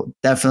outside, I will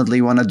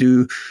definitely want to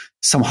do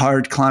some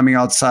hard climbing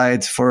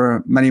outside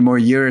for many more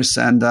years.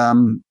 And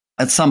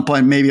at some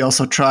point, maybe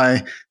also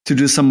try to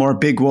do some more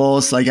big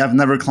walls. Like I've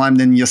never climbed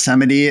in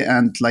Yosemite,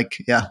 and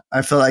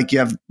I feel like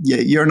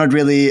you're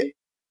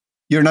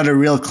not a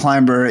real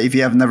climber if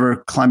you have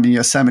never climbed in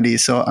Yosemite.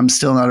 So I'm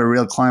still not a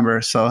real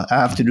climber. So I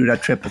have to do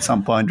that trip at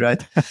some point,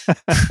 right?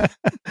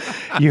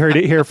 You heard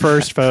it here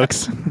first,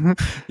 folks.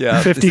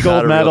 Yeah, 50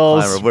 gold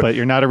medals, but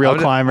you're not a real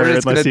climber. We're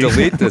just going to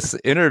delete this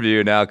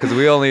interview now because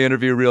we only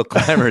interview real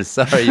climbers.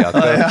 Sorry,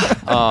 Jakob.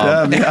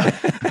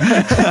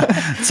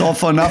 It's all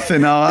for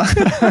nothing now.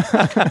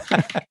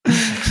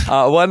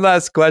 One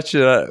last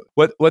question.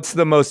 What's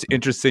the most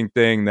interesting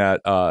thing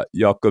that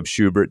Jakob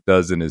Schubert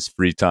does in his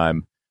free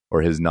time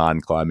or his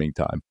non-climbing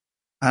time?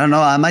 I don't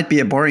know. I might be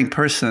a boring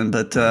person,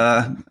 but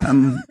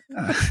I'm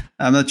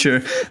not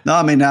sure. No,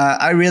 I mean,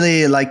 I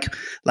really like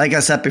I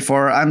said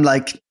before, I'm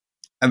like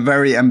a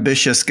very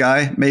ambitious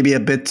guy, maybe a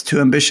bit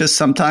too ambitious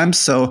sometimes.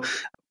 So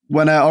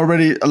when I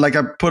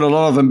put a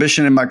lot of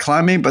ambition in my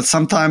climbing, but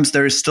sometimes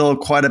there is still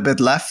quite a bit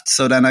left.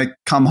 So then I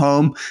come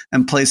home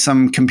and play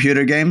some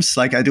computer games.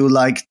 Like I do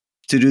like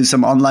to do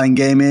some online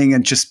gaming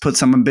and just put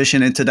some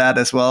ambition into that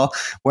as well,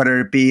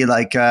 whether it be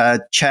like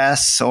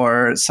chess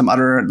or some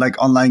other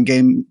like online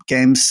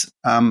games.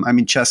 I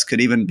mean, chess could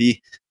even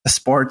be a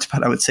sport,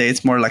 but I would say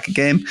it's more like a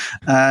game.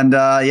 And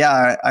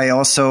I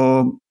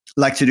also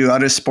like to do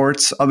other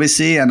sports,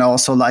 obviously, and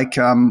also like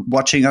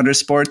watching other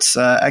sports.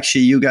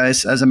 Actually, you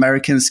guys as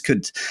Americans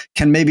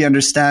can maybe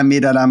understand me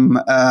that I'm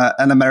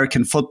an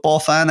American football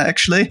fan.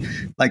 Actually,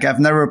 like I've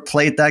never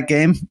played that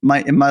game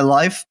in my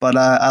life, but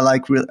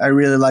I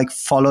really like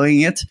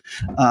following it.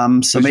 So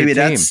Who's maybe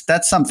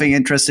that's something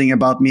interesting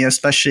about me,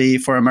 especially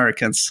for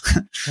Americans.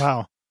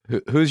 Wow.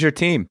 Who's your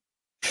team?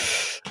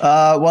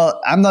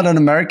 Well, I'm not an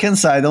American,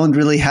 so I don't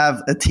really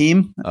have a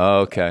team.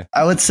 Oh, okay.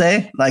 I would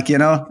say, like,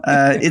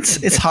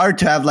 it's hard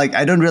to have, like,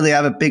 I don't really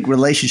have a big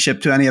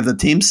relationship to any of the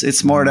teams.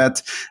 It's more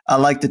that I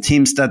like the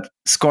teams that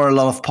score a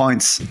lot of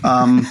points.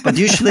 But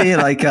usually,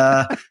 like,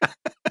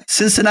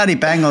 Cincinnati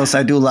Bengals,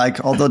 I do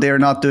like, although they're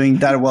not doing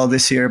that well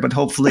this year. But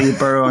hopefully,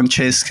 Burrow and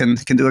Chase can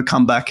do a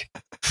comeback.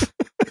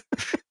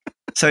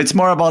 So it's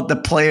more about the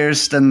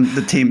players than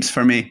the teams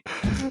for me.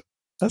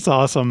 That's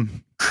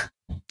awesome.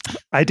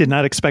 I did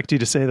not expect you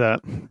to say that.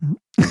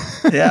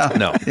 Yeah.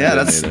 No.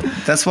 Yeah,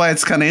 that's why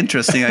it's kind of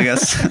interesting, I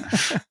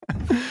guess.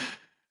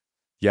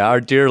 Yeah, our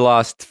dear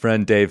lost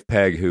friend Dave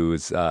Pegg, who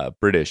was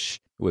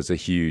British, was a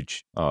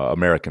huge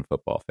American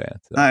football fan.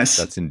 So nice.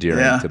 That's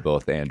endearing to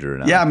both Andrew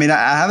and I. Yeah, I mean,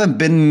 I haven't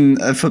been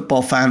a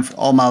football fan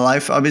all my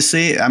life,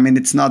 obviously. I mean,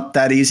 it's not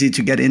that easy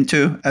to get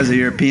into as a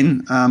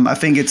European. I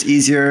think it's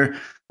easier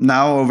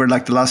now over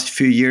like the last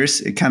few years.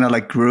 It kind of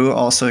like grew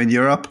also in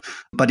Europe.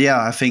 But yeah,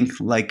 I think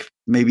like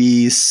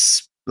maybe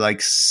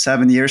like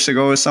 7 years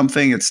ago or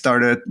something, it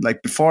started.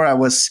 Like before I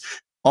was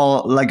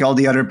all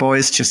the other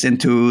boys just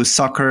into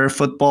soccer,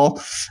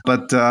 football.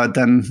 But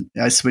then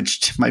I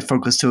switched my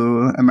focus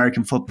to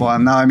American football.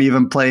 And now I'm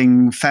even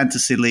playing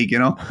fantasy league,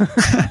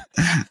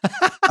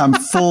 I'm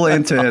full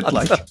into it.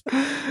 Like,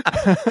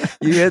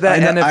 you hear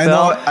that,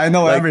 NFL? I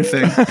know like,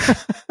 everything.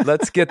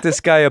 Let's get this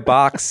guy a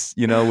box,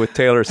 with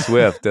Taylor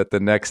Swift at the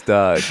next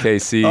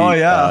KC game.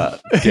 Yeah,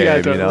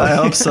 totally. I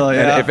hope so,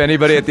 yeah. And if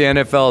anybody at the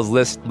NFL is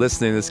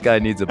listening, this guy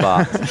needs a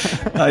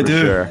box. I do.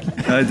 Sure.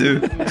 I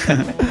do.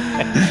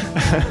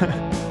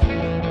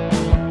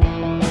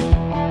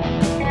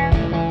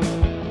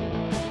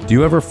 Do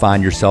you ever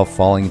find yourself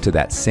falling into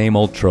that same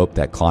old trope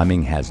that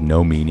climbing has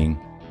no meaning?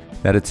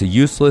 That it's a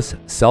useless,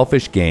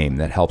 selfish game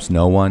that helps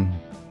no one?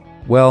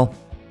 Well,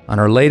 on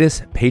our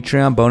latest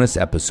Patreon bonus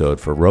episode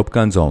for Rope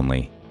Guns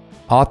Only,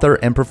 author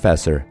and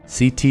professor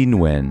C.T.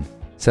 Nguyen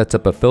sets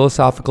up a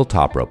philosophical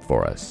top rope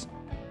for us,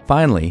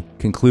 finally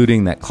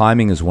concluding that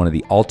climbing is one of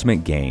the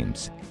ultimate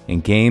games,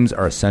 and games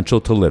are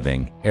essential to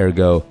living,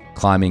 ergo,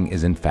 climbing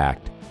is in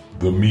fact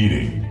the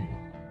meaning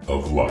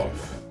of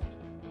life.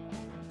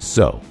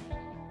 So,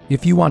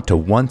 if you want to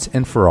once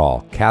and for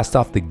all cast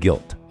off the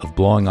guilt of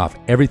blowing off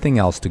everything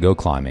else to go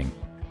climbing,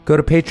 go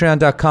to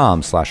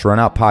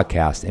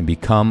patreon.com/runoutpodcast and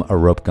become a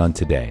rope gun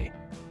today.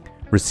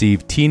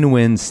 Receive T.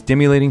 Nguyen's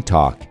stimulating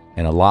talk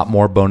and a lot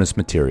more bonus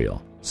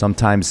material,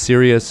 sometimes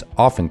serious,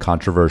 often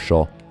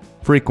controversial,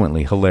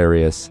 frequently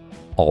hilarious,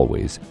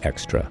 always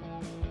extra.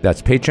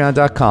 That's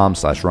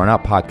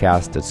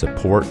patreon.com/runoutpodcast to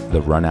support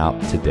the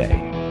Runout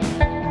today.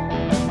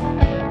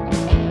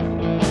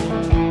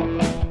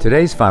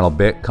 Today's final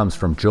bit comes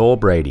from Joel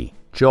Brady.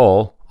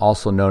 Joel,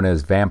 also known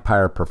as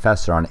Vampire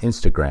Professor on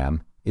Instagram,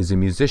 is a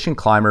musician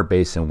climber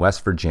based in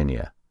West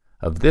Virginia.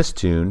 Of this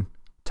tune,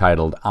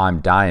 titled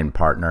I'm Dying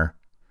Partner,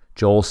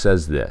 Joel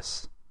says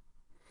this: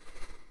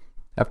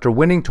 After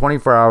winning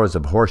 24 hours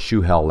of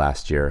Horseshoe Hell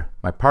last year,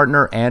 my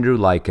partner Andrew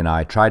Like and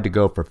I tried to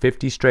go for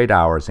 50 straight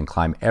hours and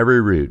climb every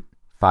route,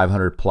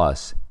 500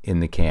 plus, in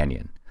the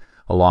canyon,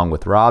 along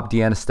with Rob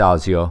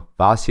D'Anastasio,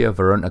 Vasya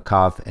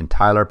Vorotnikov, and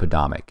Tyler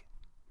Podomic.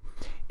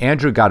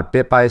 Andrew got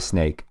bit by a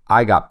snake,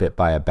 I got bit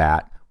by a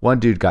bat, one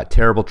dude got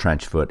terrible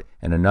trench foot,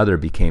 and another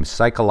became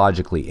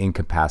psychologically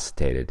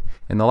incapacitated,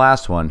 and the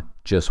last one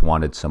just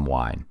wanted some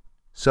wine.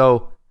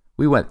 So,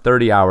 we went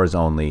 30 hours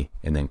only,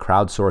 and then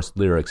crowdsourced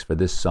lyrics for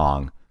this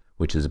song,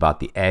 which is about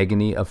the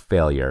agony of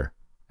failure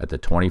at the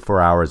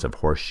 24 hours of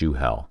Horseshoe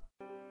Hell.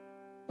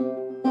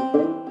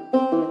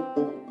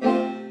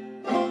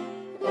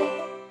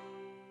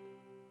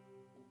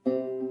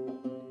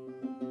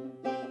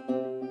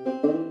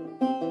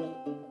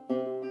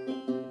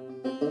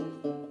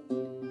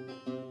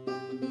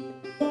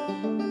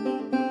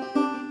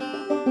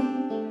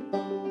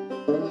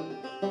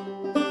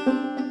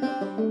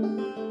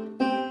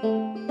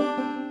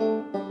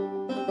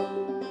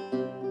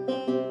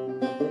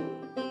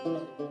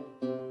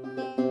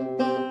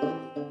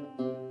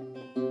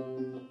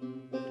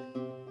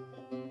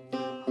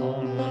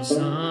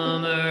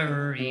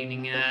 Summer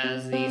evening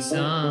as the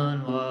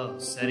sun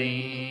was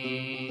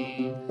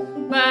setting,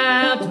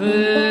 about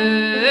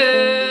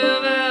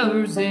 12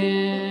 hours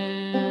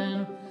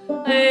in,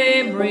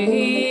 a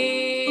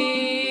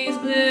breeze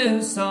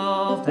blew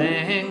soft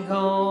and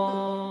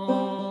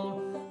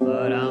cold.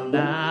 But I'm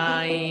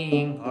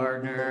dying,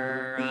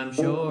 partner, I'm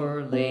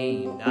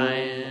surely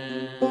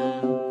dying,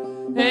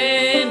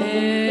 and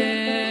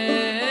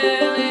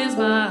hell is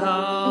my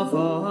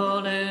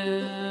awful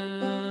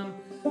doom.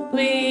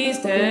 Please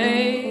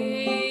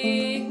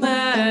take my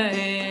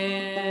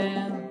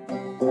hand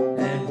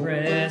and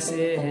press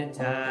it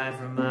tight,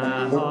 for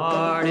my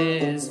heart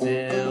is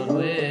filled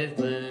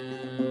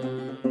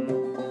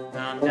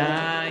I'm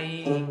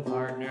dying,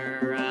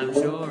 partner, I'm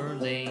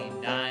surely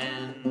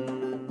dying.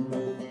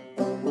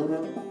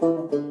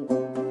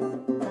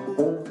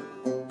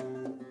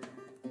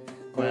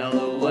 Well,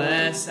 the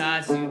West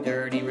Side's too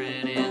dirty,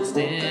 Ren and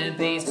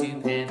Stimpy's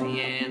too pimpy,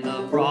 and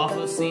the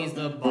prophecy's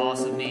the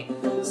boss of me,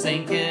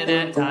 sinking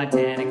at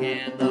Titanic,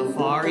 and the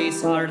Far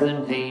East hotter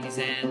than Hades,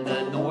 and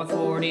the North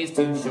 40's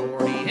too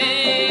shorty,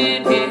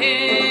 and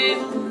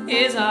him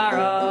is our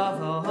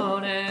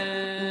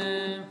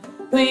opponent.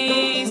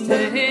 Please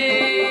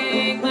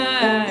take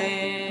my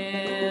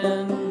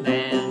hand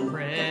and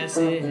press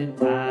it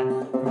tight,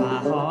 for my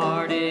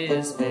heart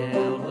is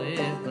filled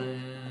with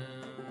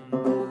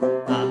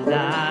gloom. I'm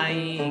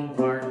dying,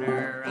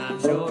 partner, I'm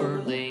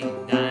surely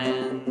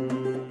dying.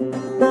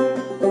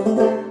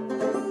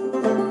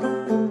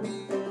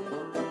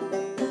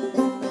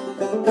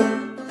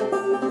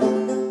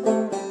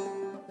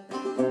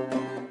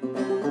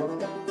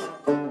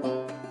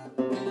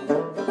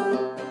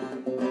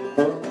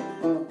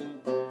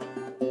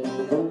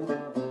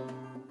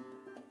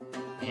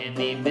 In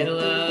the middle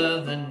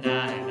of the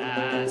night,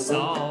 I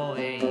saw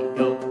a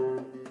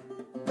goat.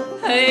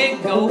 Hey,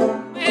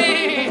 goat.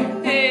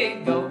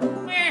 Hey, goat.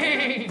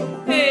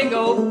 Hey,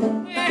 goat.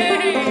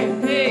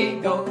 Hey,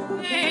 goat.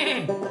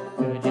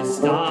 Could you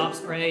stop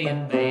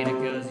spraying beta,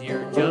 'cause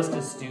you're just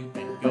a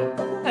stupid goat.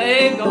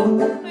 Hey,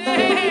 goat.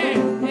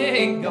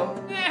 Hey, goat.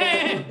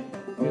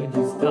 Could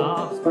you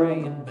stop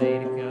spraying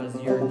beta, 'cause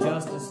you're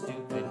just a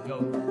stupid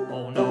goat.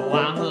 Oh no,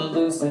 I'm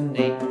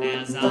hallucinating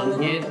as I'm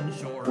getting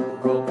short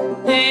of rope.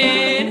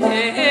 And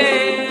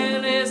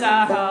hell is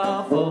our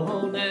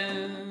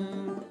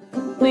opponent.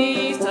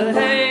 Please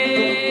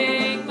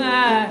take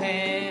my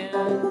hand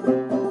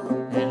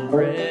and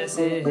press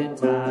it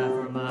tight,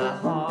 for my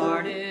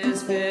heart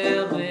is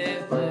filled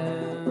with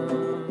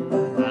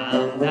gloom.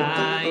 I'm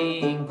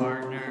dying,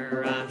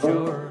 partner, I'm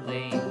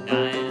surely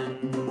dying.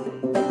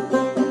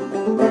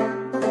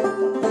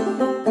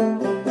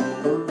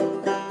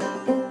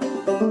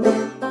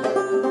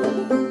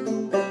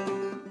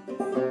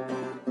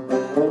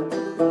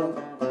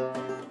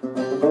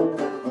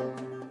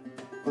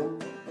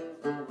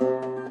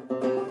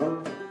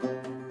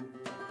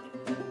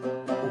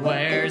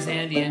 Where's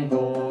Andy and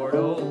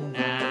Gordo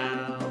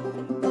now?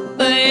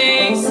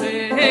 They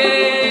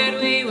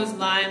said we was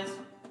lions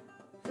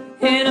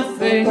in a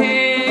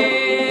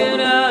field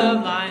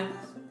of lions,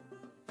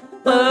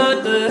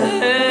 but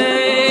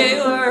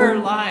they were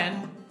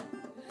lying,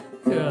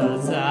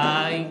 'cause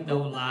I ain't no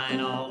lion.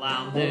 All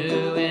I'm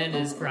doing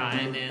is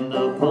crying, and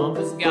the pump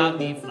has got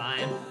me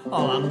flying.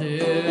 All I'm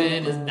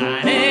doing is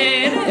dying,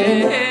 and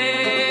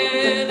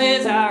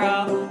it's our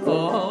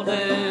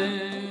opponent.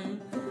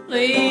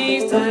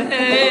 Please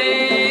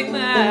take my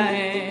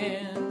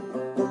hand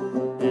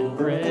and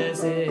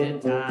press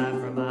it tight,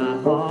 for my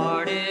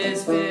heart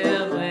is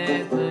filled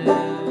with gloom.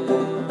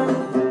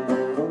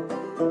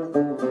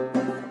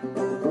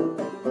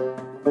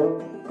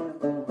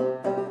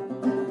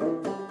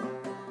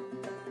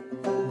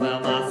 Well,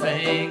 my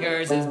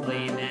fingers is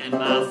bleeding, and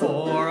my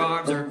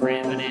forearms are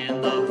cramping,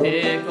 and the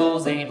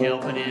pickles ain't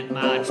helping, and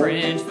my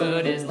trench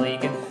foot is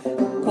leaking.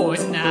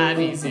 Poison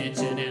ivy's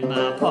itching, and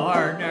my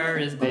partner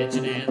is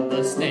bitching, and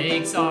the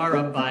snakes are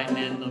a-biting,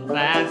 and the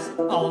bats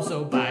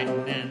also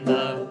biting, and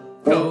the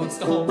goat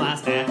stole my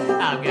staff.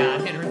 I've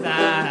got Henry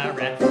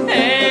Thyrat,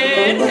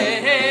 and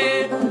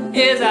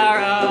is our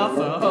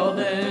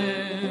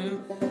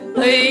opponent.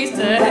 Please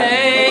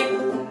take,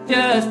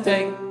 just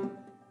take,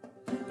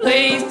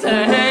 please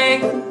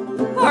take,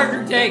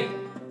 partner take,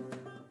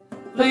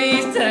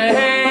 please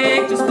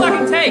take, just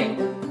fucking take.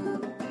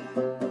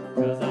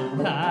 'Cause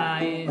I'm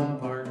dying,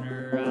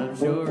 partner, I'm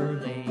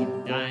surely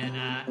dying.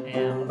 I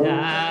am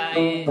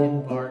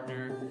dying,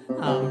 partner,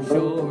 I'm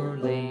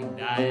surely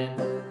dying.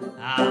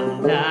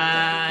 I'm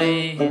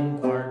dying,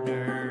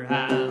 partner,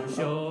 I'm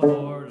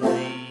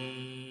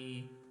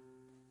surely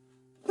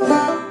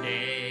dead.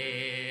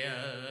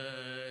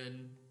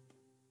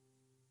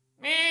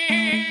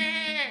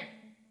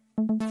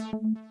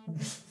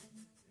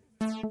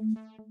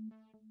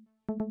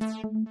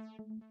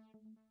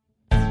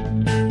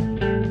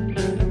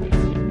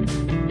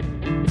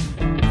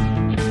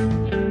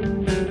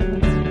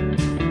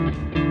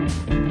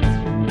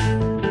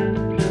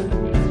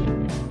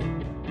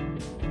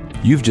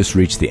 You've just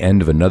reached the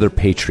end of another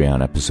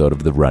Patreon episode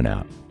of the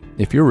RunOut.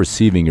 If you're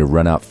receiving your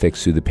RunOut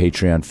fix through the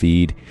Patreon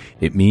feed,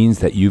 it means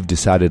that you've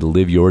decided to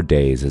live your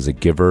days as a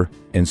giver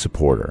and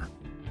supporter,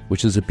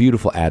 which is a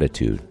beautiful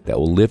attitude that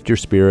will lift your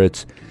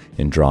spirits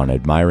and draw an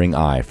admiring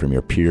eye from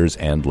your peers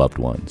and loved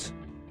ones.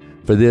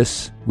 For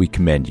this, we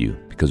commend you,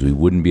 because we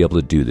wouldn't be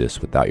able to do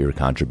this without your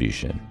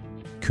contribution.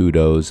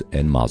 Kudos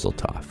and mazel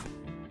tov.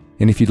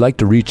 And if you'd like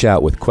to reach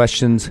out with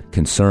questions,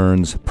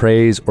 concerns,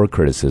 praise, or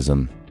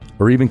criticism,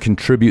 or even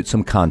contribute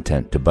some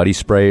content to Buddy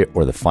Spray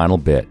or The Final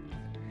Bit,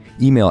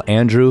 email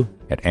Andrew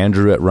at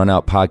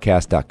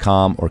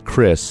runoutpodcast.com or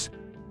Chris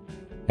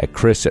at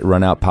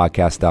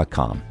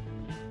runoutpodcast.com.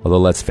 Although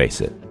let's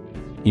face it,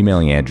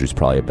 emailing Andrew's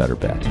probably a better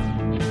bet.